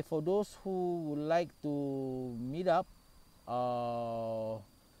 Okay, for those who would like to meet up,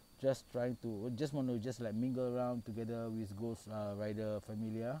 just want to just like mingle around together with Ghost Rider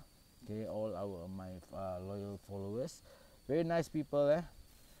Familia. Okay, all my loyal followers, very nice people,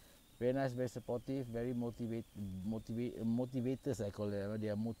 very nice, very supportive, very motivators, I call them. They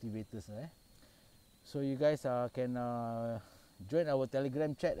are motivators, So you guys can join our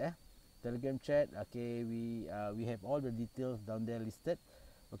Telegram chat, Telegram chat. Okay, we have all the details down there listed.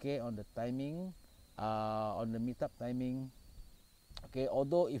 Okay, on the timing, on the meetup timing. Okay,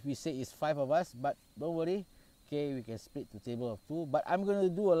 although if we say it's 5 of us, but don't worry. Okay, we can split to table of 2. But I'm gonna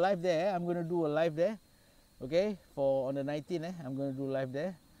do a live there. Okay, for on the 19th. I'm gonna do live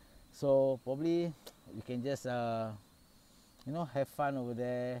there. So probably we can just have fun over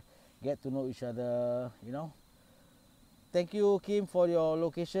there, get to know each other. Thank you, Kim, for your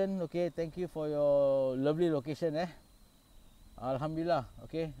location. Okay, thank you for your lovely location. Alhamdulillah.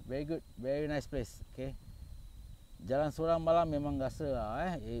 Okay, very good, very nice place. Okay. Jalan seorang malam memang rasa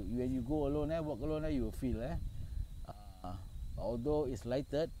lah, when you go alone, walk alone, you will feel, although it's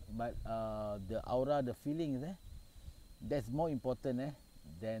lighted, but the aura, the feeling, that's more important,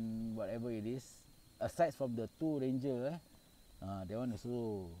 than whatever it is. Aside from the 2 ranger, that one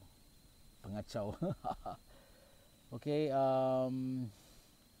also pengacau. Okay,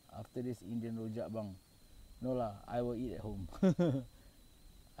 after this Indian rojak, bang. No lah, I will eat at home.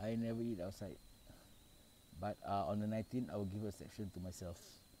 I never eat outside. But on the 19th, I will give a section to myself.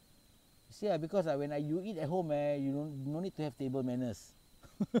 You see, because when you eat at home, you no need to have table manners.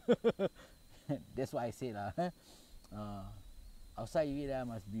 That's what I say lah. Outside you eat,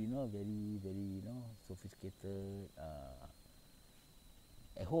 must be very very sophisticated.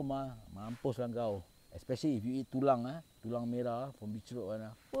 At home mampus lah kau. Especially if you eat tulang tulang merah from Beach Road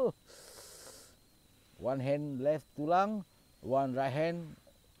one hand left tulang, one right hand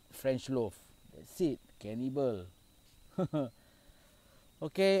French loaf. That's it. Cannibal.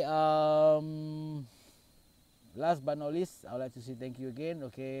 Okay, last but not least, I would like to say thank you again.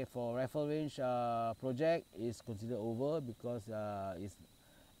 Okay, for rifle range project is considered over because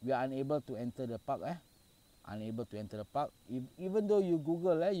we are unable to enter the park. Unable to enter the park. Even though you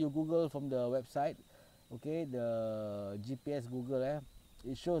Google from the website, okay, the GPS Google,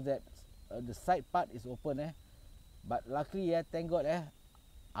 it shows that the side part is open. But luckily, thank God,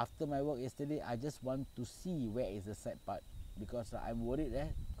 after my work yesterday, I just want to see where is the side part, because I'm worried,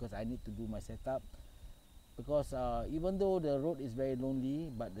 because I need to do my setup. Because even though the road is very lonely,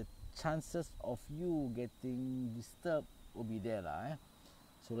 but the chances of you getting disturbed will be there lah.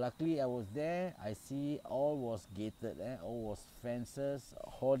 So luckily I was there. I see all was gated, all was fences,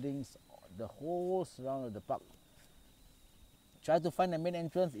 hoardings, the whole surround of the park. Try to find the main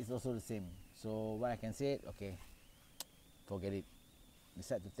entrance is also the same. So what I can say, okay, forget it.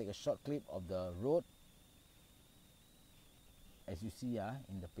 Decide to take a short clip of the road as you see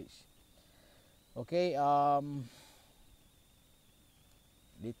in the page. Okay,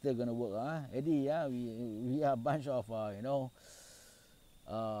 later gonna work Eddie, we are a bunch of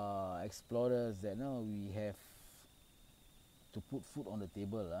explorers that we have to put food on the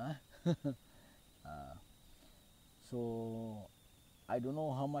table. So I don't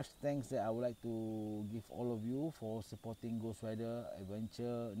know how much thanks that I would like to give all of you for supporting Ghost Rider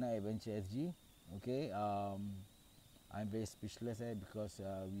Adventure SG. Okay, I'm very speechless because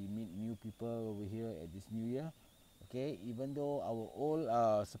we meet new people over here at this new year. Okay, even though our old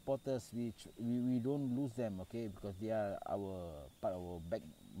supporters, we don't lose them. Okay, because they are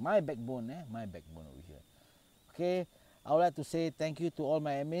my backbone, my backbone over here. Okay, I would like to say thank you to all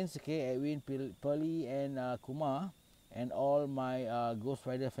my admins. Okay, Edwin, Pearly, and Kumar, and all my Ghost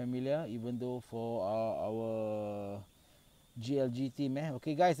Rider Familia, even though for our GLG team.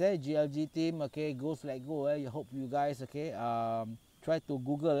 Okay guys, GLG team, okay, Ghost Let Go. I hope you guys, okay, try to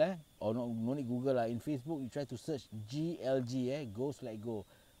Google, or no need Google, in Facebook you try to search GLG, Ghost Let Go.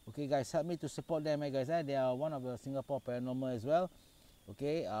 Okay guys, help me to support them, guys. They are one of the Singapore Paranormal as well.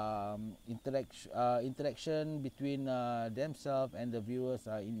 Okay, interaction between themselves and the viewers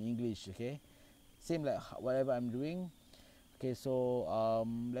are in English. Okay, same like whatever I'm doing. Okay, so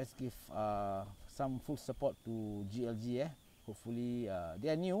let's give some full support to GLG. Hopefully they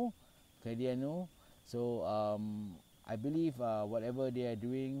are new. Okay, they are new. So I believe whatever they are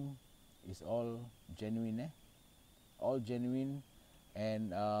doing is all genuine. All genuine, and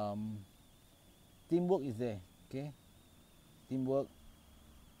teamwork is there. Okay, teamwork,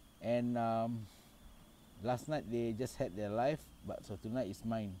 and last night they just had their life, but so tonight is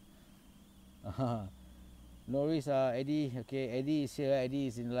mine. No worries, Eddie. Okay, Eddie is here. Eddie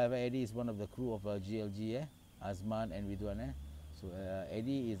is in live. Eddie is one of the crew of GLG, Azman and Ridwan. So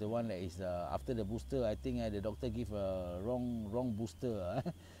Eddie is the one that is after the booster. I think the doctor give a wrong booster.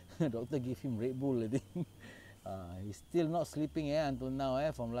 Doctor give him Red Bull, I think. He's still not sleeping until now.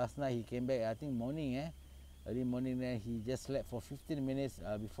 From last night he came back. I think morning. Early morning. Then he just slept for 15 minutes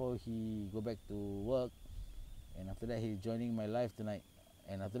before he go back to work. And after that he's joining my live tonight.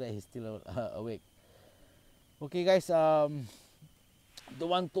 And after that he's still awake. Okay, guys. Don't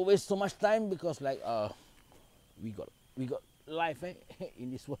want to waste so much time because like we got life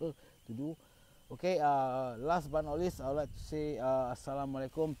in this world to do. Okay, last but not least, I would like to say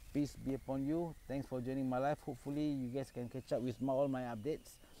Assalamualaikum, peace be upon you. Thanks for joining my life. Hopefully you guys can catch up with all my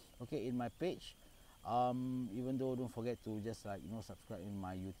updates, okay, in my page. Even though don't forget to just subscribe in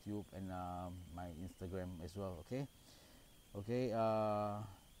my YouTube and my Instagram as well, okay. Okay,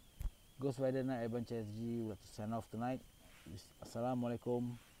 Ghost Rider Night Urban CSG would like to sign off tonight.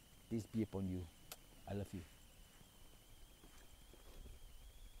 Assalamualaikum, peace be upon you. I love you.